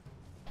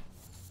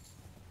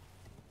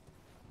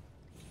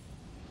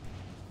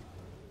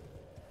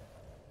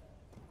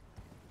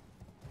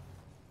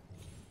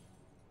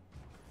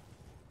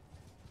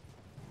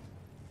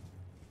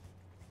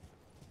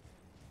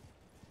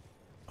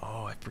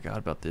 Oh, I forgot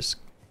about this.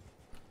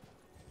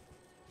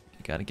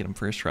 I gotta get him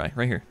first try.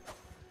 Right here.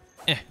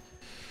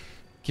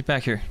 Get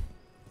back here.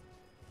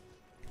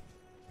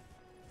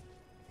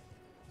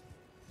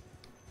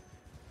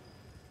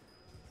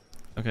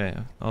 Okay,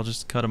 I'll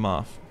just cut him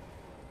off.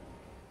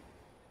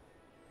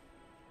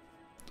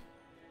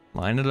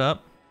 Line it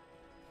up.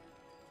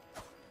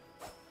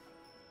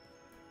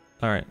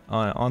 Alright,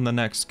 on the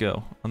next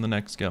go. On the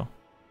next go.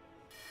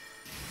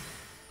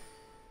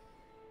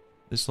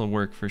 This'll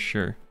work for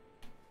sure.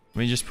 Let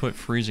me just put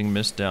Freezing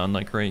Mist down,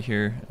 like right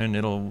here, and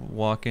it'll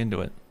walk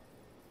into it.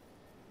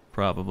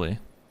 Probably.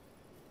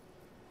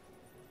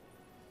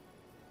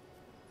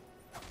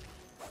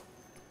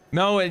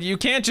 No, you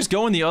can't just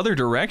go in the other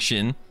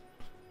direction.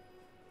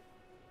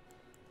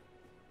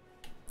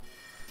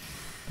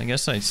 I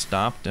guess I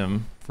stopped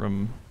him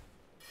from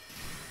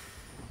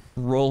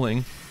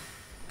rolling.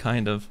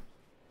 Kind of.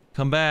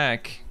 Come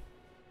back.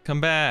 Come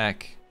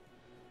back.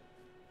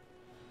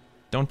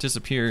 Don't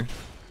disappear.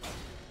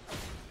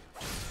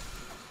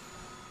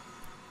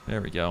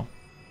 There we go.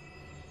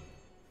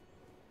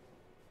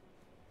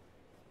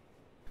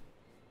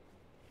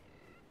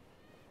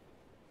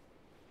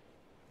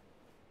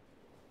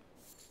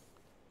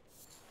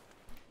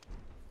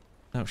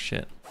 Oh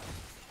shit.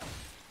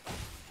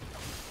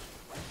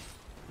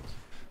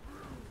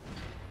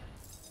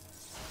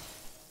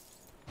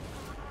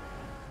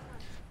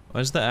 Why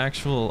does the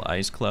actual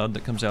ice cloud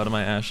that comes out of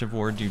my Ash of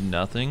War do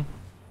nothing?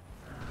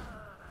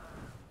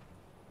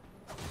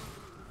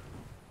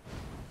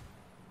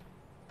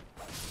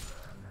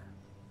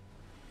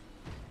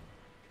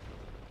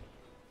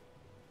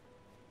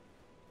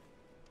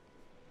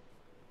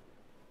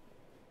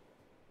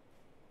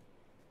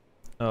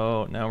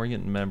 Oh, now we're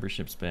getting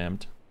membership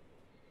spammed.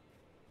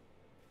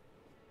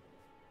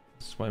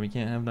 This is why we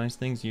can't have nice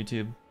things,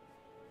 YouTube.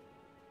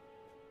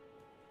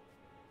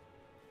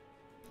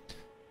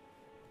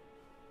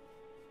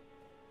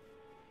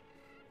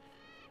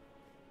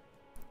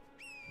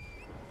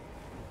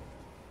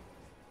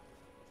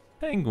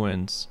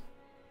 Penguins.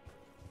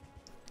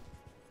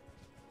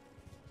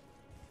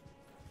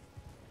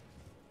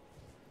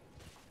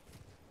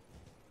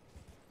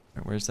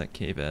 Alright, where's that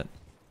cave at?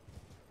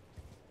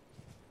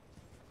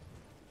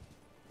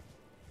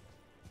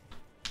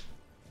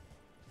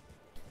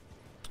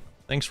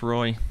 Thanks,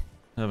 Roy.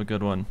 Have a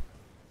good one.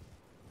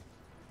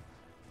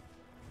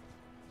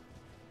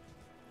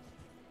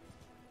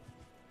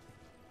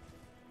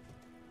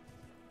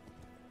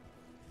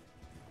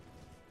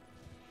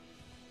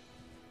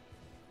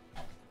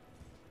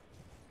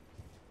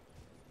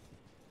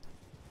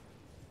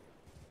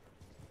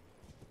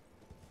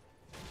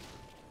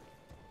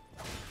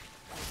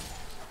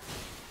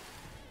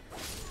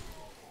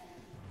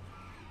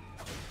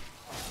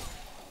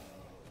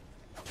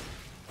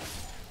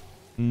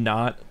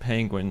 Not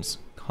penguins,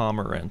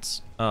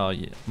 cormorants. Oh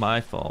yeah, my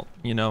fault.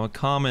 You know, a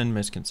common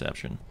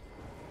misconception.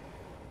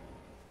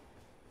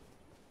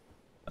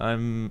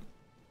 I'm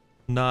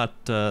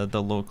not the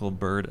local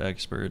bird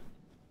expert.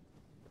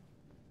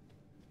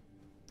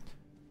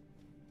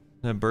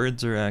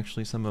 Birds are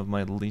actually some of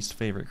my least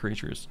favorite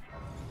creatures.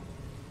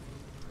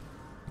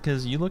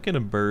 Because you look at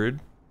a bird,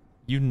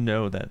 you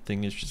know that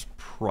thing is just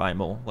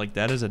primal. Like,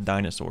 that is a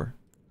dinosaur.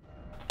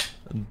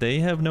 They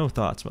have no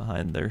thoughts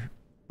behind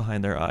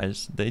their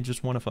eyes. They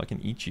just want to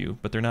fucking eat you,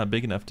 but they're not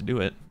big enough to do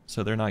it,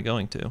 so they're not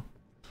going to.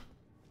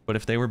 But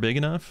if they were big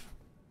enough,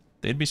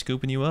 they'd be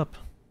scooping you up.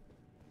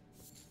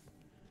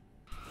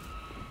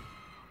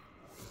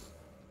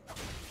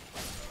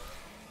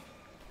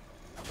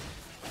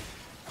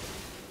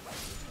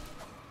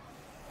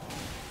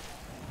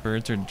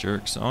 Birds are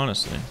jerks,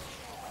 honestly.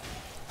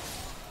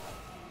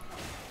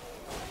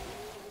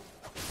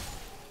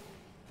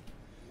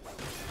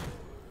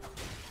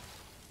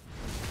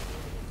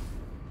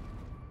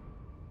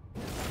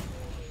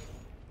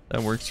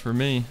 That works for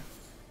me.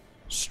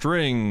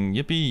 String,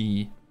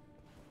 yippee.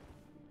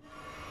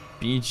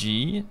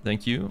 BG,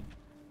 thank you.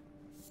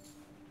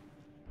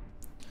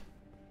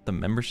 The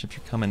memberships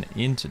are coming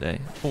in today.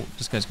 Oh,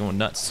 this guy's going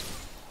nuts.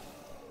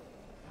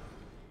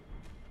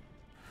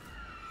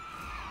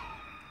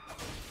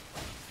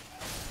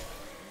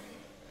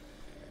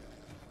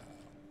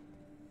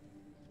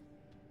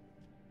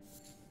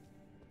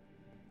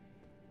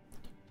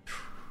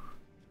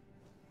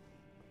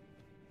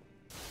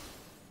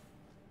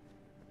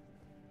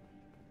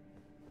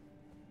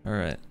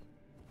 Alright.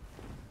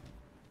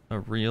 A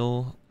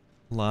real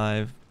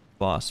live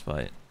boss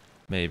fight.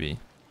 Maybe.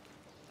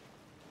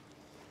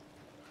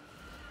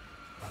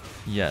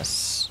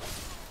 Yes.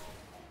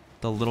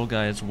 The little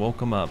guys woke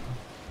him up.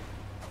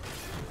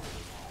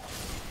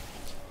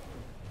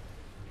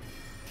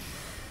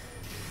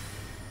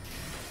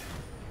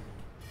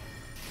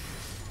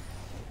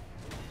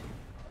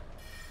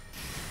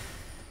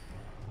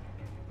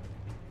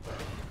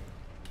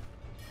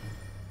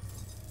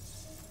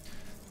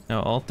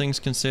 Now, all things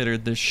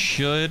considered, this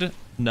should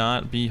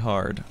not be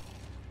hard.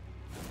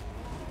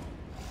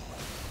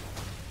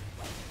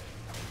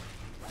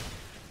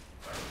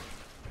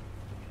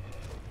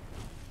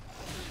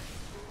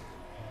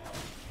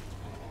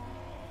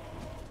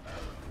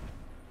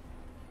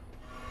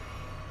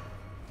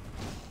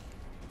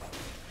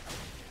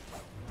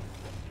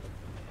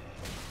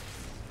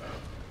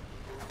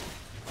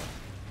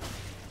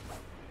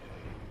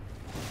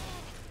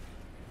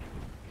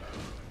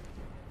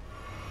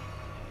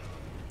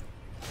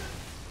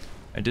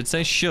 I did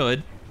say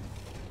should.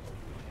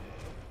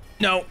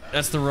 No,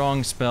 that's the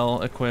wrong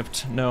spell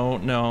equipped. No,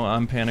 no,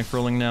 I'm panic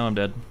rolling now. I'm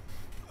dead.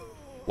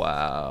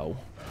 Wow.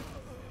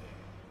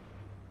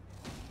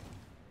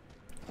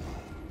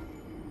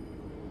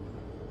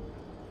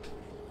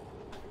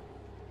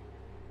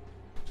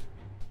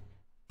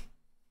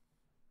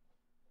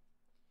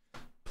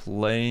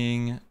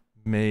 Playing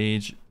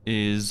Mage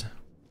is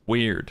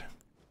weird.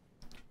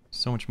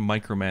 So much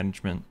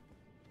micromanagement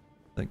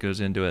that goes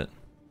into it.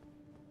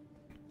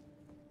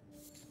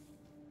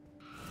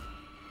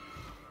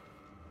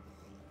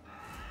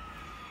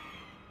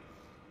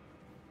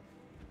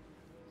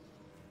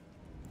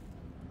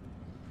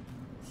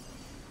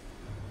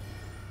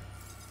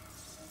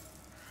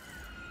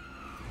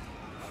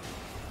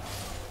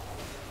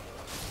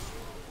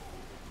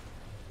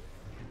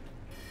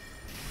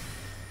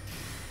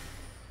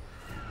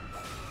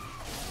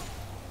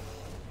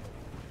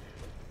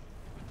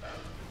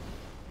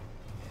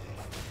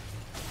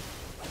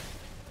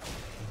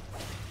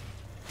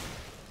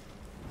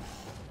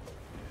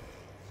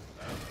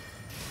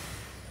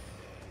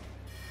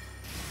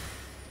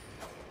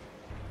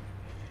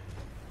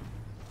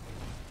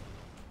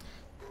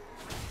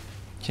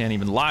 Can't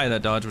even lie,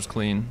 that dodge was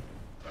clean.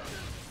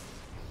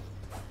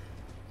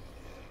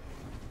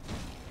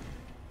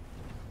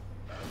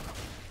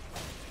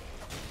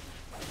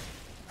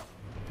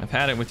 I've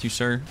had it with you,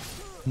 sir.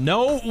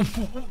 No!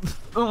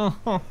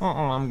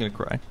 I'm gonna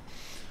cry.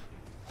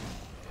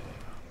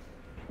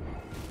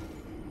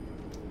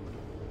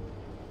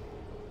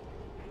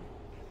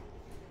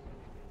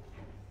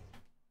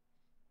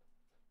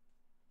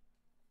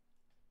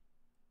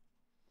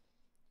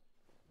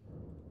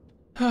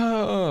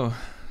 Oh.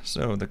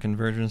 So the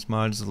convergence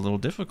mod is a little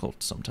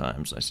difficult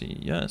sometimes, I see.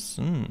 Yes.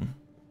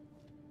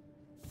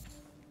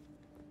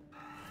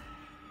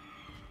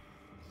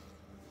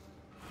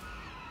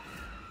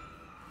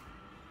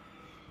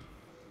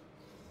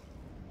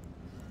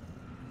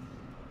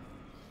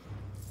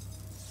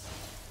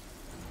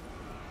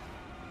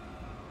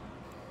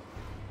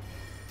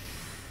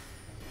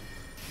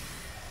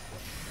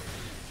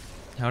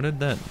 How did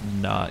that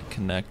not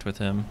connect with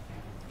him?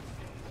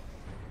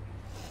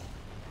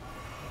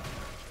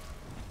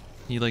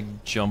 He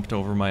like jumped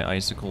over my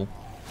icicle.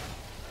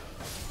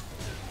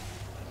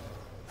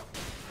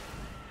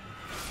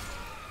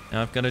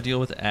 Now I've got to deal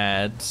with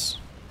ads.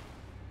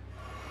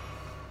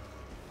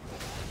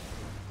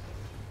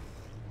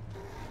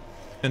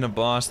 And a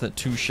boss that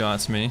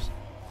two-shots me.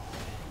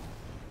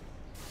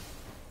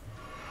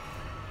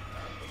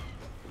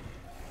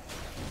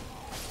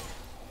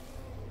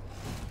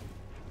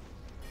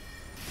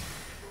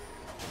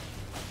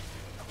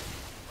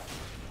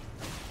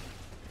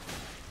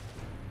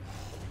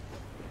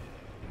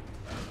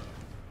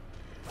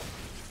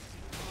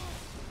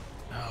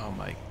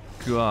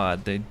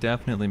 god, they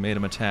definitely made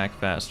him attack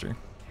faster.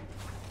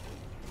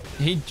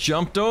 He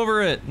jumped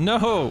over it!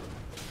 No!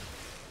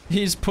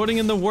 He's putting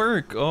in the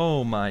work!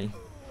 Oh my.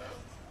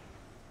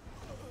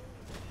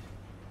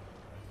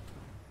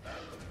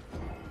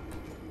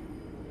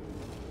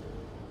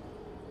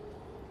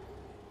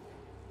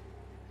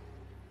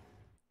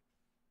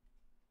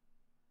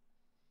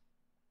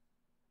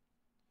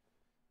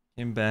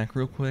 Came back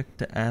real quick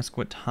to ask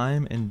what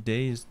time and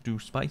days do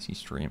Spicy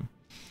stream.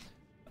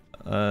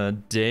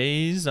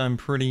 Days I'm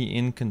pretty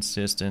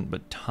inconsistent,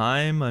 but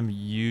time I'm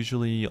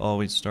usually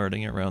always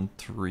starting around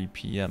 3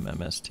 p.m.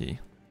 MST.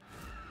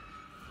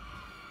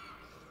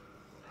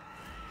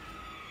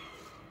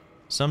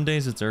 Some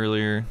days it's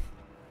earlier.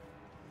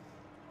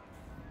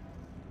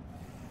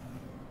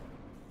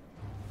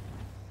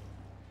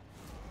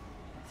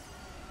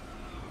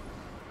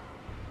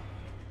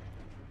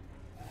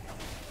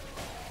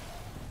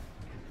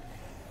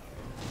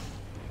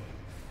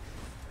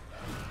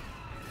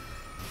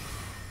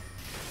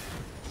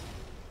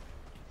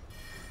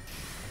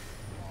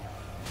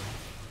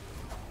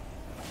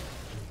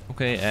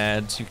 Okay,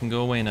 ads, you can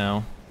go away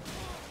now.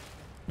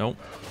 Nope.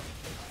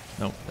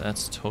 Nope,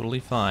 that's totally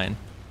fine.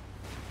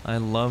 I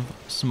love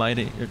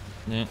smiting.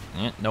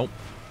 Nope.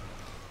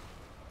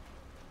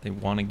 They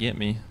want to get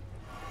me.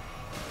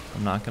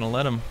 I'm not gonna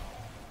let them.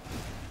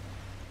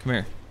 Come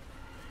here.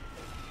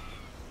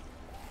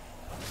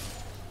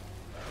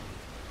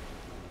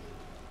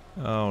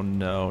 Oh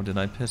no, did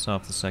I piss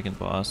off the second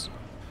boss?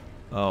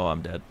 Oh,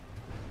 I'm dead.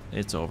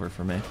 It's over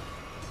for me.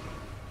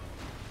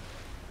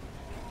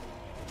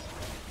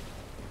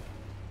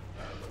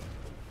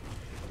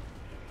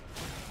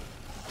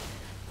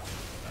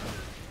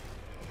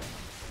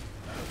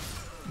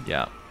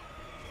 Yeah.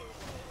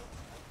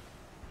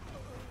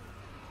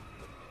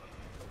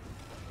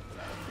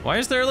 Why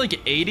is there like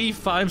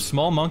 85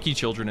 small monkey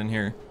children in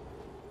here?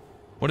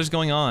 What is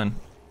going on?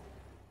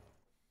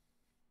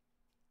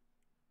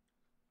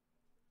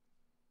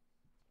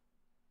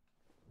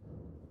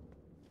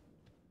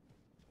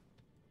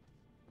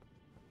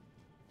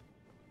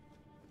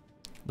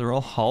 They're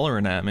all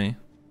hollering at me.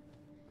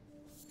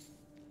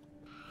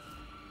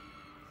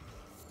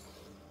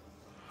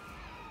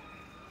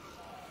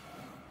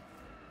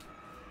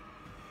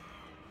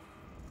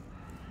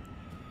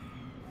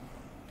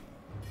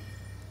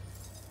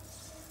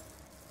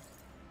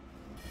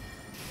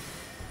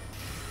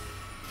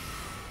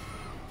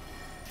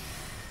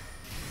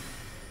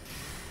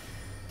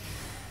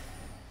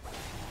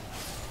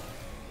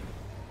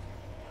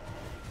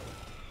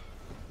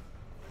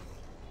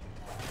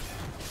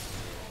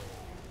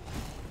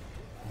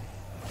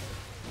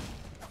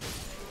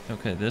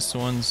 Okay, this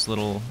one's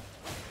little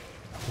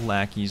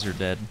lackeys are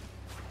dead.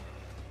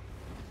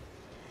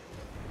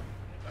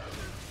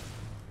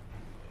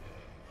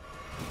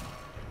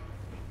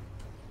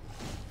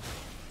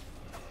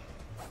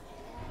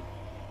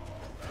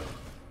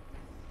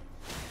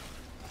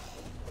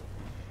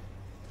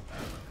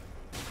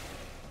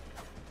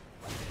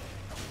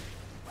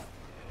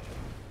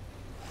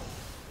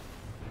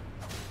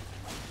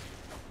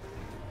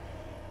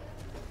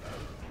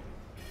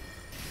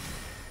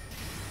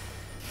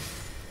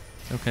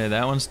 Okay,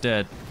 that one's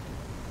dead.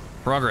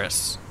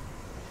 Progress.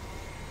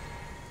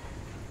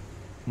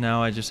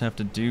 Now I just have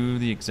to do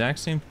the exact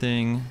same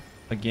thing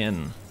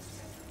again.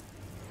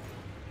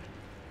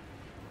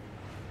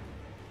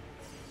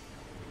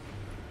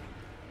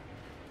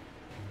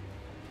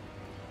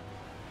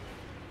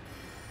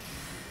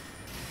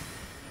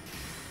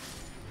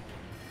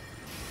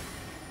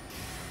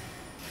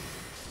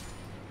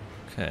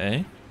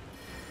 Okay.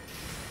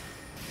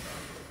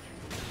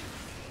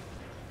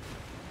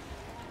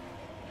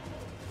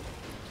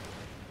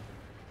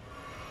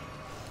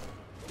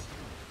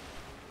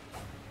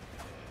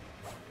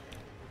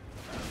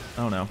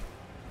 Oh no.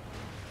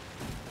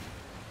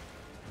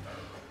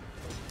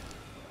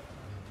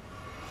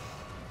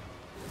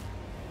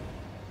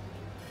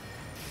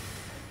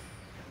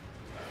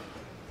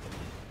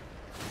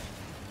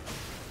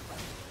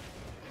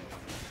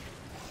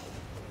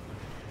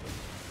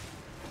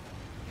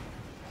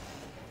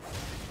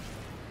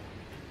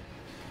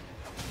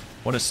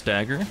 What a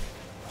stagger.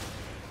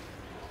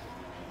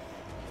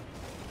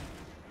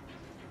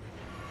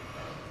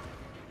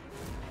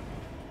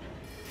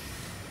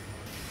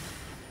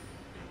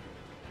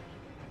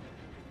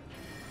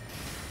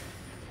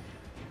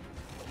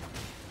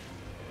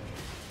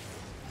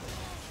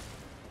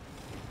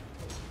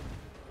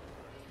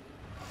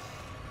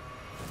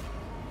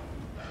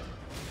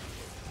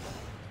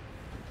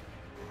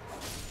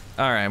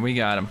 All right, we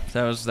got him.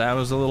 That was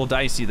a little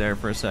dicey there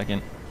for a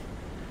second.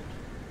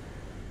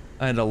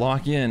 I had to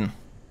lock in.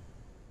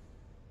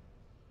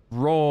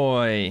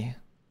 Roy.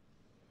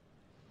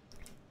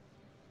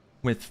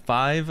 With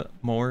 5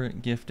 more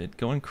gifted.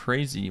 Going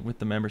crazy with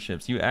the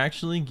memberships. You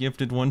actually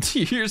gifted one to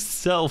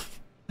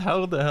yourself.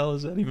 How the hell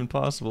is that even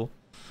possible?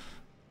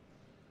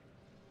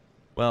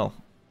 Well.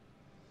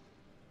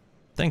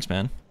 Thanks,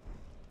 man.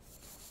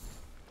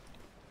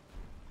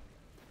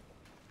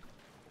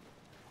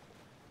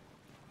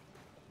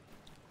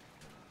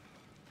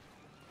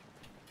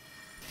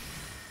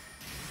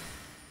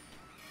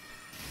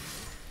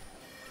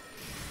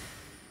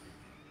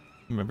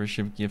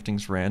 Membership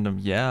gifting's random.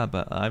 Yeah,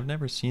 but I've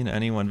never seen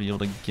anyone be able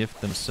to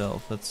gift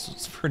themselves.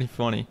 It's pretty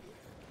funny.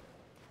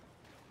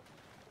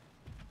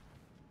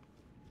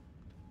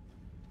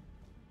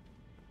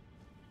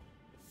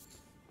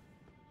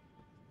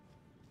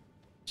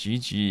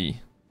 GG.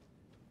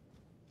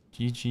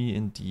 GG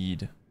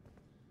indeed.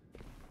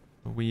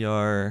 We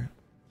are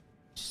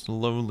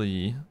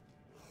slowly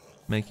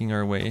making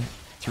our way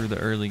through the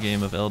early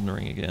game of Elden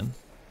Ring again.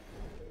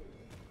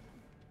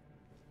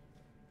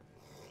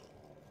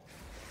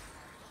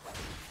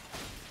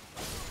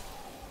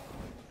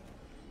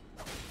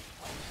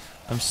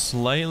 I'm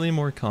slightly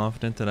more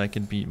confident that I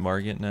can beat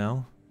Margit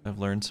now. I've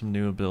learned some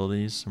new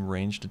abilities, some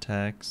ranged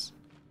attacks.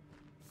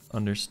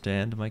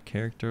 Understand my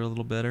character a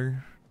little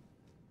better.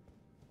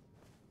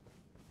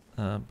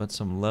 But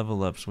some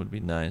level ups would be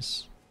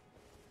nice.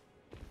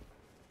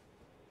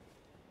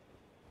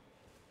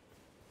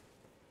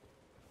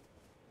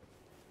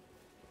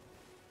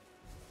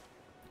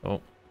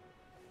 Oh.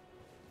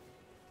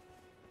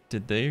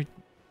 Did they...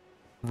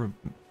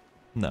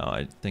 No,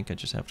 I think I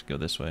just have to go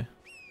this way.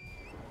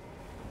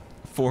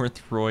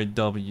 Fourth Roy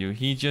W.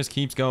 He just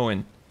keeps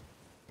going.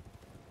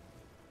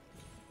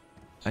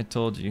 I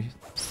told you.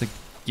 It's the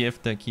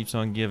gift that keeps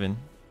on giving.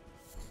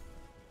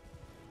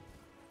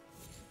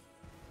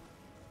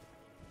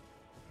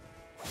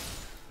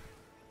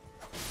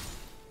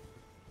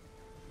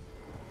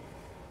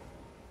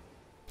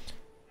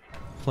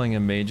 Playing a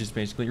mage is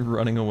basically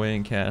running away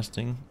and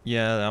casting.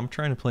 Yeah, I'm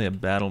trying to play a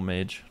battle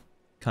mage.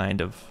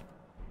 Kind of.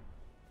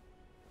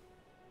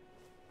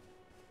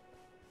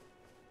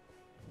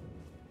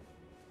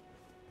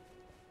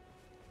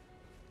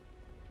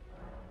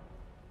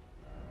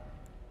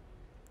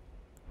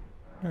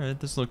 Alright,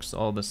 this looks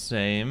all the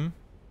same.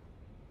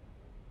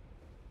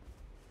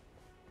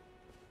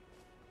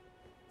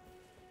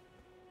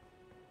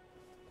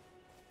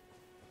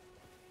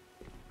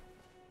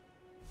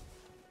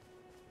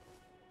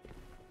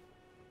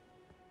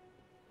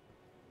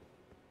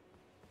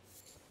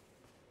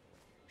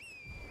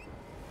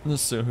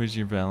 So who's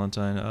your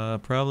Valentine?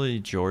 Probably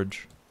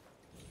George.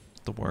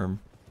 The worm.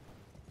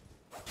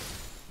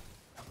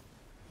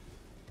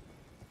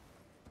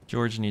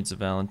 George needs a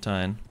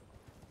Valentine.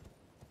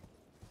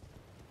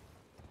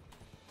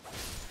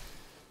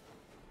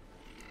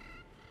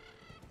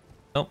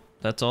 Oh,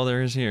 that's all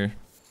there is here.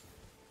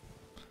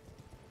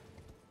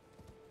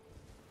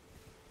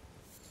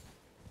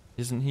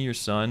 Isn't he your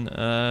son?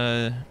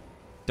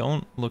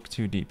 Don't look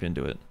too deep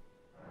into it.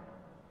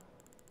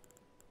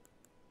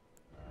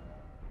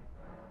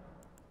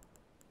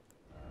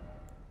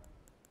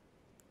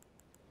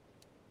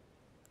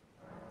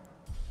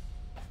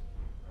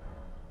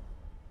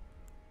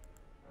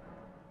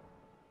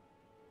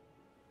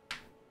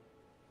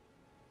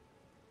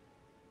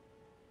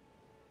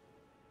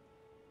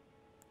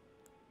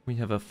 We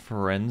have a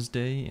Friends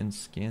Day in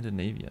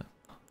Scandinavia.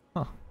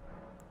 Huh.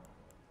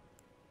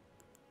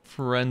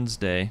 Friends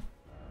Day.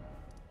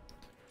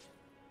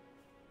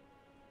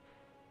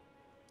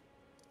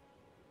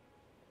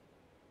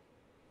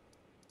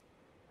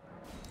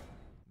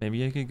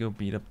 Maybe I could go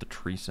beat up the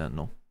tree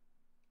sentinel.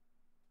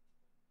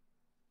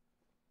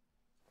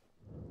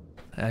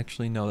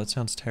 Actually, no, that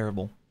sounds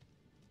terrible.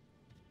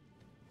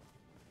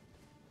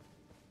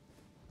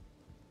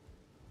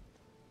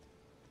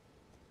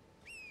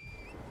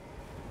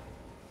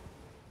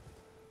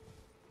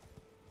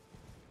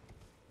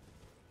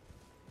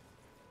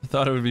 I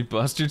thought it would be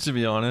Buster, to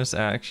be honest,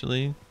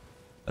 actually.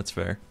 That's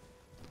fair.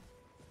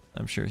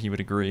 I'm sure he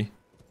would agree.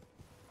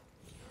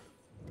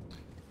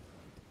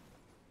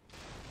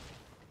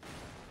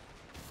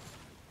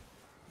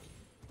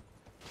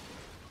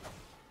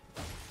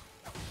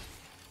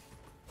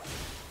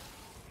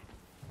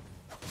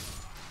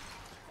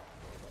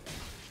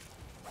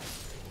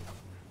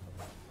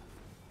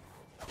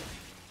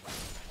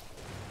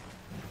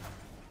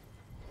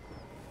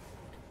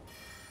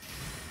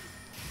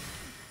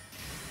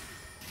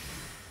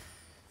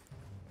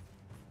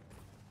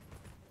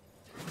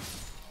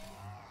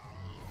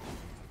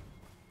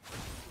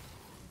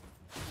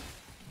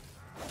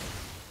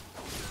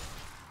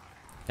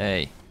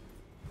 Hey,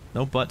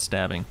 no butt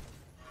stabbing.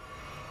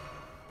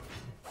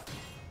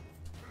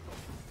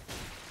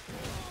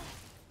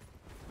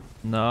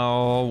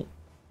 No.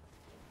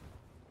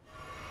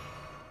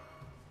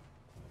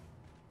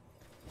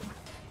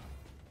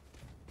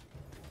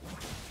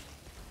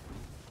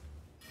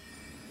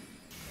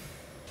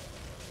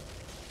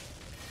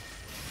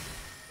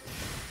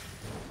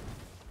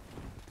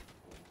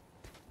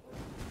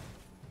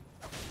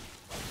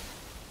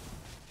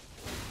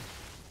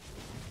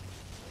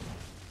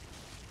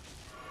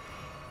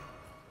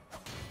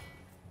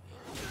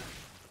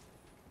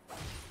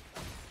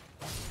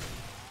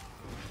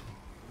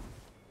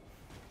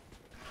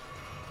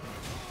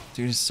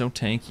 Dude is so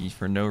tanky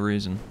for no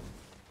reason.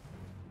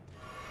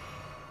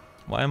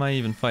 Why am I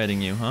even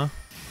fighting you, huh?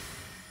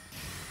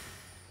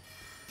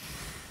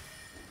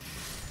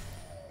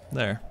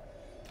 There.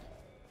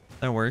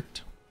 That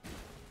worked.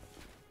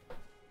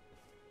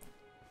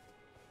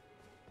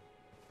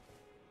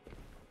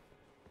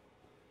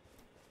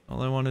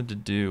 All I wanted to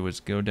do was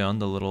go down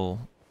the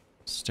little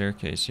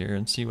staircase here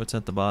and see what's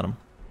at the bottom.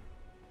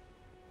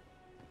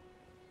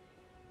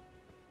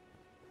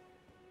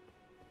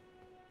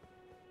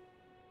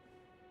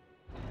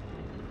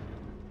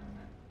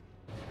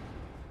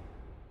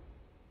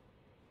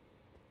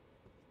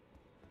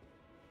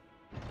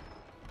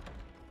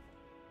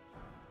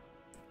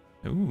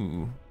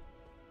 Ooh,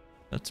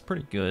 that's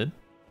pretty good.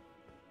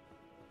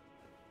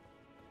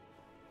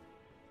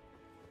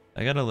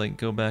 I gotta like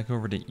go back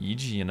over to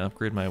EG and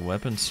upgrade my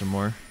weapons some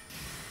more.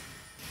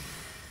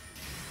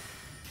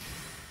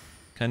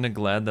 Kinda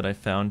glad that I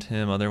found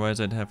him, otherwise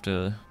I'd have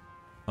to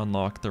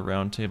unlock the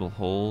round table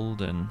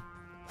hold, and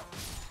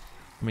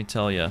let me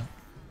tell ya,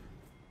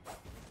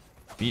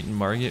 beating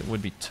Margit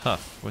would be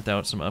tough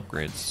without some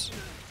upgrades.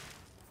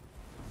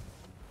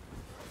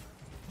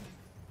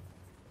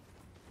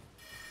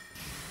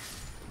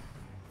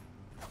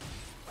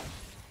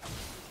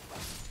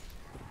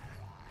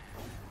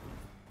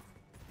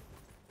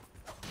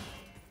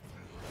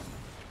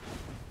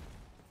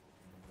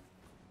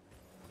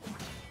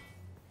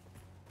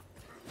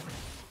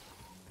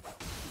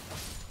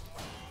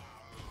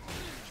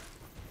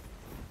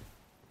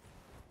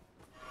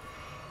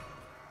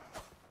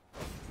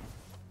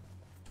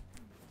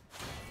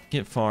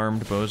 Get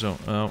farmed, bozo.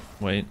 Oh,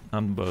 wait,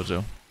 I'm the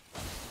bozo.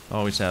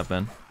 Always have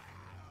been.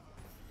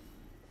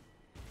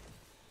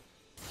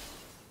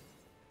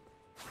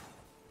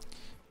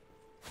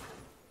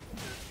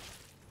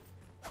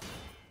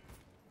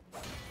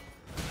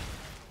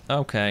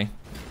 Okay.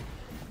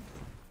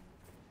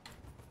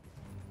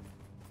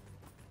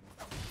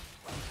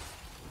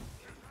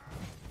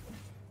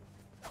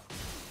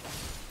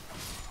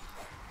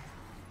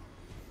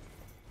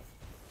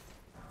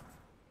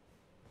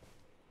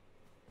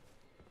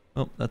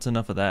 Oh, that's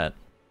enough of that.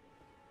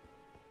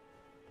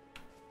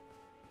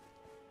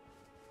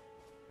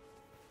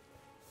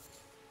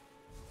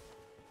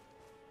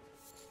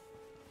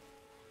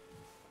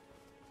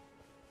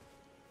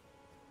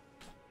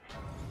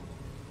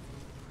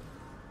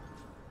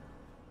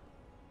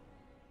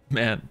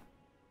 Man,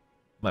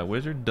 my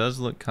wizard does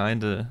look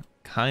kinda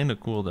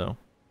cool though.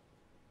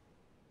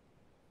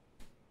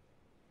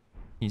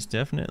 He's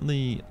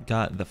definitely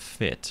got the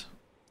fit.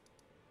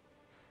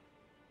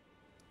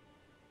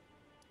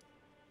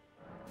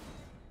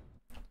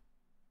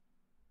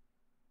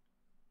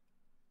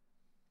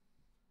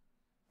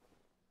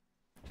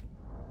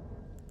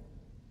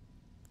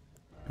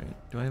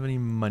 Alright, do I have any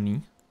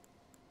money?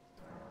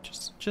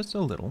 Just a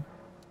little.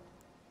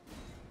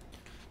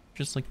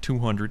 Just like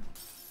 200.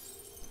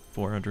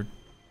 400.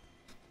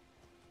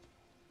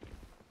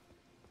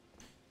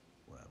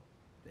 Well,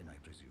 then I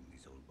presume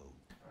he's all bone.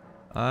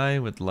 I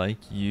would like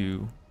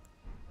you,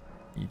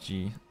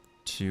 EG,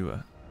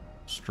 to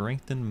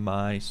strengthen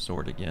my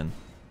sword again.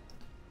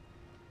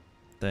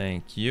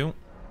 Thank you.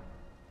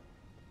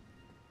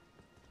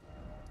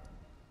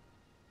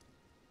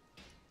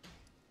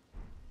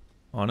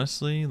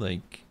 Honestly,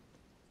 like,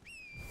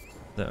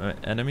 the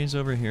enemies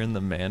over here in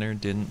the manor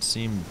didn't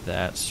seem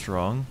that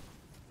strong.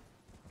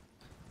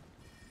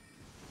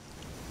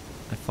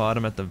 I fought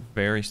him at the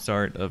very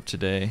start of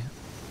today.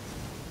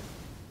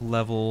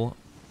 Level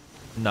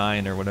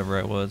 9 or whatever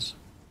it was.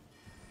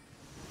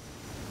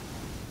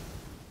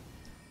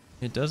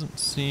 It doesn't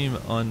seem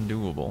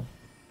undoable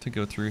to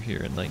go through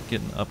here and like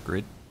get an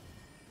upgrade.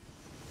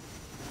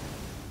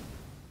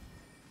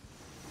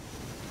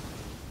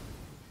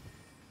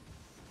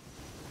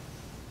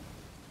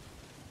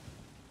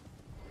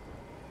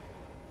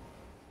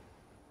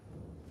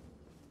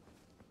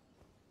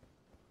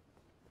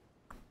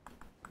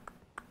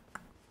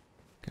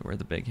 Okay, where are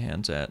the big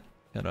hands at?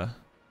 Gotta...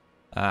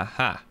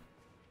 Aha!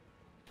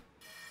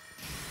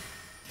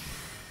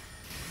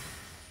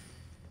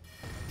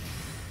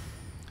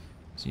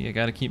 See, I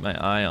gotta keep my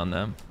eye on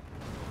them.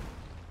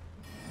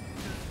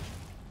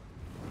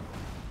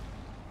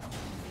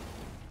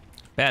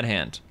 Bad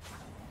hand.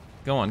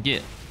 Go on,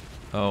 get.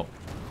 Oh.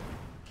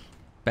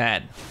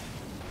 Bad.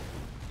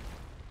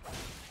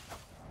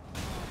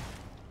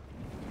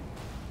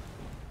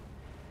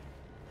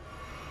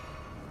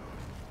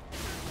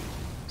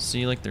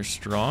 See, like, they're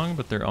strong,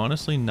 but they're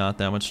honestly not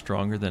that much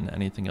stronger than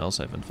anything else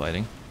I've been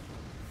fighting.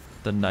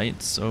 The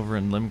knights over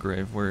in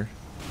Limgrave were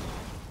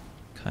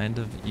kind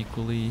of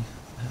equally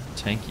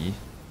tanky.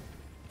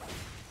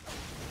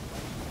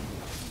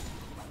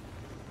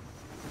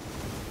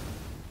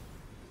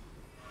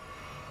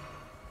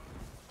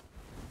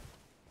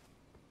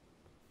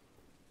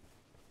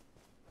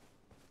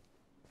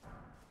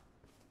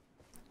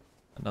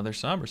 Another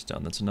Somber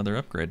Stone, that's another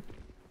upgrade.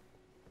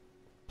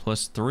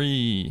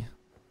 +3.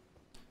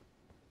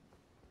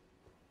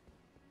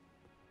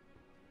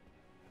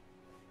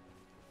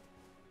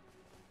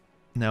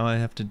 Now I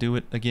have to do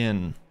it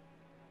again.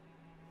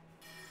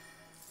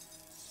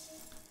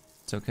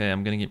 It's okay,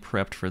 I'm gonna get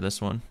prepped for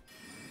this one.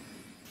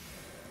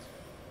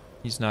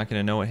 He's not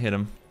gonna know what hit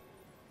him.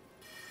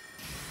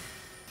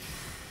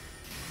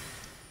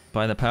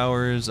 By the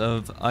powers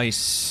of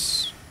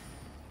ice.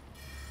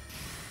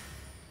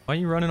 Why are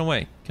you running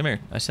away? Come here,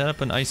 I set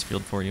up an ice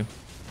field for you.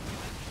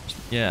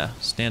 Yeah,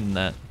 stand in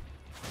that.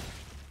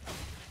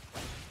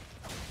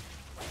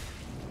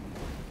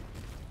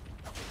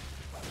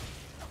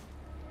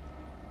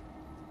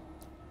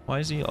 Why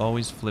is he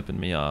always flipping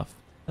me off?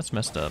 That's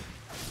messed up.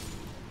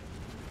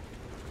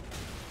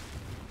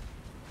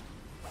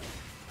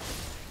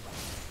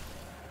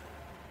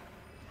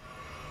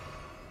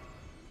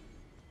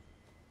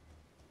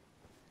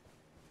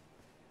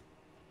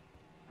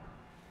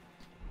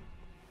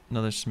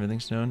 Another smithing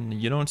stone.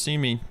 You don't see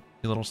me,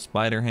 you little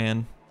spider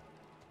hand.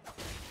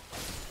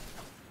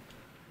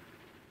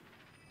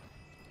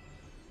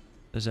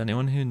 Does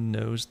anyone who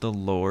knows the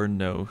lore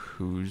know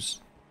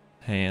whose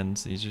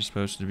hands these are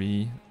supposed to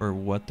be, or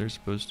what they're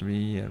supposed to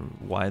be, and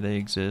why they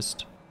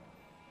exist?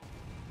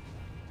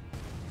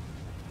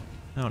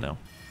 I don't know.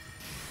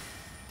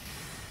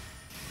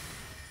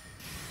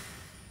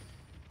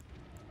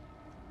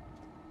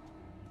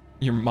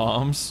 Your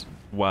mom's?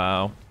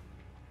 Wow.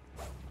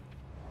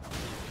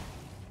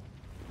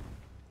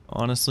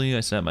 Honestly,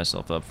 I set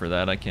myself up for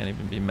that. I can't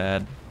even be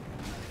mad.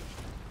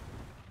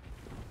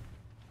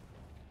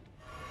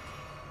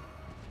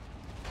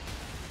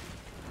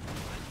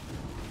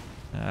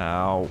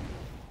 Ow.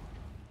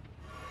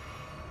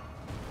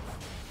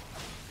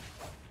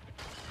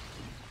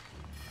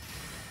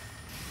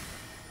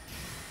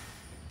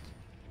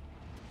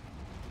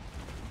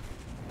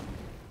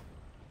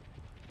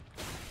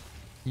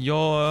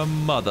 Your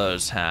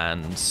mother's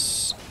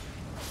hands.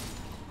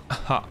 Ha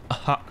ha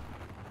ha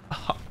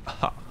ha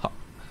ha.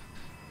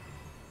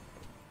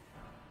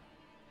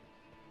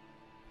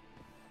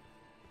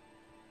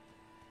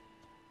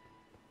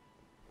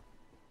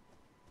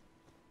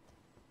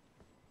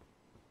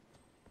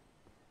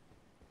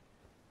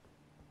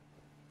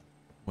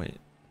 Wait.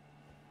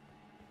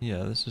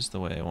 Yeah, this is the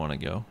way I want to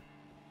go.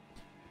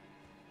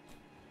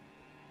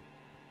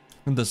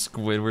 The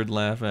Squidward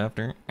laugh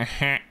after.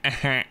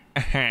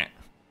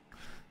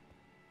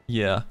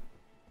 Yeah.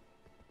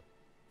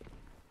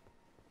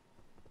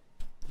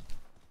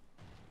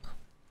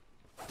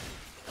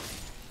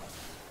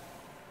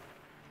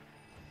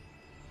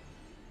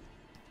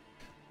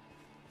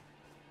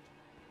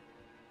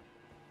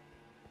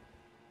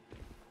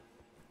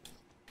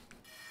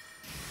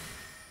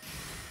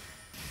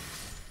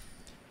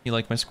 You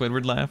like my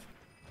Squidward laugh?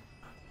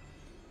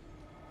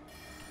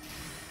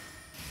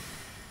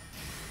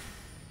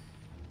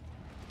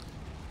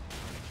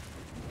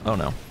 Oh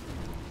no.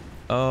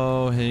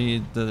 Oh, hey,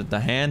 the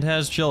hand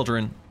has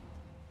children.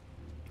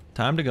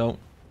 Time to go.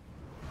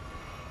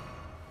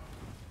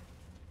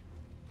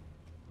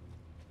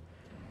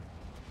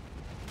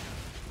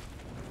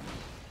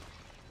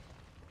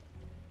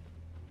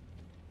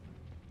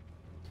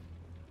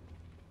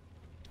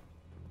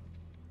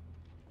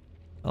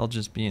 I'll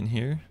just be in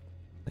here.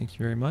 Thank you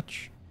very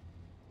much.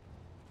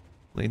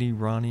 Lady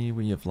Ronnie,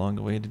 we have long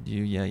awaited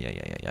you. Yeah.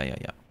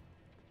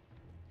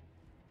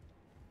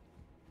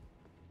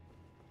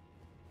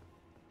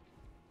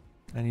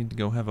 I need to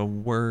go have a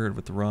word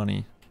with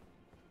Ronnie.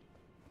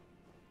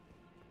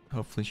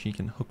 Hopefully she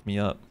can hook me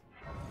up.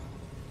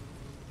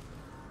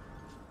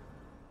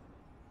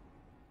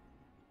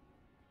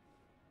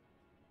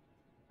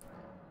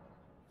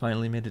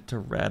 Finally made it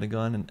to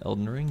Radagon and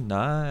Elden Ring.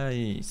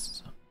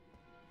 Nice.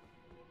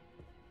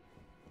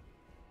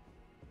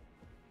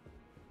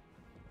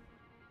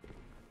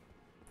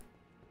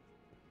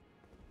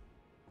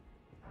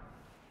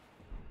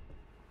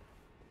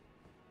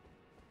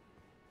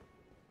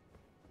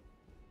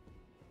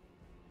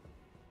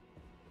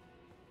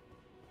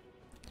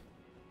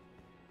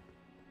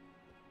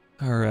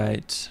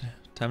 Alright,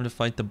 time to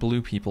fight the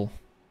blue people.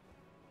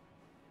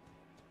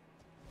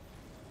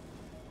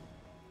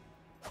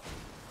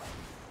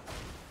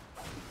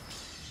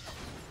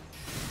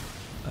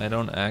 I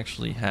don't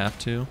actually have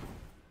to.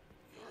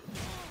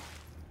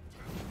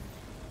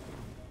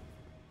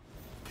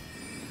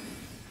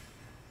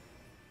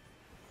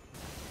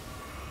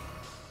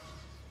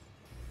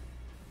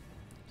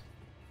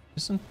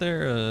 Isn't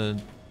there a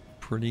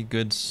pretty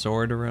good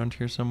sword around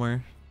here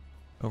somewhere?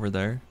 Over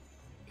there?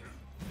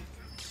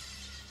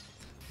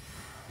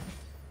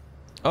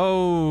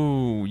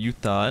 Oh, you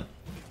thought.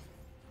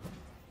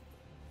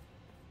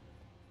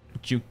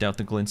 Juked out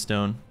the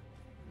glintstone.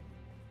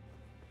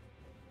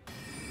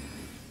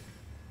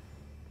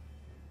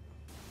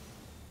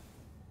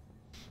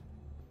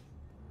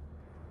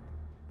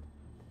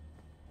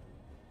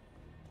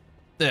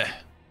 Ugh.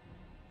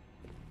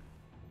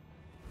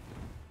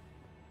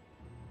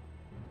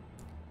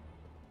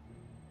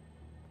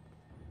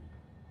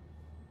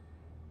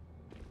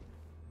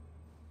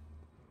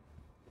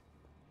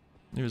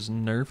 It was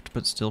nerfed,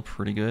 but still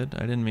pretty good.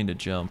 I didn't mean to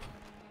jump.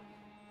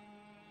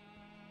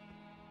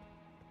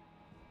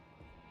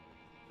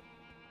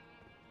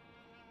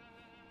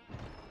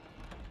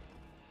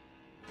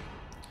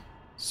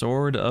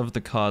 Sword of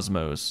the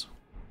Cosmos.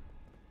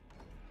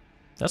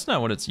 That's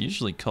not what it's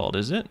usually called,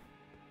 is it?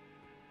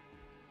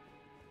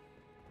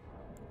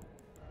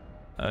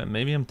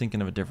 Maybe I'm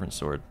thinking of a different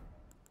sword.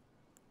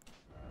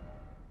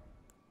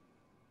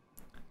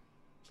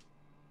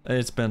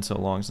 It's been so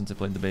long since I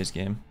played the base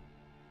game.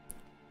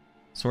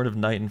 Sword of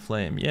Night and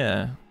Flame.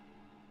 Yeah.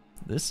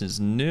 This is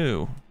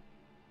new.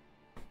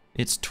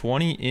 It's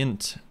 20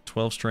 int,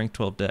 12 strength,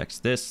 12 dex.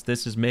 This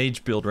is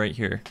mage build right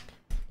here.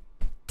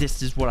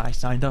 This is what I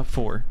signed up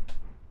for.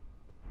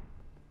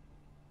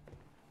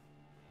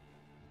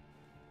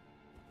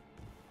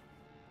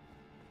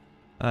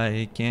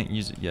 I can't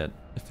use it yet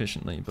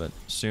efficiently, but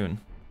soon.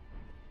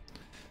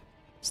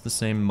 It's the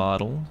same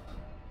model.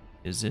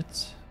 Is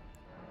it?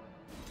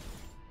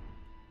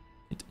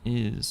 It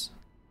is.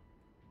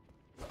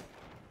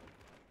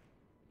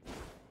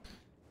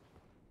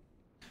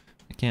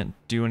 I can't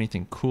do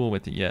anything cool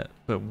with it yet,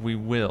 but we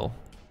will.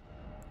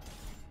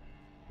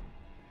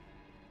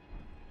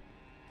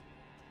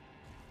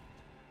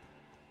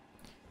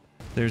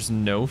 There's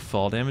no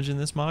fall damage in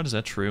this mod, is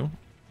that true?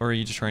 Or are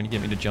you just trying to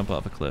get me to jump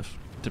off a cliff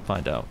to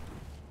find out?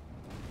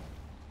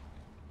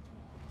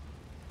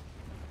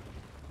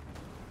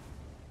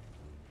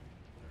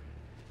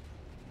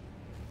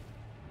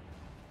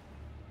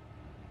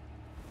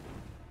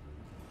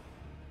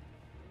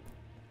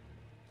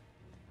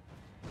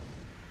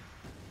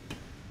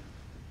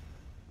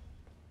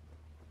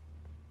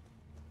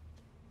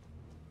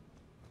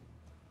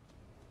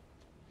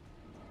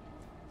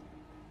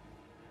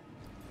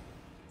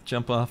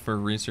 Jump off for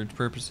research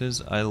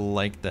purposes. I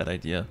like that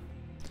idea.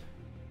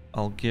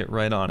 I'll get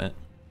right on it.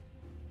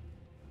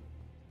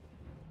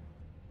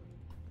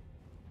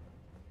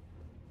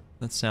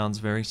 That sounds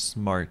very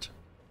smart.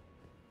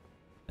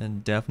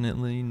 And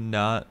definitely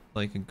not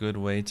like a good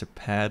way to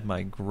pad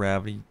my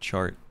gravity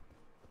chart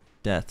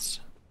deaths.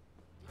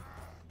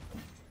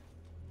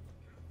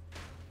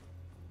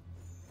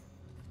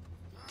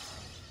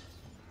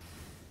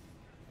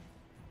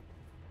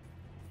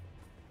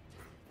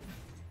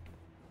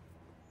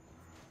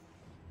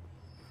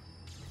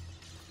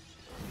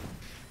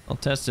 I'll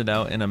test it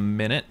out in a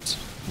minute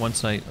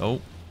once I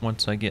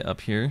get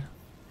up here.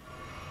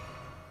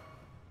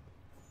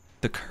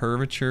 The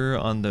curvature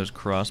on those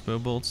crossbow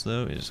bolts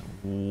though is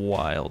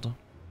wild.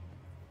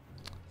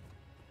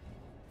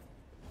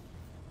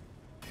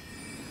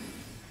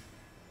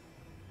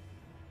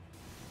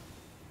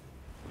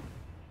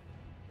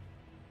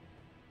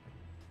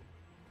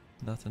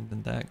 Nothing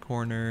in that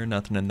corner,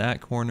 nothing in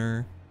that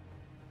corner,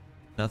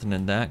 nothing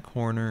in that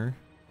corner.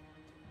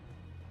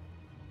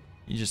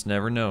 You just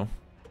never know.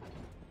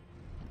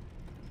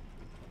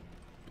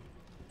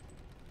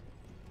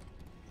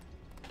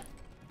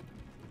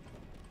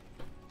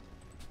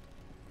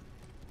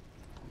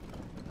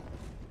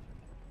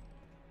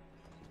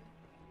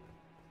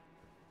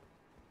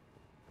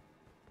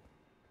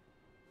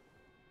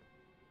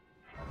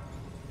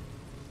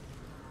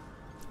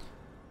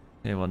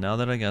 Okay, well now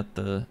that I got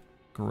the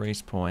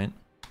grace point,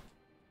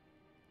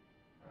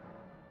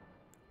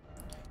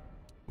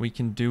 we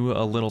can do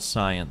a little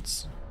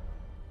science.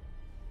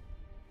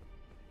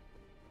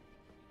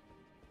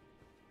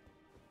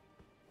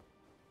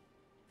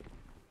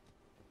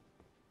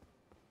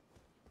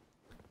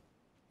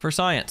 For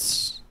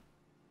science.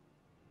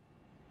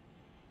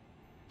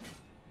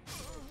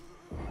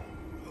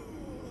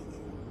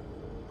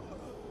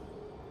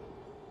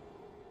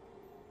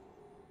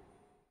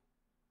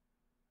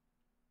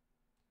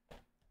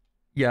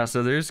 Yeah,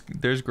 so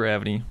there's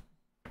gravity.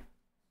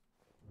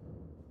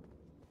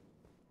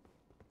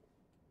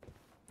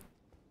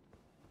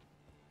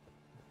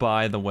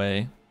 By the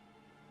way.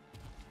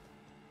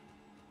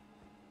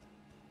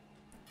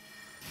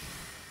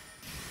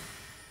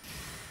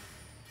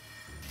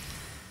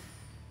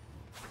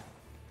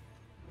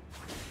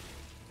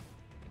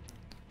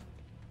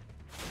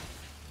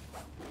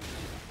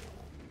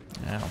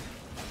 Ow.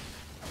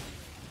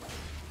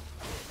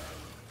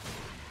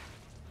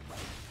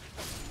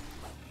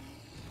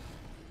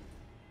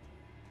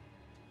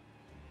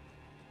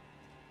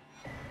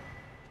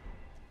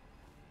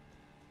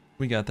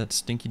 We got that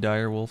stinky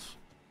dire wolf.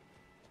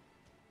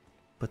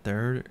 But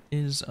there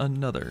is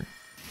another.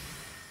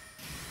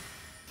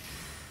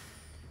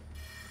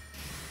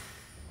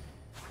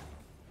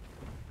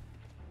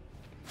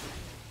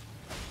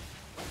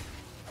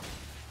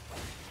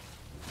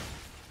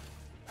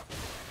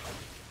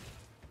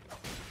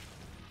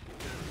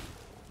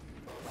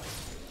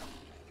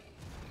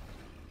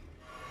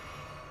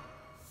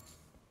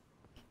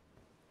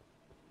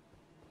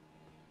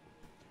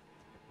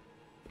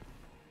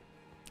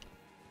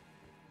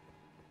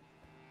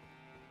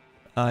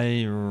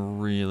 I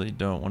really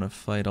don't want to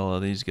fight all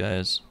of these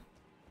guys,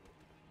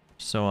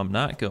 so I'm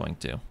not going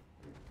to.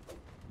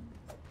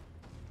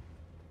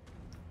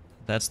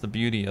 That's the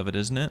beauty of it,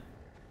 isn't it?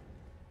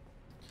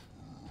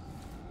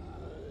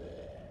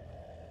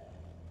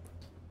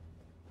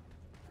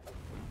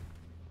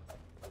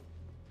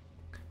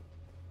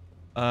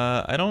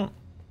 I don't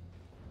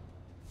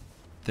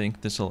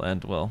think this will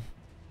end well.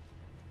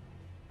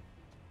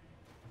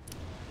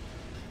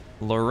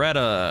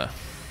 Loretta.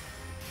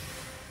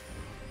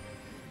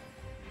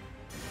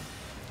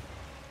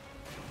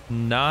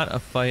 Not a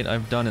fight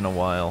I've done in a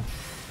while.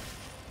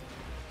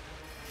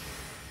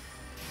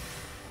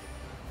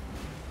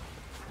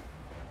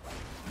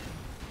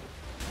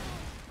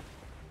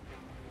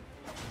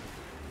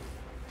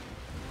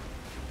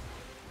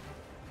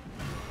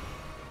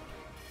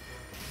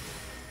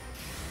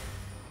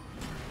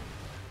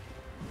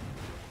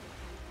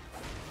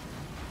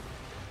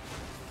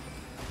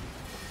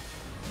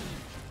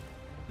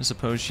 I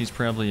suppose she's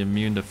probably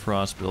immune to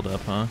frost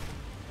buildup, huh?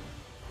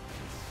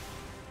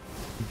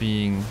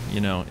 Being, you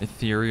know,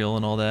 ethereal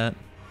and all that.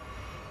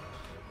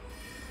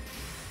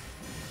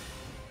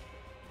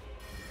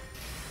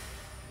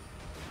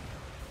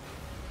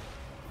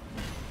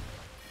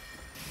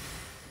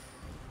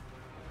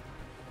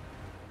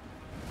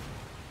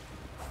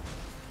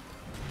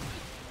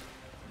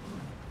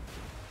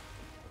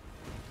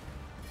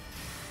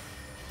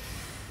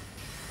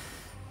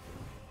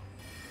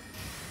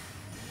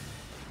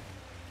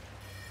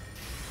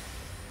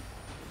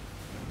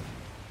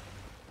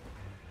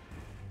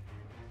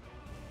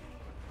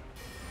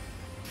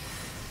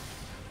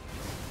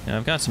 Yeah,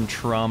 I've got some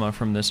trauma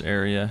from this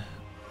area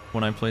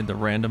when I played the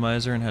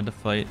randomizer and had to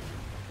fight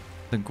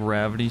the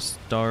gravity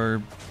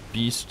star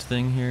beast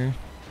thing here.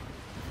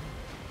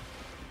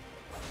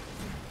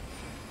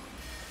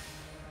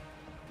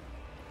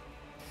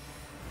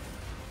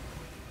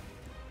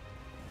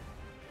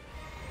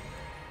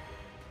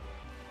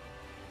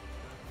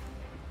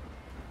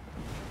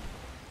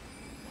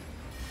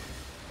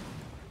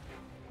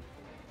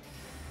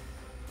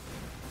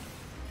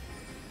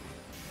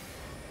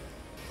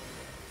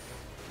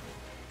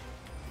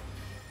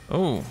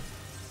 Oh,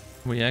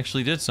 we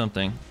actually did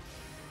something.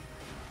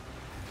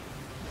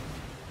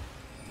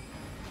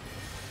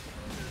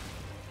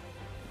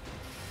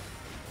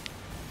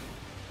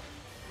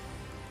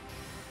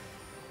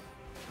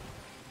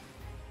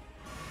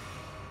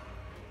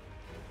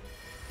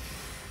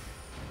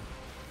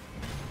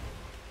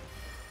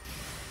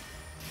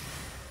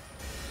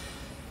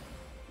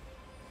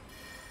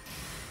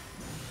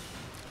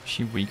 Is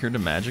she weaker to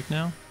magic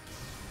now?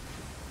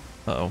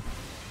 Uh-oh.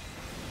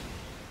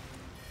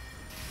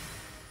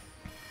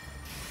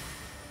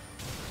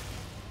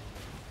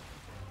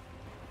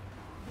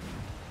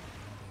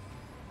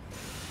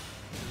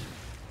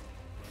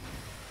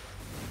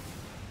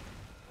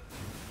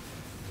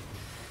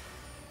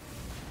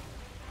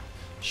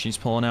 She's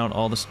pulling out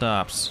all the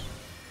stops.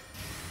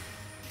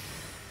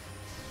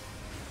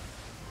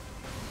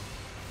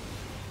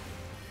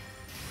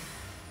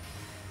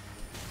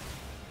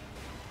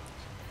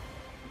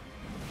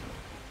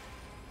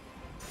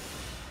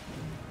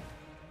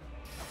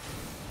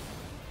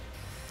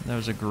 That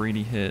was a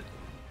greedy hit.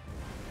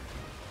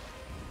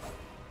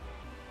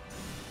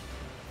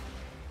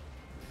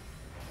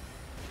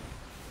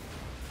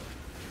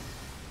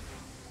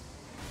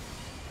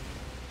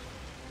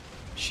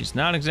 She's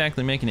not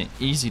exactly making it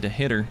easy to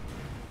hit her.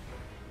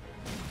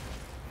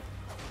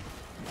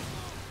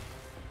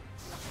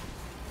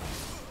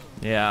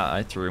 Yeah,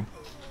 I threw.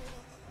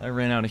 I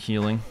ran out of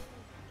healing.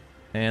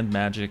 And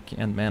magic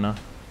and mana.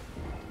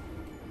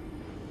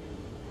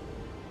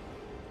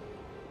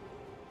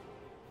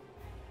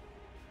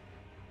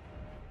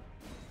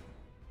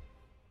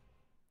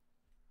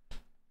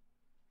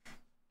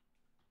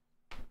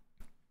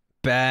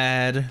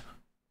 Bad.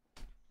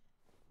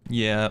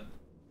 Yeah.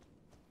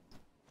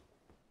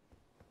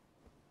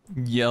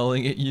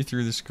 Yelling at you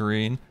through the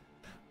screen.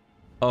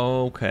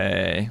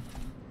 Okay.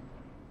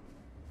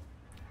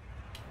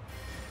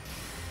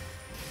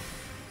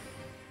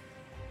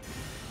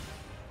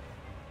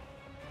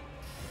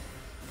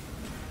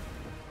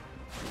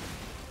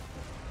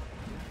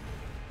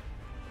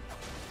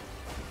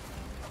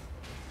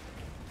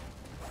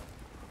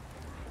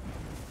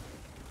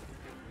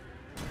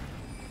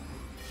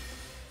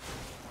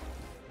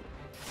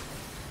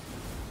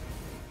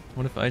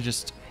 What if I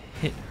just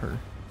hit her?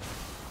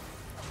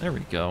 There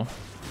we go.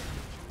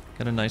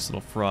 Got a nice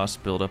little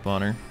frost buildup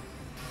on her.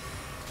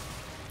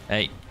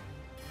 Hey.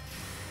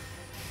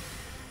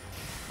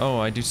 Oh,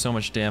 I do so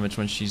much damage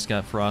when she's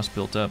got frost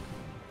built up.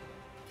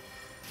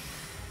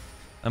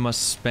 I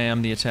must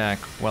spam the attack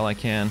while I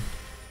can.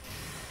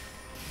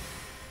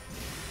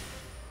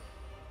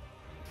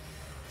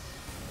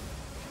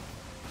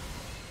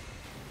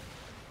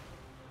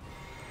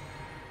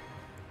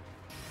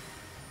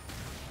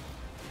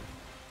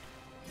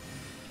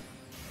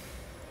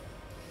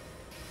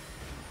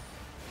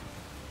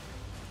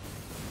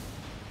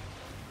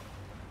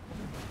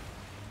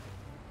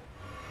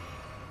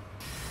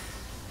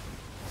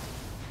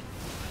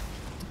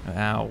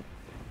 Ow.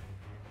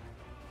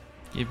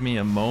 Give me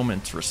a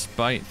moment's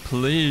respite,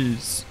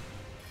 please.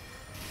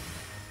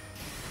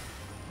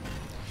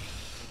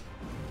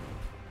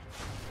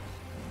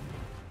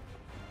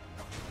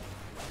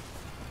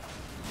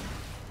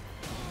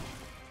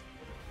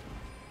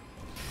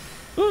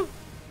 Woo.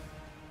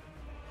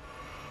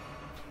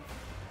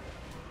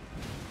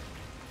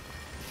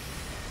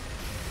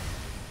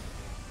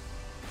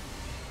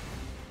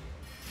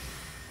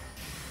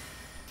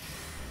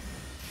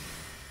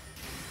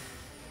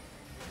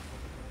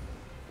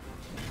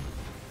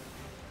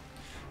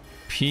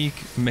 Peak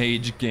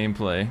Mage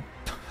gameplay.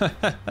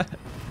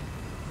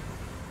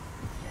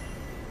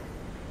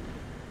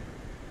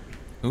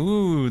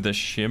 Ooh, the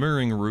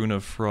Shimmering Rune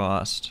of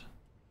Frost.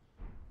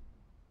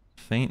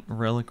 Faint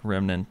Relic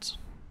Remnant.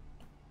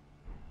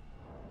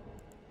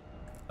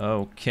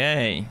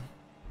 Okay.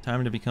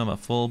 Time to become a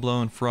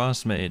full-blown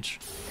Frost Mage.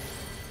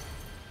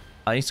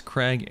 Ice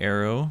Crag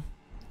Arrow.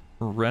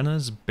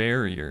 Rena's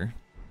Barrier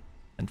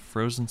and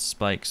Frozen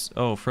Spikes.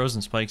 Oh,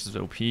 Frozen Spikes is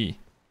OP.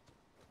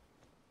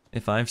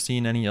 If I've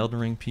seen any Elden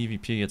Ring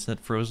PvP, it's that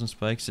Frozen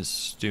Spikes is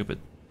stupid.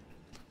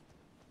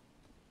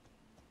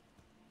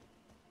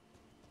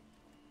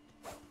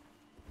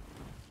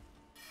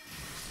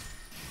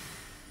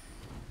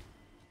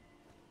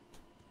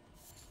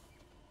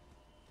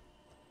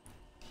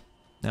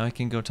 Now I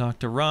can go talk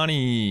to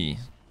Ronnie.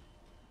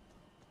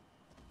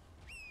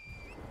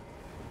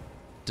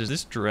 Does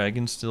this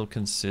dragon still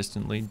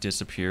consistently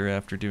disappear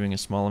after doing a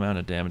small amount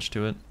of damage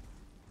to it?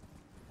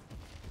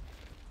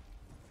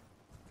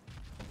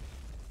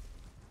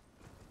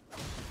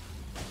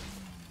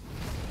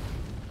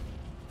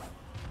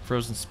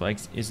 Frozen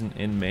Spikes isn't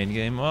in main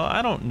game. Well,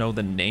 I don't know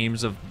the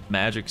names of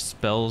magic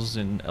spells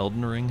in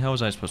Elden Ring. How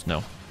was I supposed to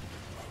know?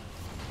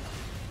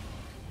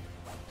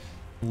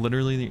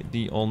 Literally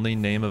the only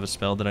name of a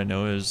spell that I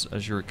know is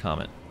Azure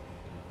Comet.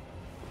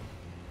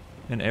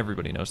 And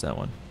everybody knows that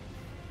one.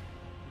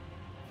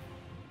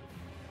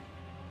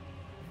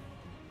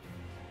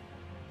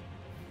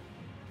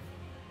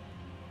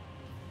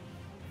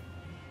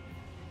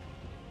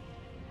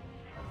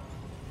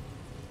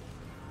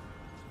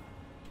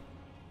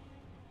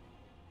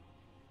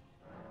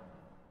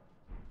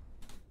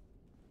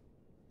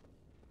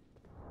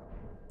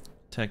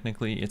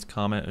 Technically, it's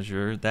Comet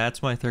Azure.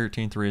 That's my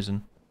 13th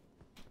reason.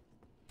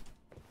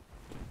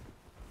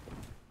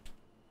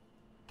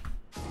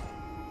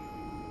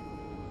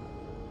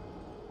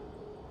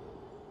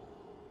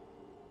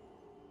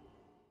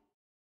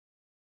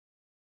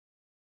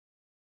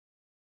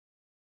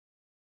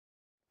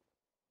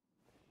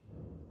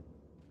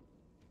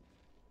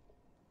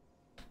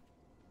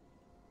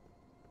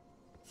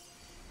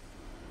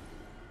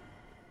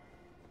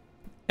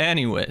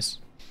 Anyways.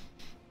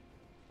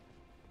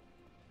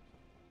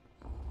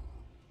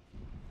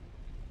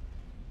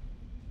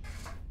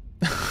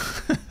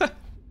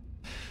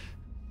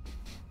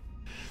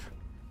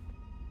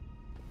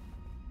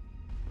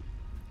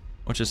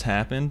 What just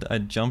happened? I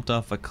jumped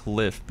off a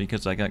cliff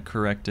because I got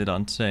corrected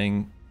on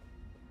saying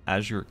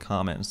Azure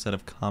Comet instead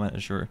of Comet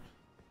Azure.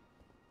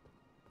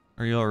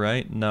 Are you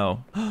alright?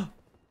 No.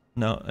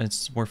 No,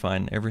 we're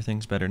fine.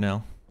 Everything's better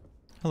now.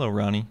 Hello,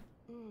 Ronnie.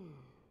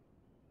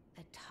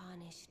 A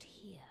tarnished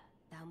here.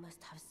 Thou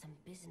must have some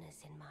business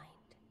in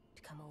mind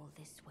to come all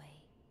this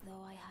way,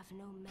 though I have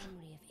no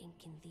memory of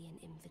inking thee an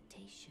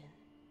invitation.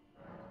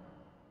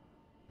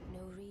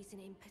 No reason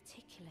in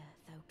particular,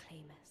 thou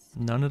claimest.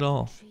 None at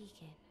all.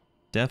 Intriguing.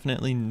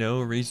 Definitely no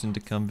reason to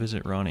come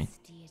visit Ronnie.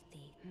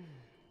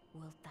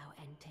 Wilt thou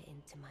enter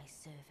into my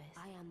service?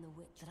 I am the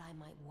witch that I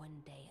might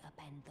one day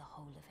upend the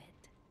whole of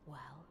it. Well?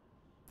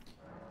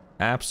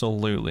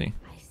 Absolutely.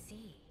 I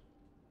see.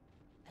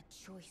 A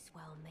choice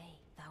well made.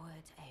 Thou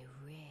art a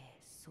rare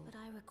sword. But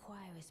I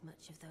require as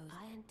much of those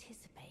I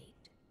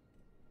anticipate.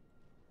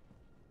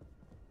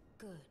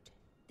 Good.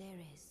 There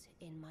is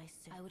in my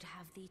service. I would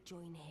have thee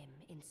join him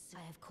in.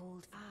 I have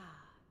called.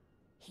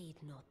 Heed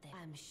not that.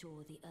 I am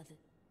sure the other.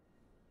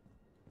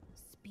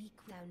 Speak,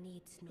 thou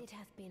needst not. It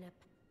hath been a.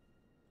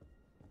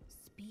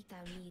 Speak,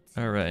 thou needst.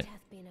 All right. It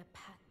hath been a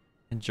pat.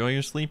 Enjoy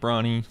your sleep,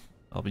 Ronnie.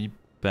 I'll be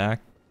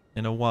back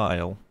in a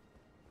while.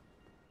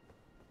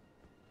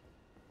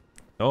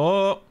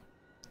 Oh.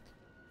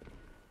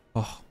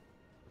 Oh.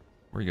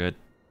 We're good.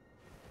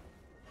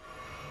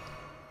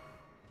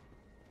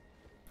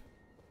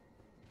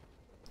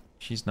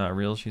 She's not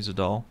real. She's a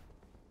doll.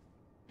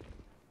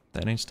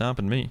 That ain't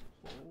stopping me.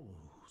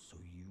 So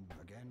you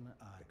again,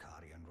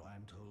 Kari and I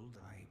am told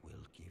I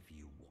will give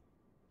you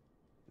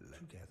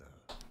together.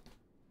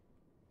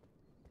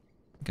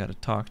 Gotta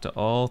talk to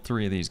all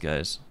three of these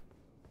guys.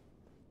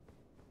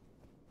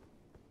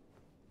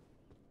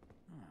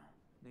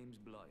 Name's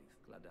Blythe.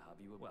 Glad to have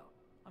you. Well,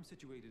 I'm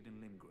situated in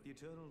Limgrave. The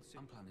Eternal.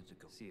 I'm planning to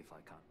go see if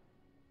I can.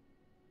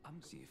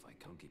 See if I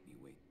can keep you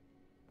wait.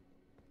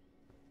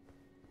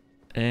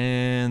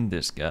 And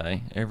this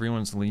guy,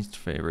 everyone's least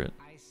favorite.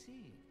 I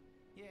see.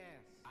 Yes,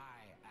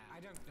 I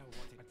don't know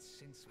what it, but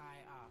since I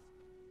asked,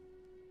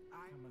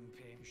 I'm in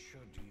pain.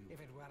 Should you?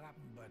 If it were up,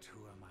 but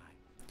who am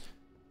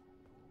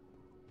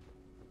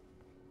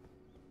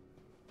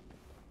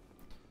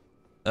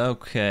I?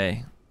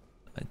 Okay.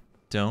 I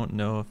don't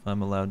know if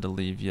I'm allowed to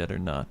leave yet or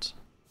not.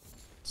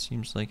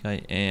 Seems like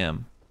I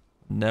am.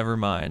 Never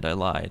mind, I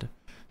lied.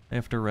 I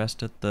have to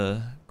rest at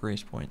the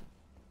grace point.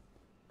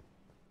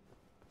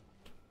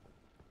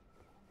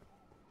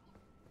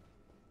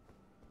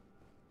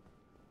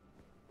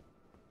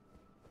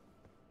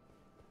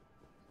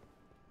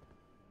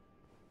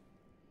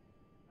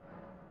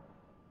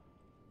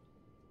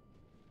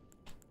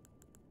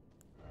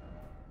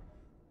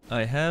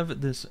 I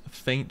have this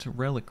faint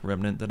relic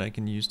remnant that I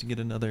can use to get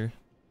another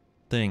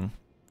thing.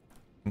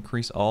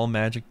 Increase all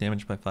magic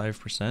damage by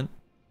 5%.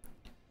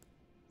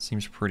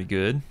 Seems pretty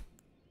good.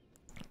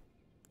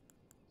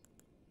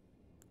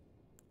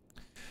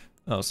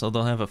 Oh, so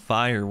they'll have a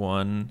fire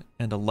one,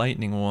 and a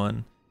lightning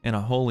one, and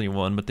a holy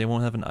one, but they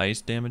won't have an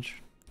ice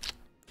damage.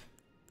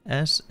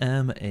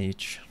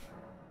 SMH.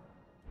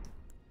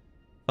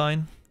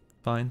 Fine.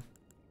 Fine.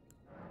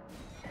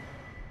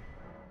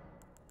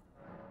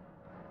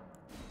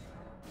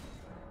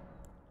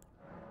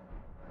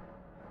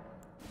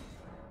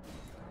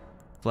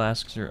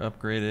 Flasks are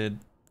upgraded.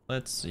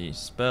 Let's see,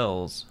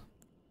 spells.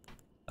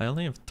 I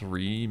only have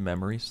 3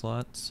 memory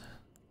slots.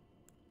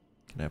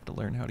 Gonna have to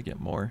learn how to get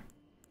more.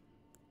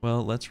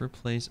 Well, let's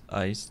replace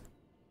ice.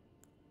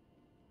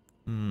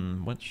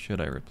 What should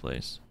I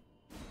replace?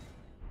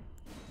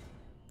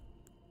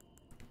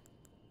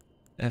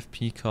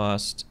 FP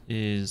cost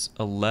is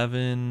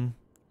 11,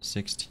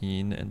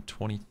 16, and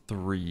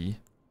 23.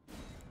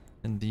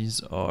 And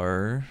these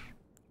are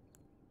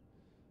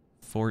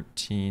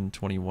 14,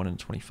 21, and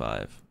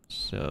 25.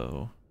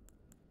 So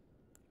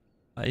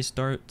ice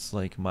dart's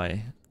like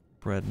my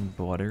bread and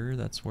butter.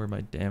 That's where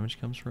my damage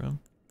comes from.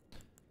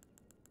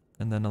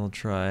 And then I'll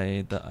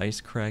try the ice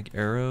crag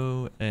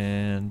arrow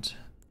and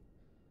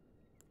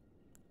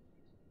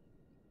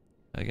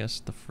I guess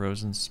the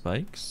frozen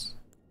spikes.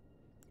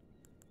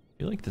 I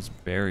feel like this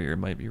barrier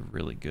might be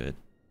really good.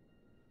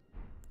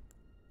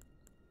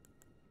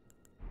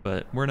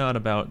 But we're not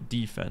about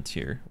defense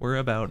here. We're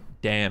about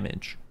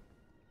damage.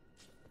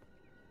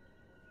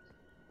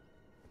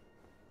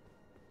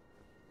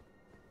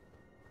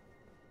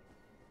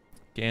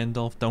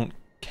 Gandalf don't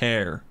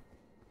care.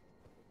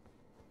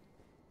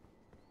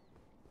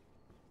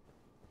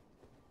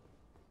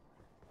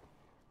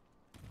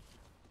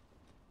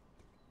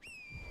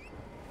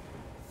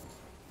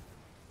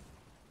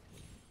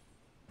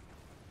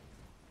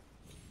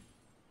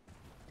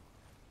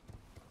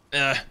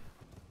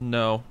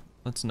 No,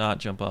 let's not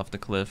jump off the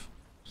cliff.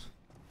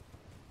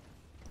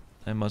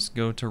 I must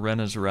go to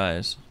Rena's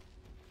Rise.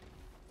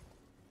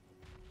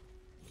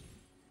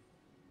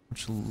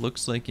 Which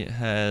looks like it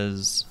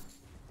has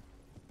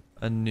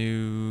a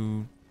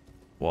new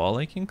wall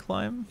I can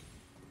climb.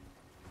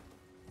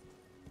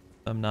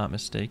 If I'm not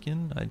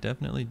mistaken. I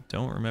definitely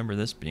don't remember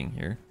this being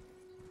here.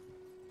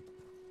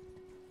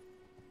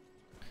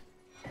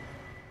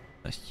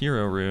 A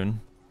hero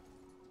rune.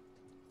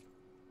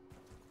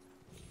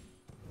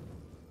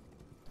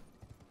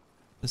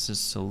 This is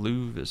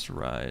Saluvis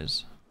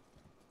Rise.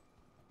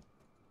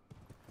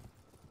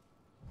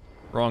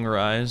 Wrong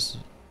Rise.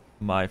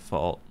 My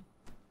fault.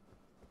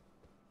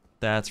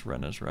 That's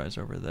Rena's Rise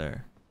over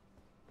there.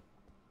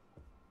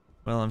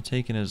 Well, I'm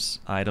taking his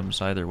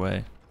items either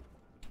way.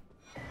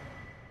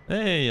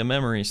 Hey, a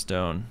memory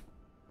stone.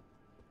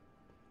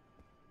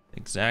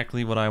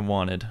 Exactly what I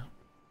wanted.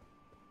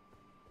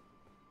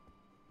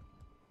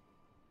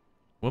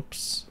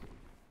 Whoops.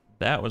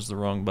 That was the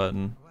wrong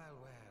button.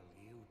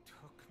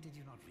 Did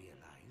you not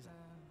realize?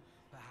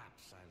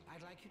 Perhaps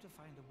I'd like you to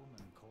find a woman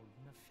called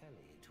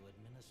Nepheli to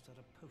administer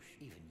a potion.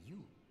 Even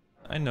you.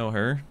 I know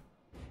her.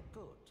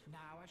 Good.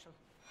 Now I shall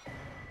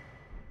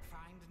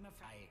find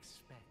Nepheli. I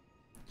expect.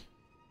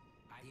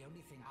 The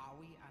only thing are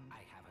we, and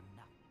I have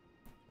enough.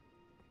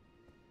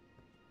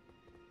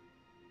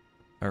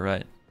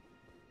 Alright.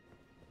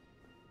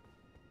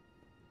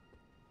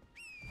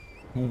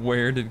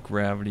 Where did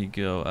gravity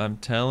go? I'm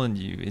telling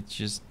you, it's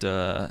just,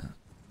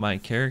 my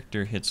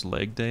character hits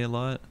leg day a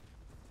lot,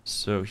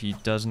 so he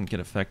doesn't get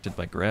affected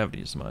by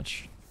gravity as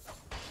much.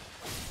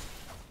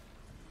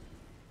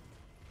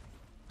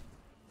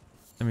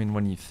 I mean,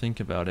 when you think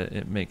about it,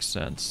 it makes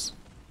sense.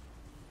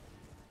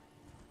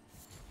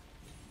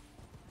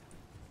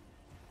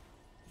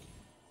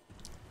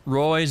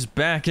 Roy's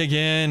back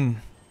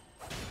again!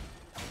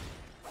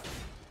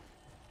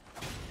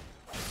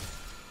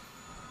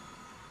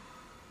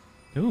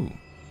 Ooh.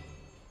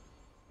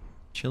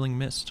 Chilling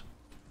mist.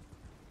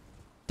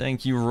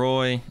 Thank you,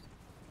 Roy.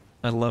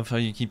 I love how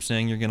you keep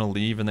saying you're gonna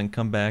leave and then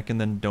come back and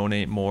then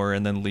donate more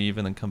and then leave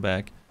and then come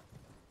back.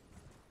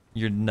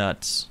 You're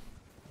nuts.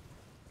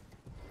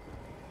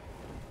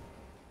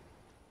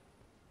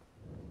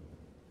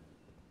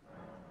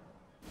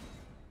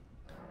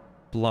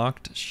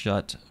 Blocked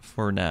shut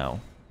for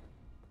now.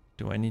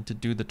 Do I need to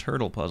do the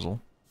turtle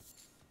puzzle?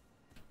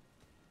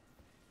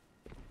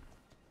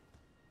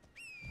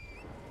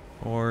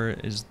 Or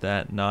is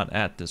that not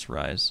at this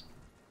rise?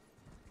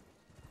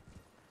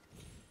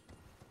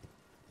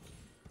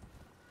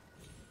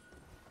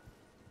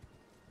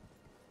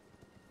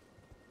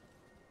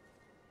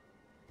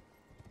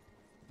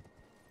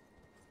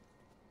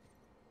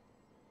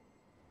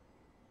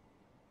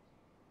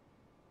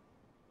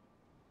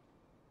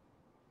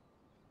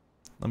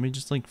 Let me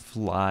just like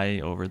fly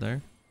over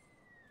there.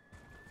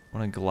 I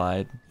want to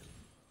glide.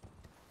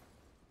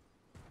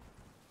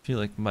 Feel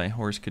like my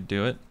horse could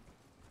do it.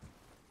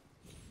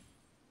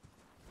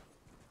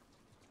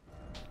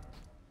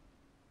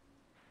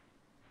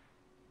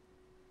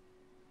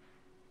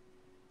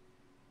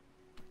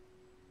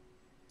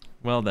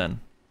 Well then,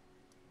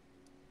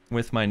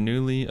 with my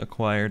newly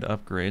acquired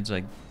upgrades,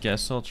 I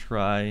guess I'll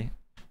try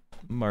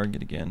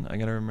Margit again. I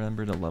gotta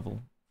remember to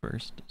level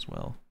first as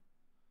well.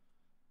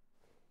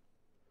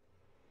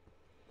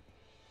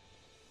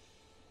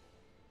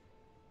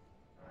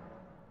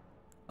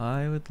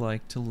 I would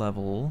like to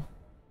level...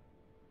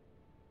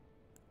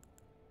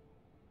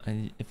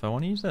 if I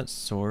want to use that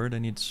sword, I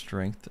need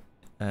strength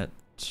at...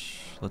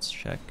 let's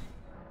check.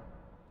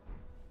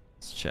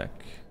 Let's check.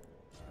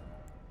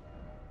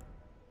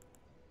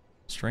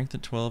 Strength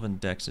at 12 and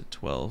dex at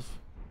 12.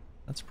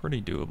 That's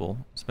pretty doable,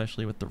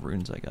 especially with the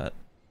runes I got.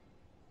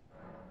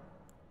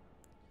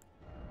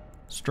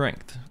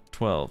 Strength,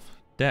 12.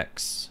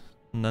 Dex,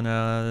 not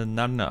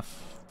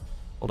enough.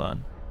 Hold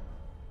on.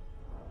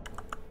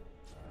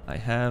 I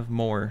have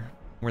more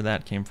where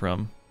that came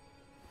from.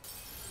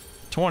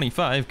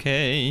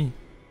 25k!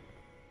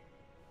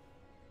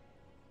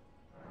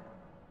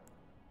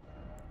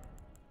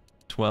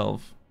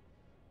 $12.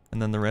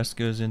 And then the rest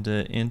goes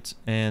into int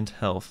and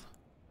health.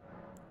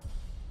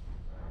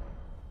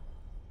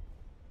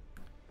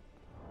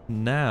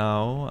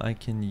 Now I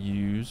can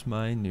use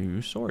my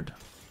new sword.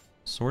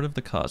 Sword of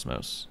the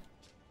Cosmos.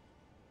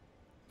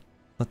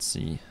 Let's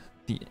see.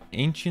 The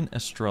ancient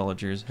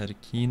astrologers had a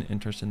keen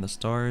interest in the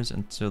stars,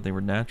 and so they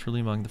were naturally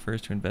among the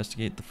first to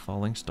investigate the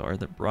falling star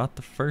that brought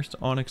the first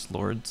Onyx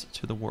Lords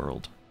to the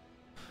world.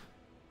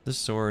 This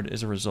sword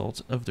is a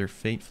result of their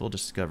fateful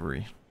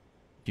discovery.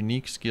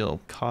 Unique skill,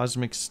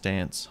 Cosmic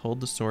Stance.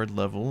 Hold the sword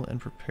level and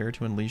prepare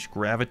to unleash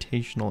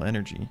gravitational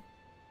energy.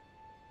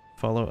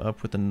 Follow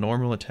up with a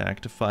normal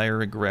attack to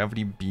fire a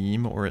gravity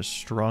beam, or a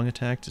strong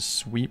attack to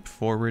sweep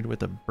forward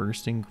with a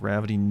bursting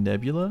gravity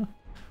nebula?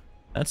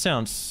 That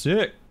sounds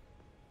sick!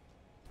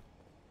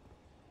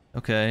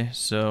 Okay,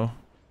 so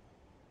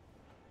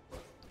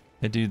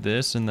I do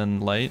this and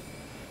then light.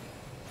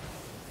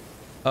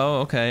 Oh,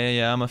 okay,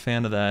 yeah, I'm a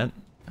fan of that.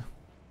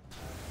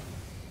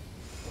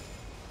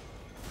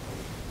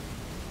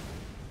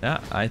 Yeah,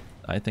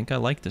 I think I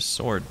like this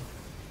sword.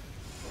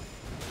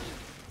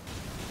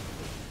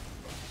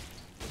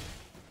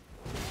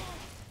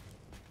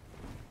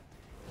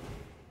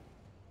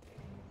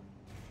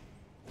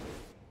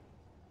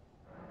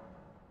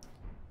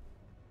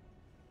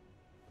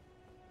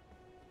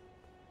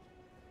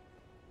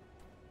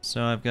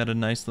 So I've got a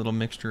nice little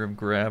mixture of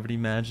gravity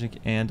magic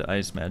and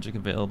ice magic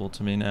available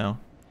to me now.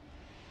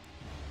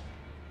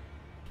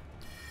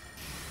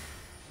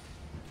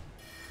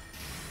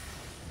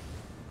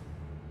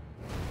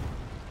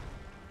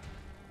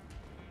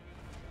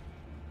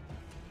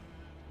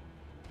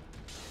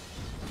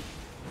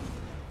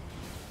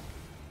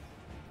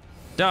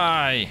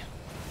 Die!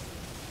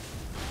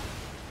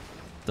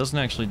 Doesn't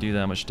actually do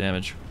that much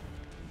damage.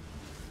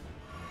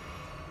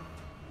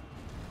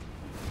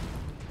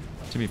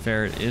 To be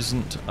fair, it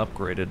isn't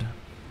upgraded.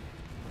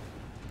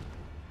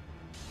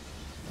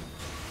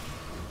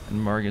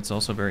 And Margit's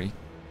also very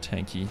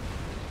tanky.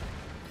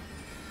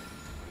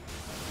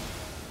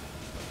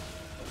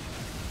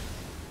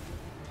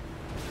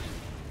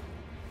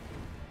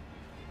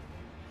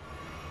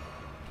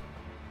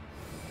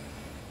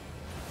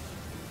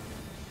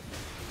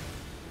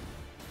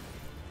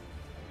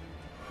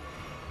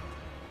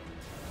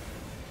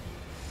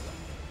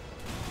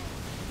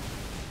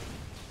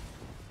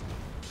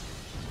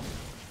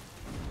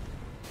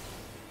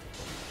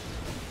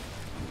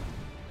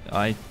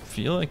 I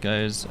feel like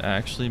I was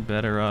actually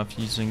better off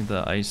using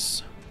the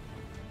ice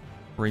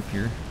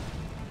rapier.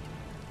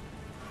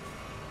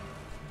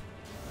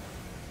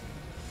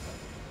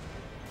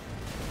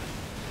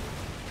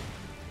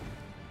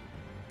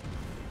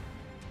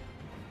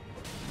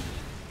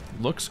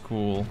 Looks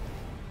cool.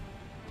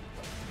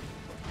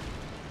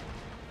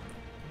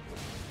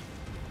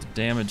 The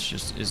damage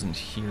just isn't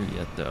here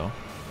yet though.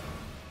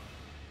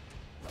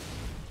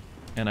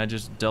 And I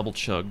just double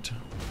chugged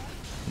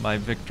my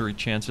victory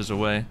chances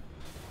away.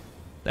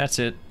 That's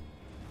it.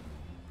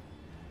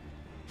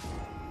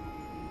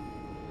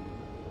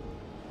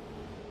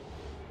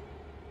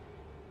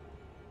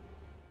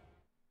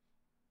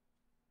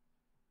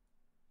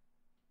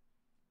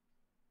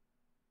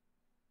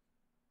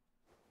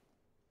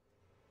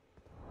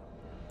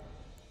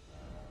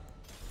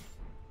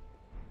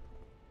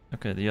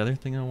 Okay, the other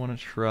thing I want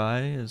to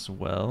try as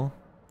well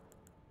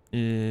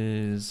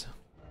is...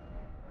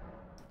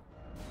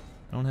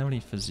 I don't have any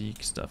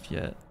physique stuff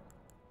yet.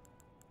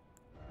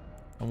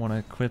 I want to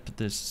equip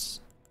this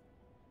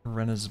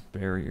Rena's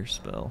barrier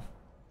spell.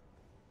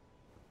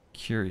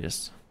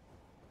 Curious.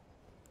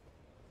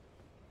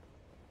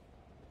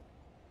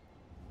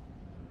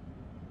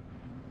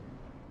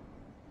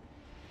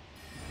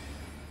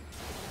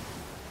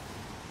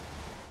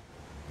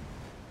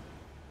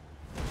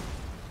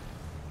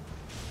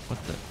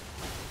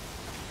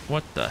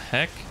 What the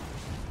heck?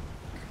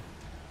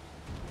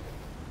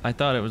 I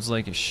thought it was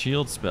like a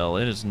shield spell.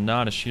 It is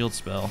not a shield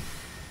spell.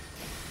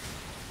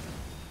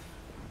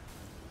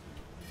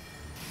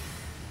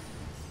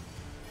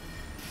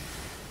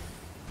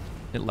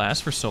 It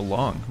lasts for so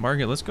long.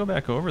 Margit, let's go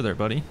back over there,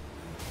 buddy.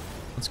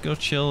 Let's go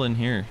chill in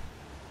here.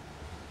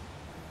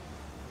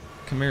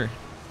 Come here.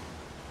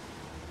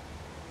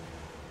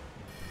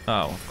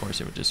 Oh, of course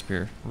it would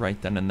disappear right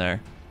then and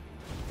there.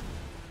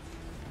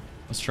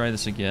 Let's try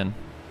this again.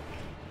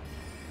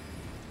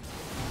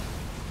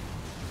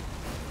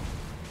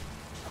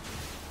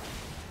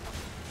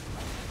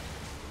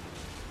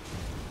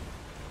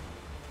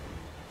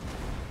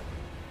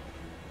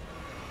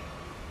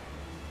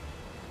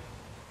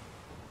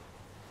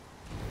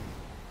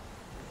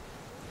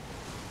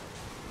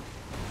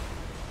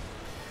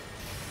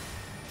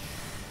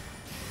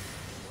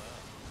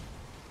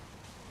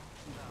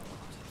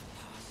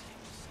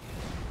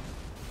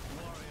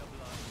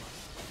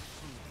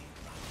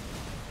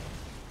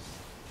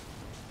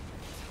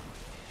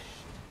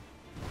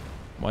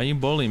 Why you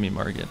bullying me,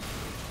 Margit?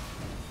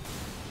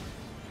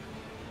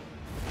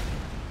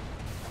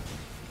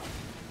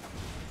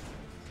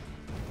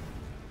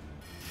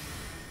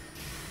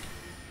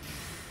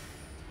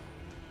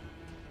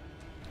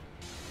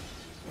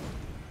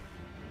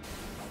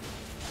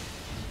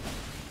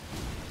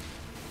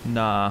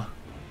 Nah.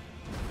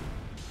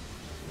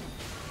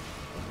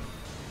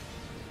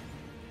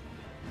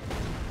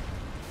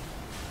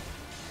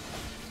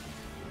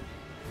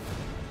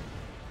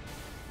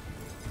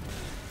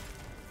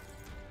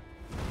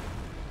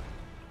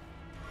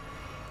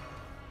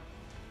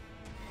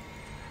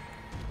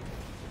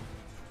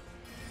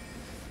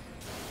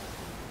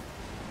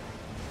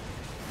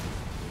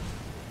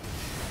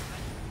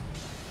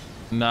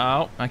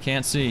 No, I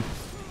can't see.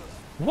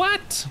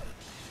 What?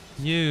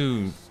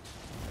 You...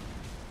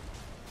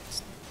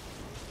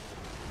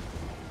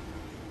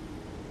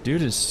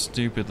 Dude is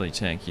stupidly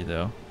tanky,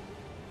 though.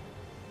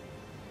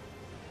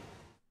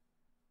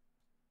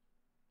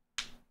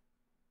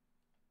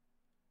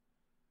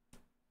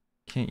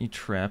 Can't you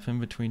trap him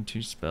between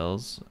two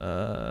spells?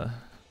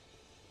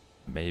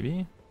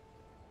 Maybe?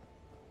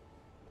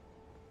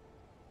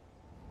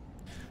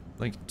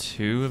 Like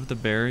two of the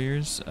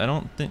barriers?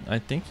 I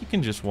think you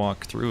can just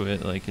walk through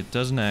it. Like, it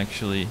doesn't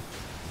actually...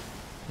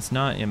 It's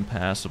not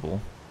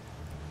impassable.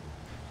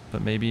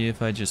 But maybe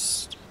if I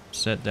just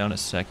set down a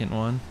second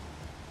one...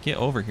 Get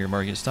over here,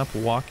 Margit. Stop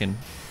walking.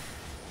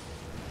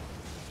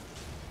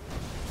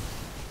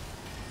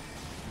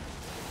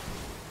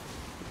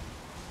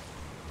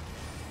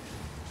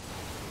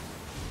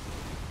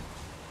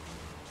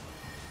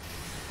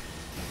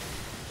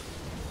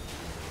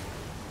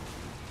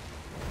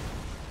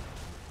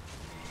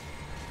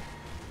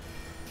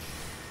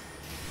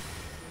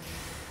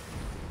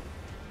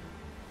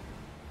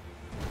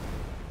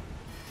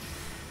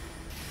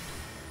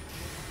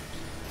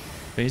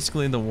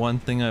 Basically, the one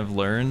thing I've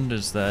learned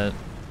is that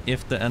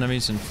if the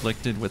enemy's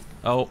inflicted with...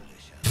 Oh.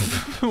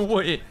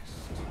 Wait.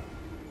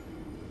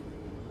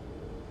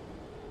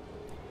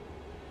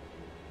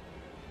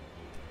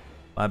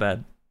 My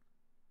bad.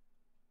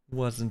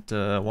 Wasn't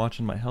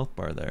watching my health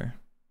bar there.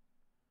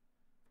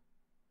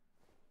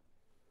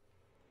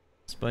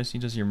 Spicy,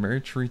 does your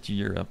merch reach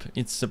Europe?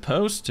 It's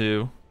supposed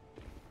to.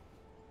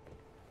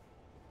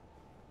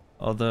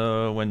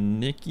 Although, when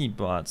Nikki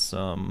bought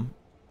some...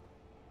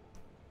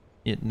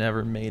 It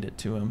never made it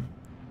to him.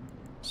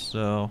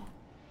 So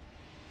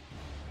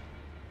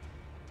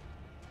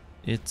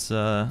it's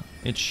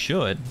it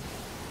should.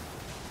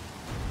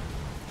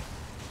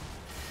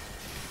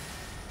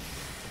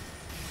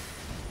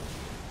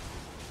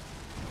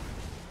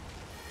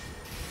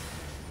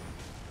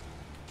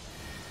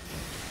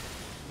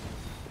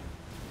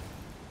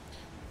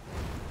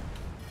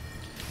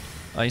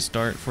 Ice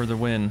Dart for the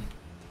win.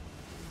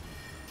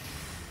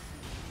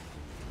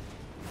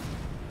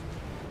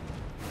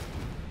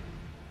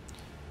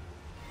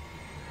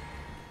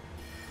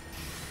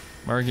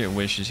 Margit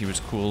wishes he was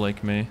cool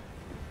like me.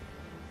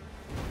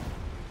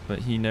 But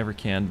he never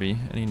can be,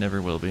 and he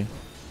never will be.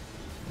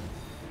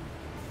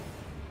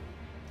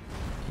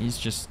 He's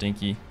just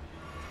stinky.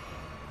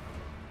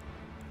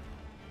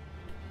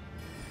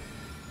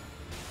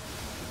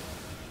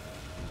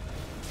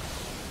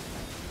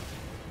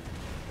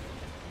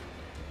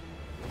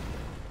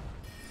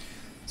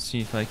 Let's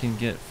see if I can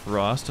get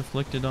Frost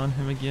afflicted on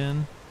him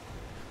again.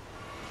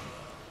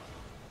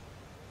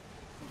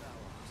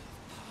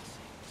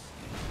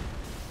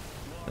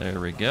 There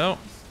we go.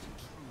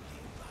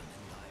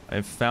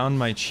 I've found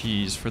my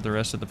cheese for the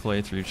rest of the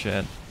playthrough,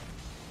 chat.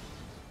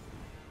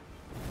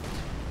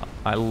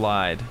 I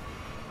lied.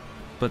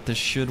 But this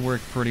should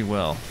work pretty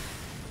well.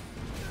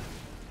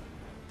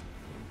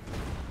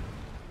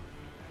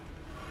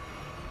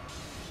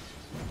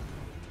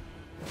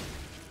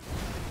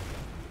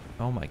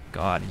 Oh my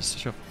god, he's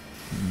such a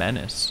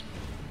menace.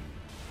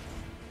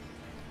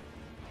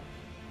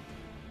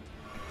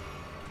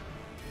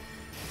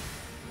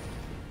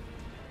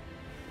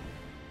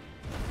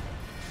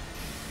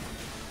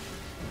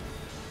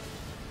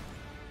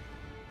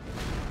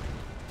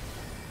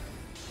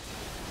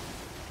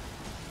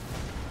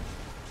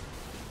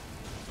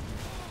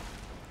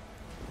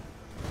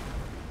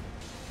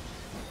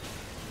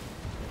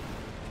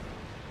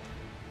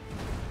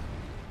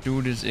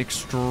 Dude is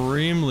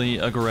extremely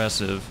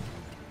aggressive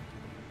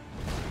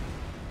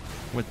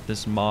with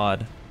this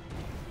mod.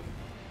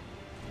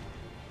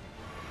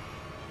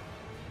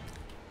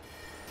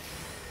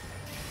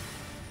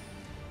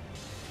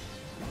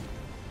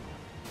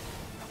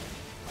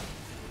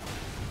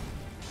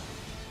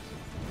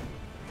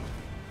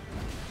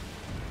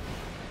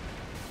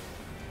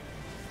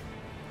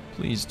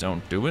 Please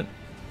don't do it,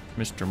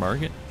 Mr.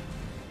 Margit.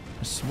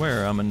 I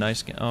swear I'm a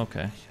nice guy.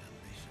 Okay.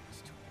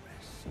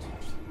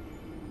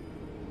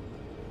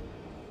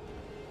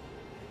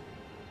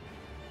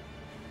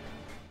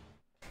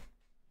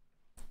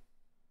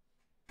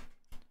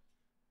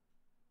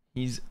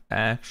 He's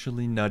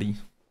actually nutty.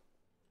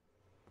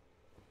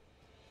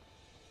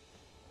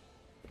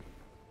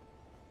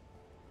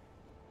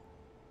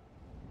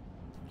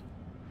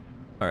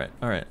 Alright,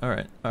 alright,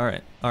 alright,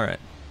 alright, alright.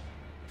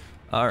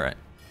 Alright.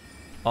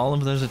 All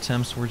of those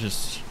attempts were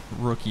just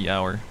rookie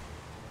hour.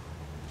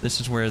 This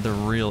is where the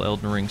real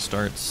Elden Ring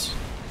starts.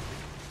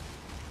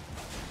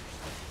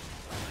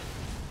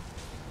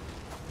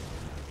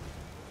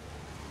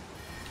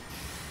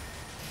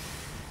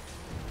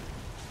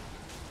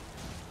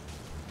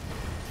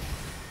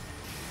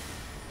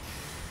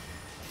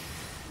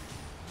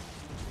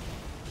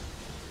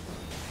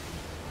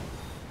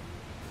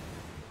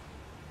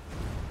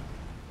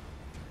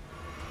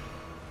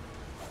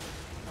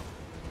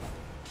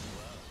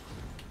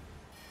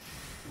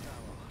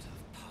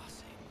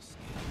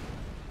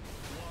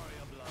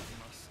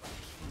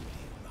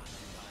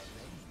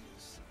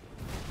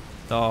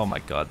 Oh my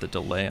god, the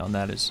delay on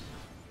that is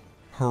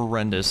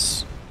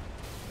horrendous.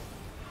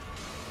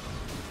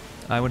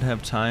 I would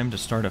have time to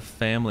start a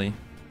family,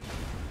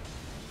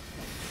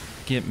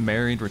 get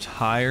married,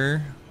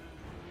 retire,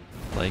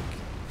 like,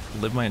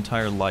 live my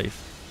entire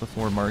life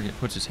before Margit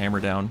puts his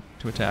hammer down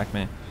to attack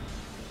me.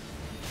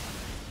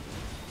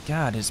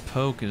 God, his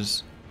poke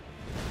is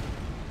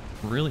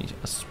really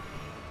a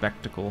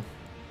spectacle.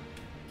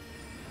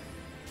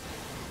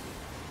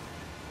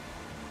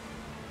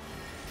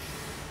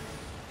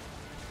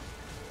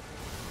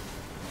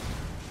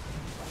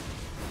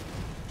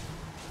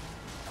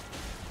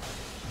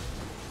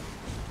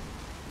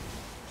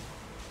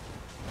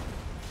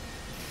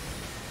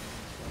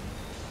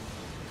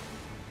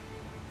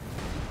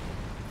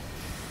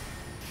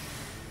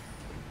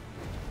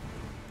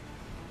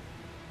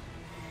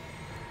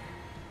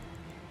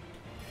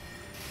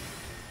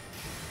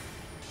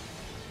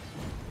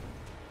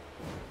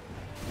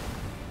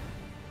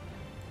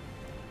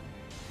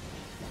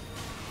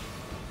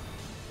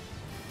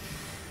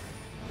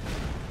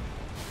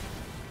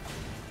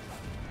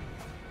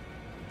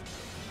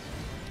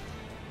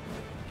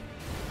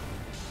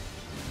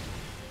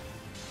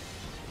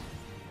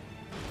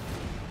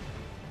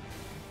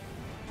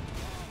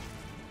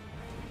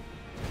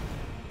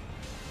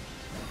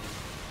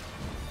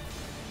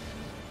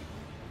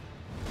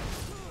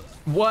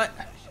 What?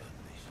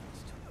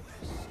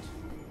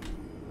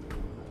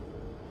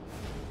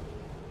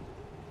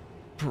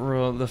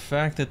 Bro, the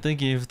fact that they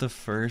gave the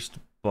first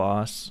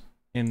boss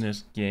in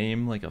this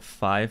game like a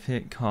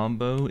 5-hit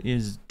combo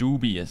is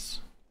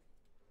dubious.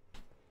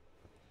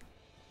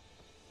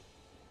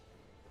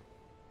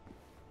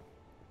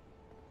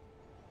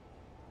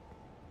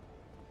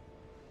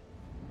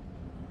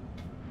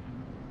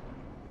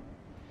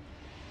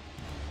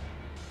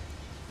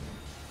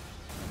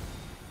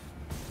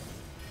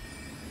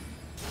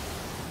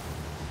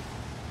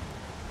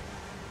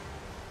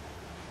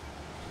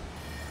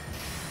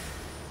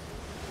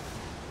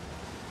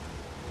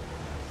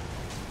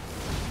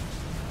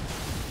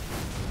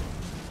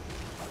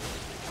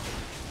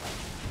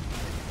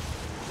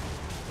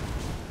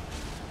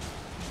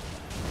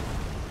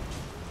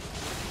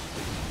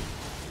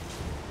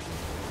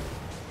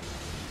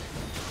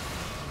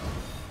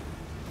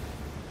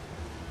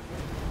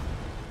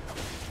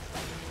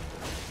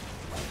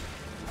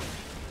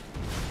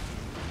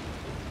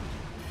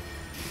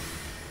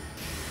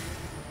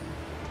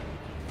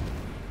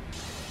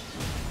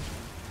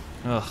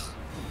 Ugh.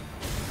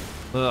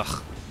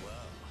 Ugh.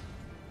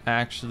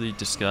 Actually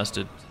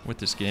disgusted with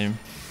this game.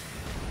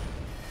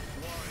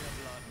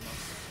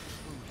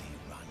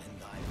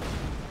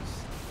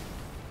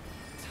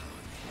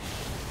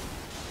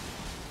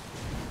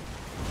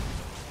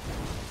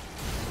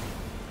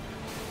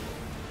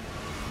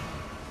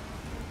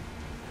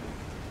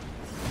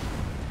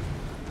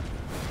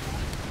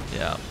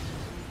 Yeah.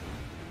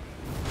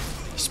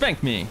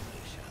 Spank me!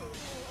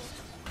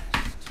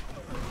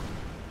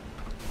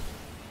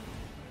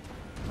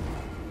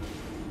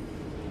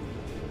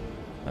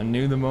 I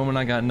knew the moment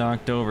I got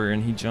knocked over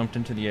and he jumped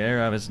into the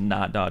air, I was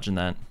not dodging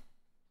that.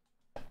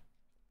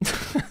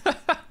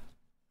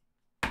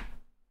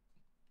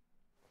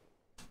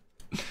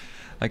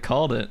 I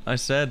called it. I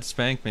said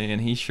spank me and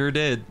he sure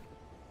did.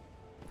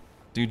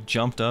 Dude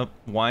jumped up,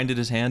 winded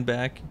his hand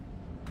back.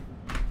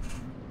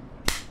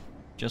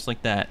 Just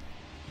like that.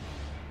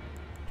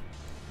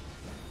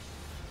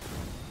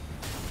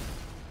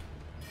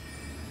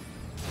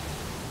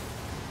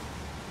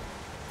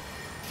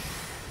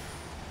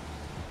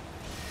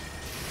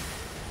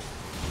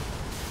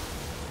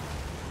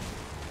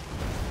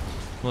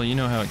 Well, you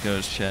know how it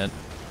goes, Chet.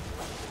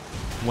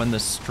 When the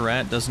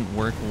strat doesn't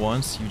work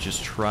once, you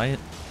just try it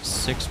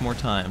 6 more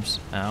times.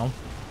 Ow.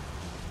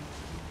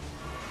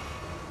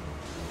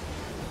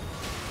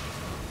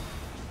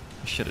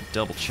 I should have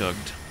double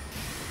chugged.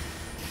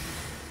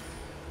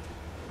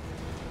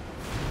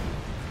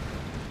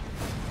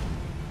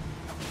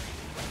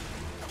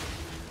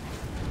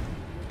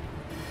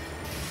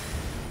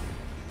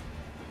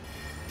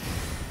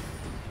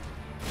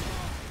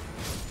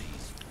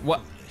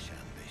 What?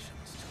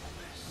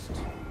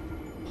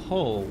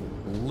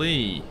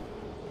 Holy.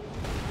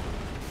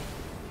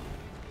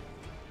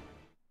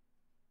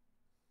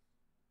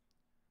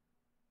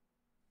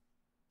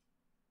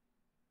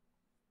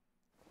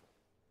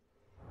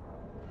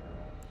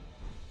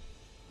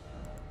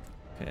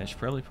 Okay, I should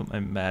probably put my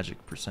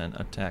magic percent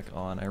attack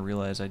on. I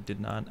realize I did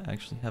not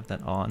actually have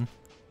that on.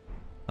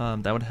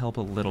 That would help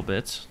a little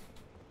bit.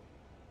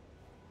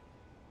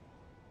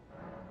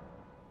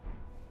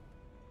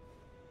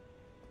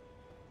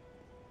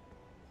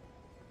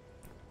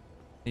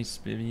 Hey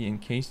Spivvy, in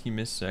case you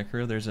missed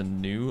Sekiro, there's a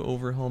new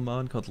overhaul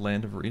mod called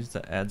Land of Reeds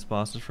that adds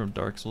bosses from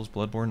Dark Souls,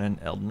 Bloodborne, and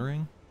Elden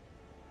Ring.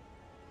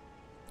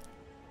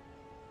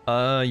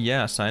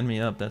 Yeah, sign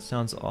me up. That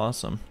sounds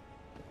awesome.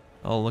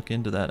 I'll look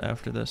into that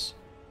after this.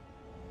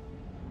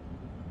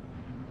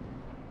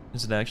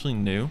 Is it actually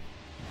new?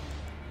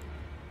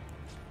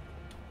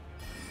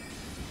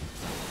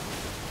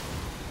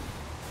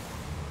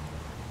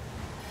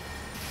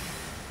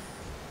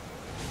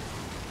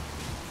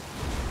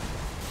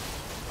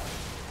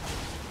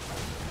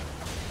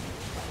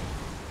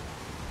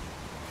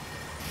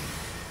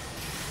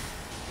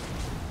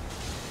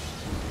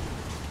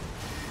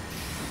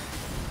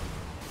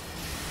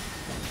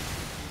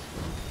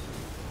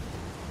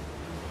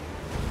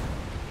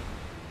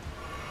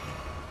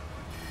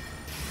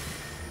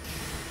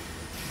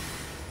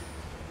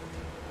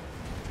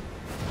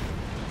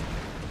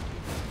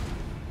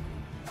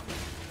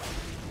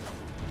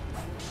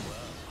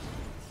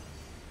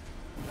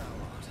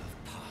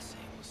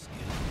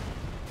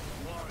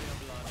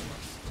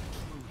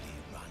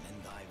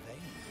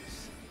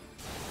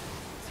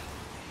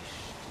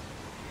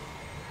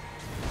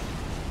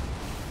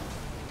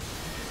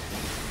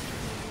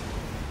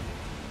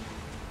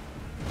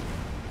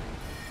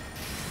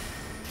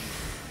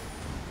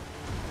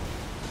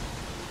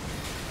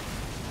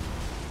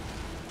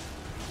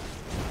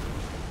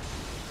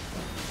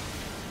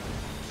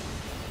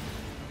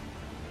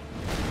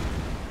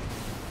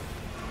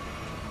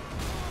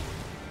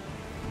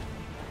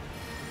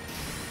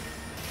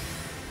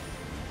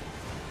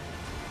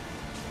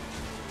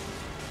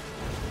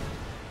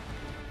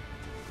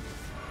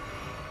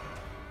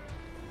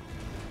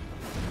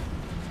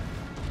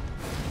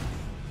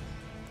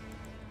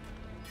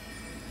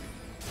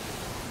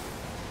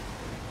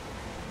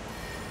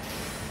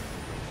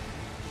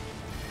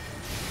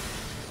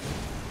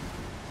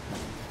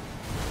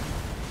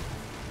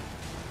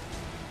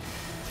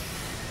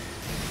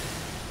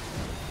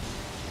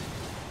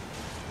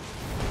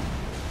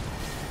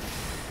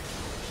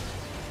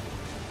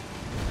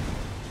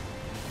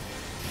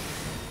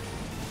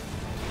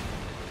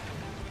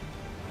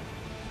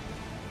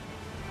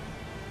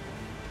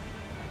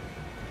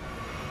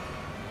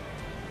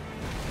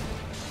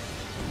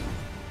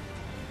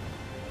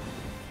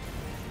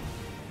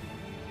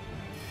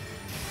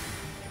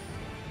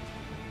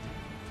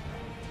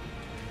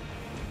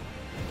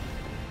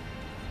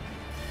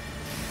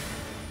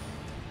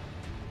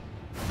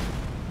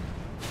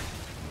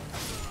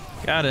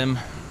 Got him.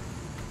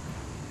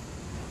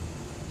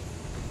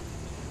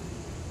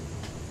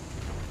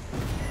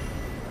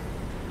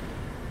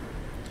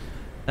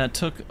 That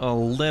took a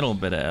little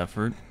bit of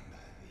effort,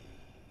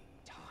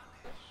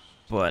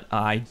 but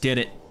I did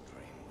it.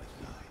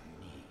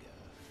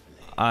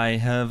 I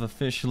have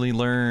officially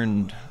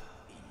learned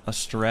a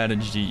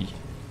strategy.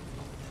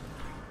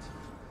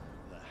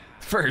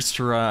 First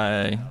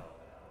try.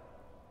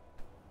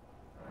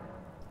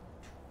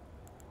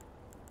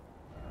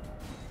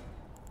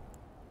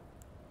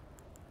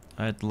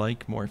 I'd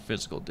like more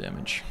physical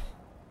damage.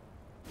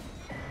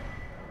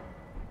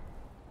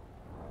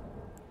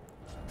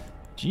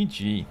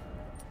 GG.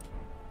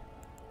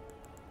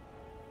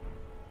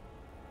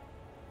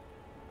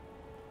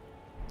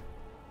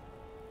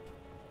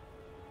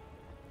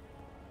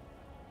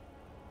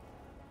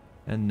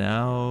 And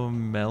now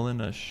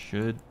Melina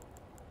should...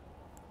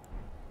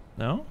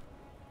 No?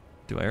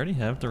 Do I already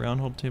have the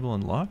round table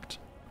unlocked?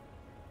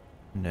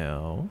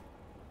 No.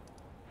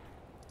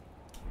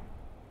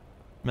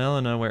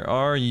 Melina, where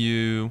are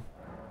you?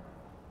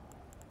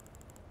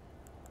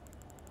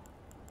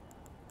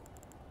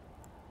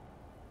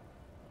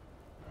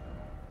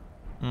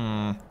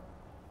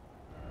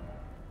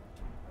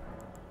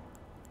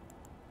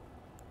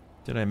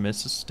 Did I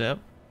miss a step?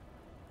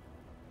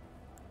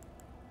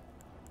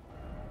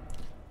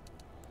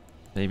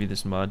 Maybe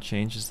this mod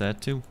changes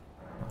that too.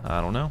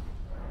 I don't know.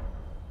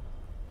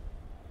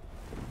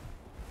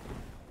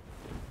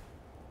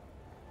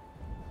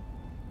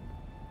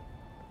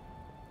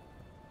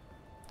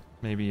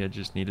 Maybe I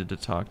just needed to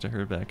talk to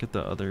her back at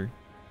the other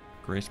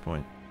grace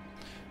point.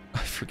 I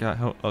forgot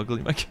how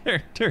ugly my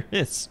character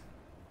is.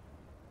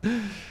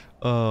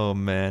 Oh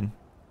man.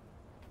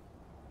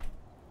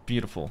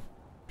 Beautiful.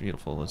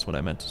 Beautiful is what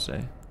I meant to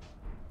say.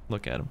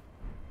 Look at him.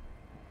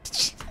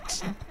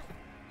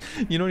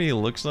 You know what he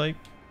looks like?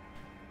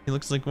 He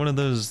looks like one of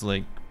those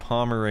like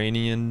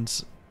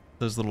Pomeranians,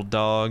 those little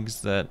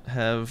dogs that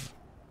have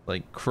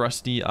like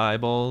crusty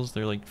eyeballs.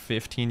 They're like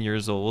 15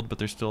 years old, but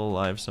they're still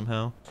alive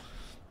somehow.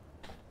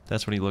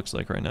 That's what he looks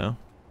like right now.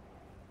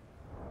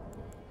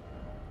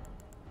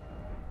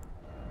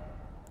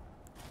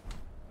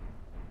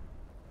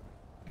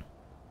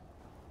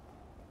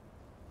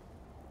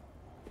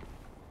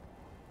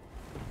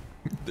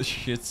 The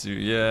Shih Tzu,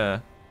 yeah.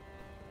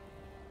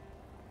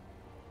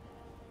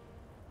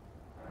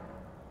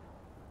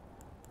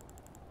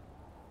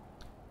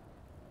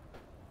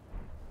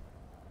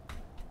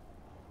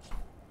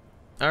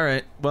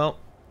 Alright, well,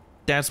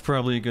 that's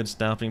probably a good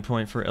stopping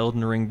point for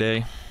Elden Ring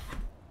Day.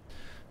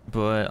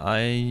 But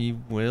I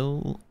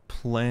will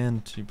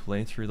plan to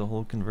play through the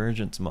whole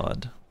Convergence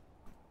mod.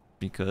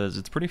 Because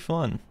it's pretty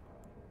fun.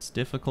 It's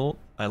difficult,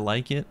 I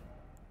like it.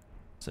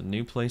 It's a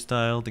new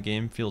playstyle, the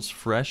game feels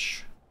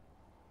fresh.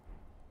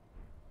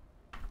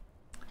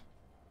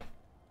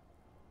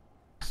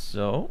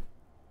 So,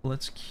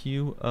 let's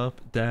cue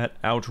up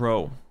that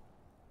outro.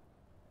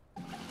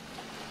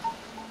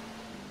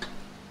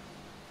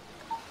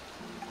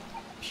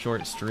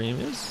 Short stream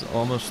is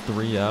almost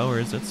 3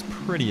 hours. That's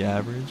pretty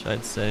average,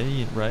 I'd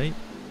say, right?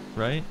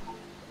 Right?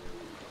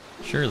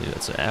 Surely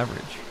that's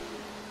average.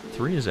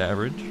 3 is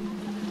average.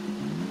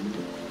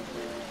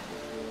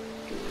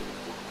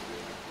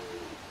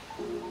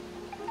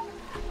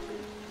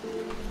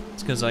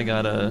 It's because I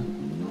gotta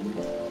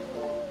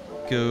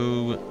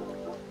go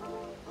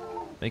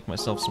make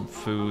myself some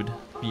food,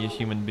 be a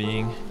human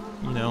being,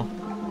 you know,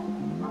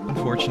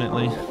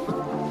 unfortunately.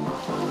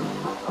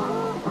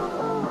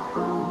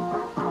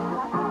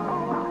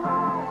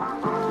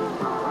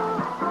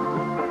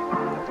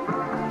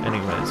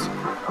 Anyways,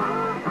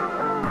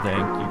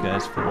 thank you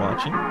guys for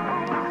watching.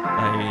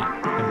 I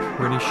am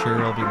pretty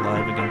sure I'll be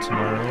live again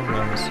tomorrow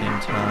around the same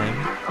time.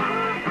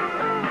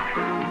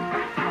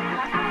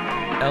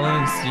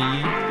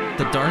 LNC,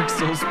 the Dark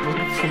Souls book,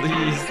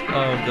 please.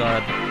 Oh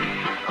god.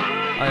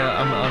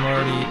 I'm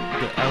already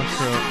the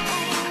outro.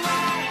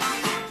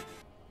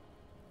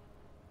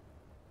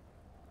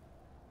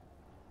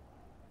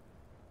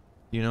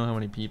 You know how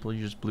many people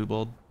you just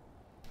blue-balled?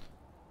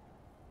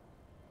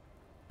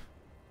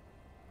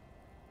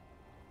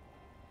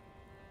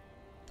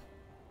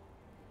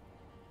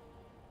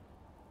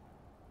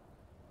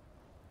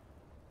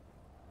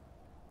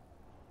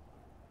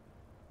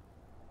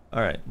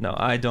 Alright, no,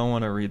 I don't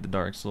want to read the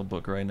Dark Souls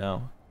book right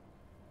now.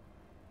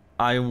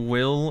 I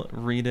will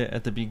read it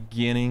at the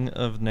beginning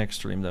of next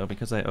stream, though,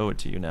 because I owe it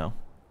to you now.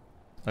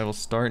 I will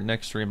start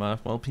next stream off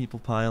while people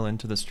pile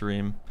into the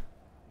stream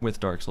with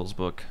Dark Souls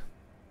book.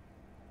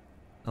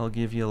 I'll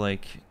give you,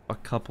 like, a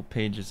couple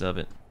pages of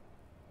it,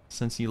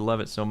 since you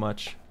love it so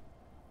much.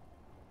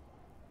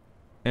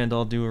 And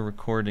I'll do a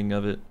recording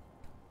of it.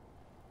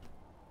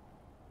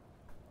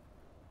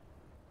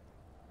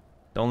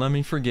 Don't let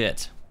me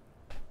forget.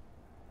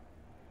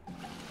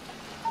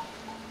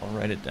 I'll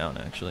write it down,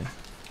 actually.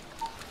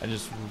 I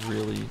just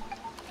really...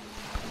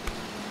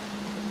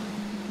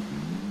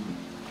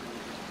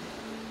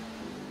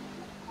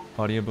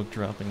 Audiobook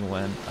dropping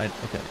when?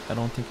 Okay, I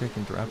don't think I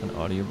can drop an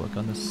audiobook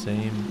on the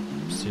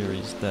same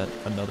series that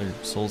another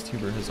Souls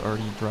tuber has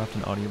already dropped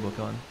an audiobook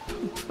on.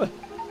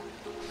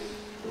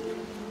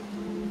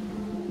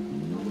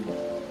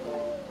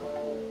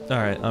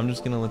 Alright, I'm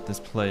just gonna let this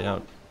play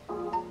out.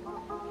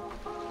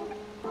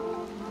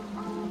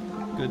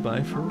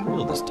 Goodbye for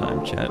real this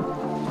time, chat.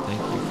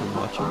 Thank you for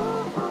watching.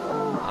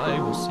 I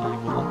will see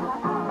you all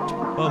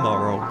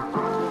tomorrow.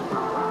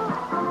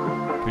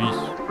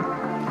 Peace.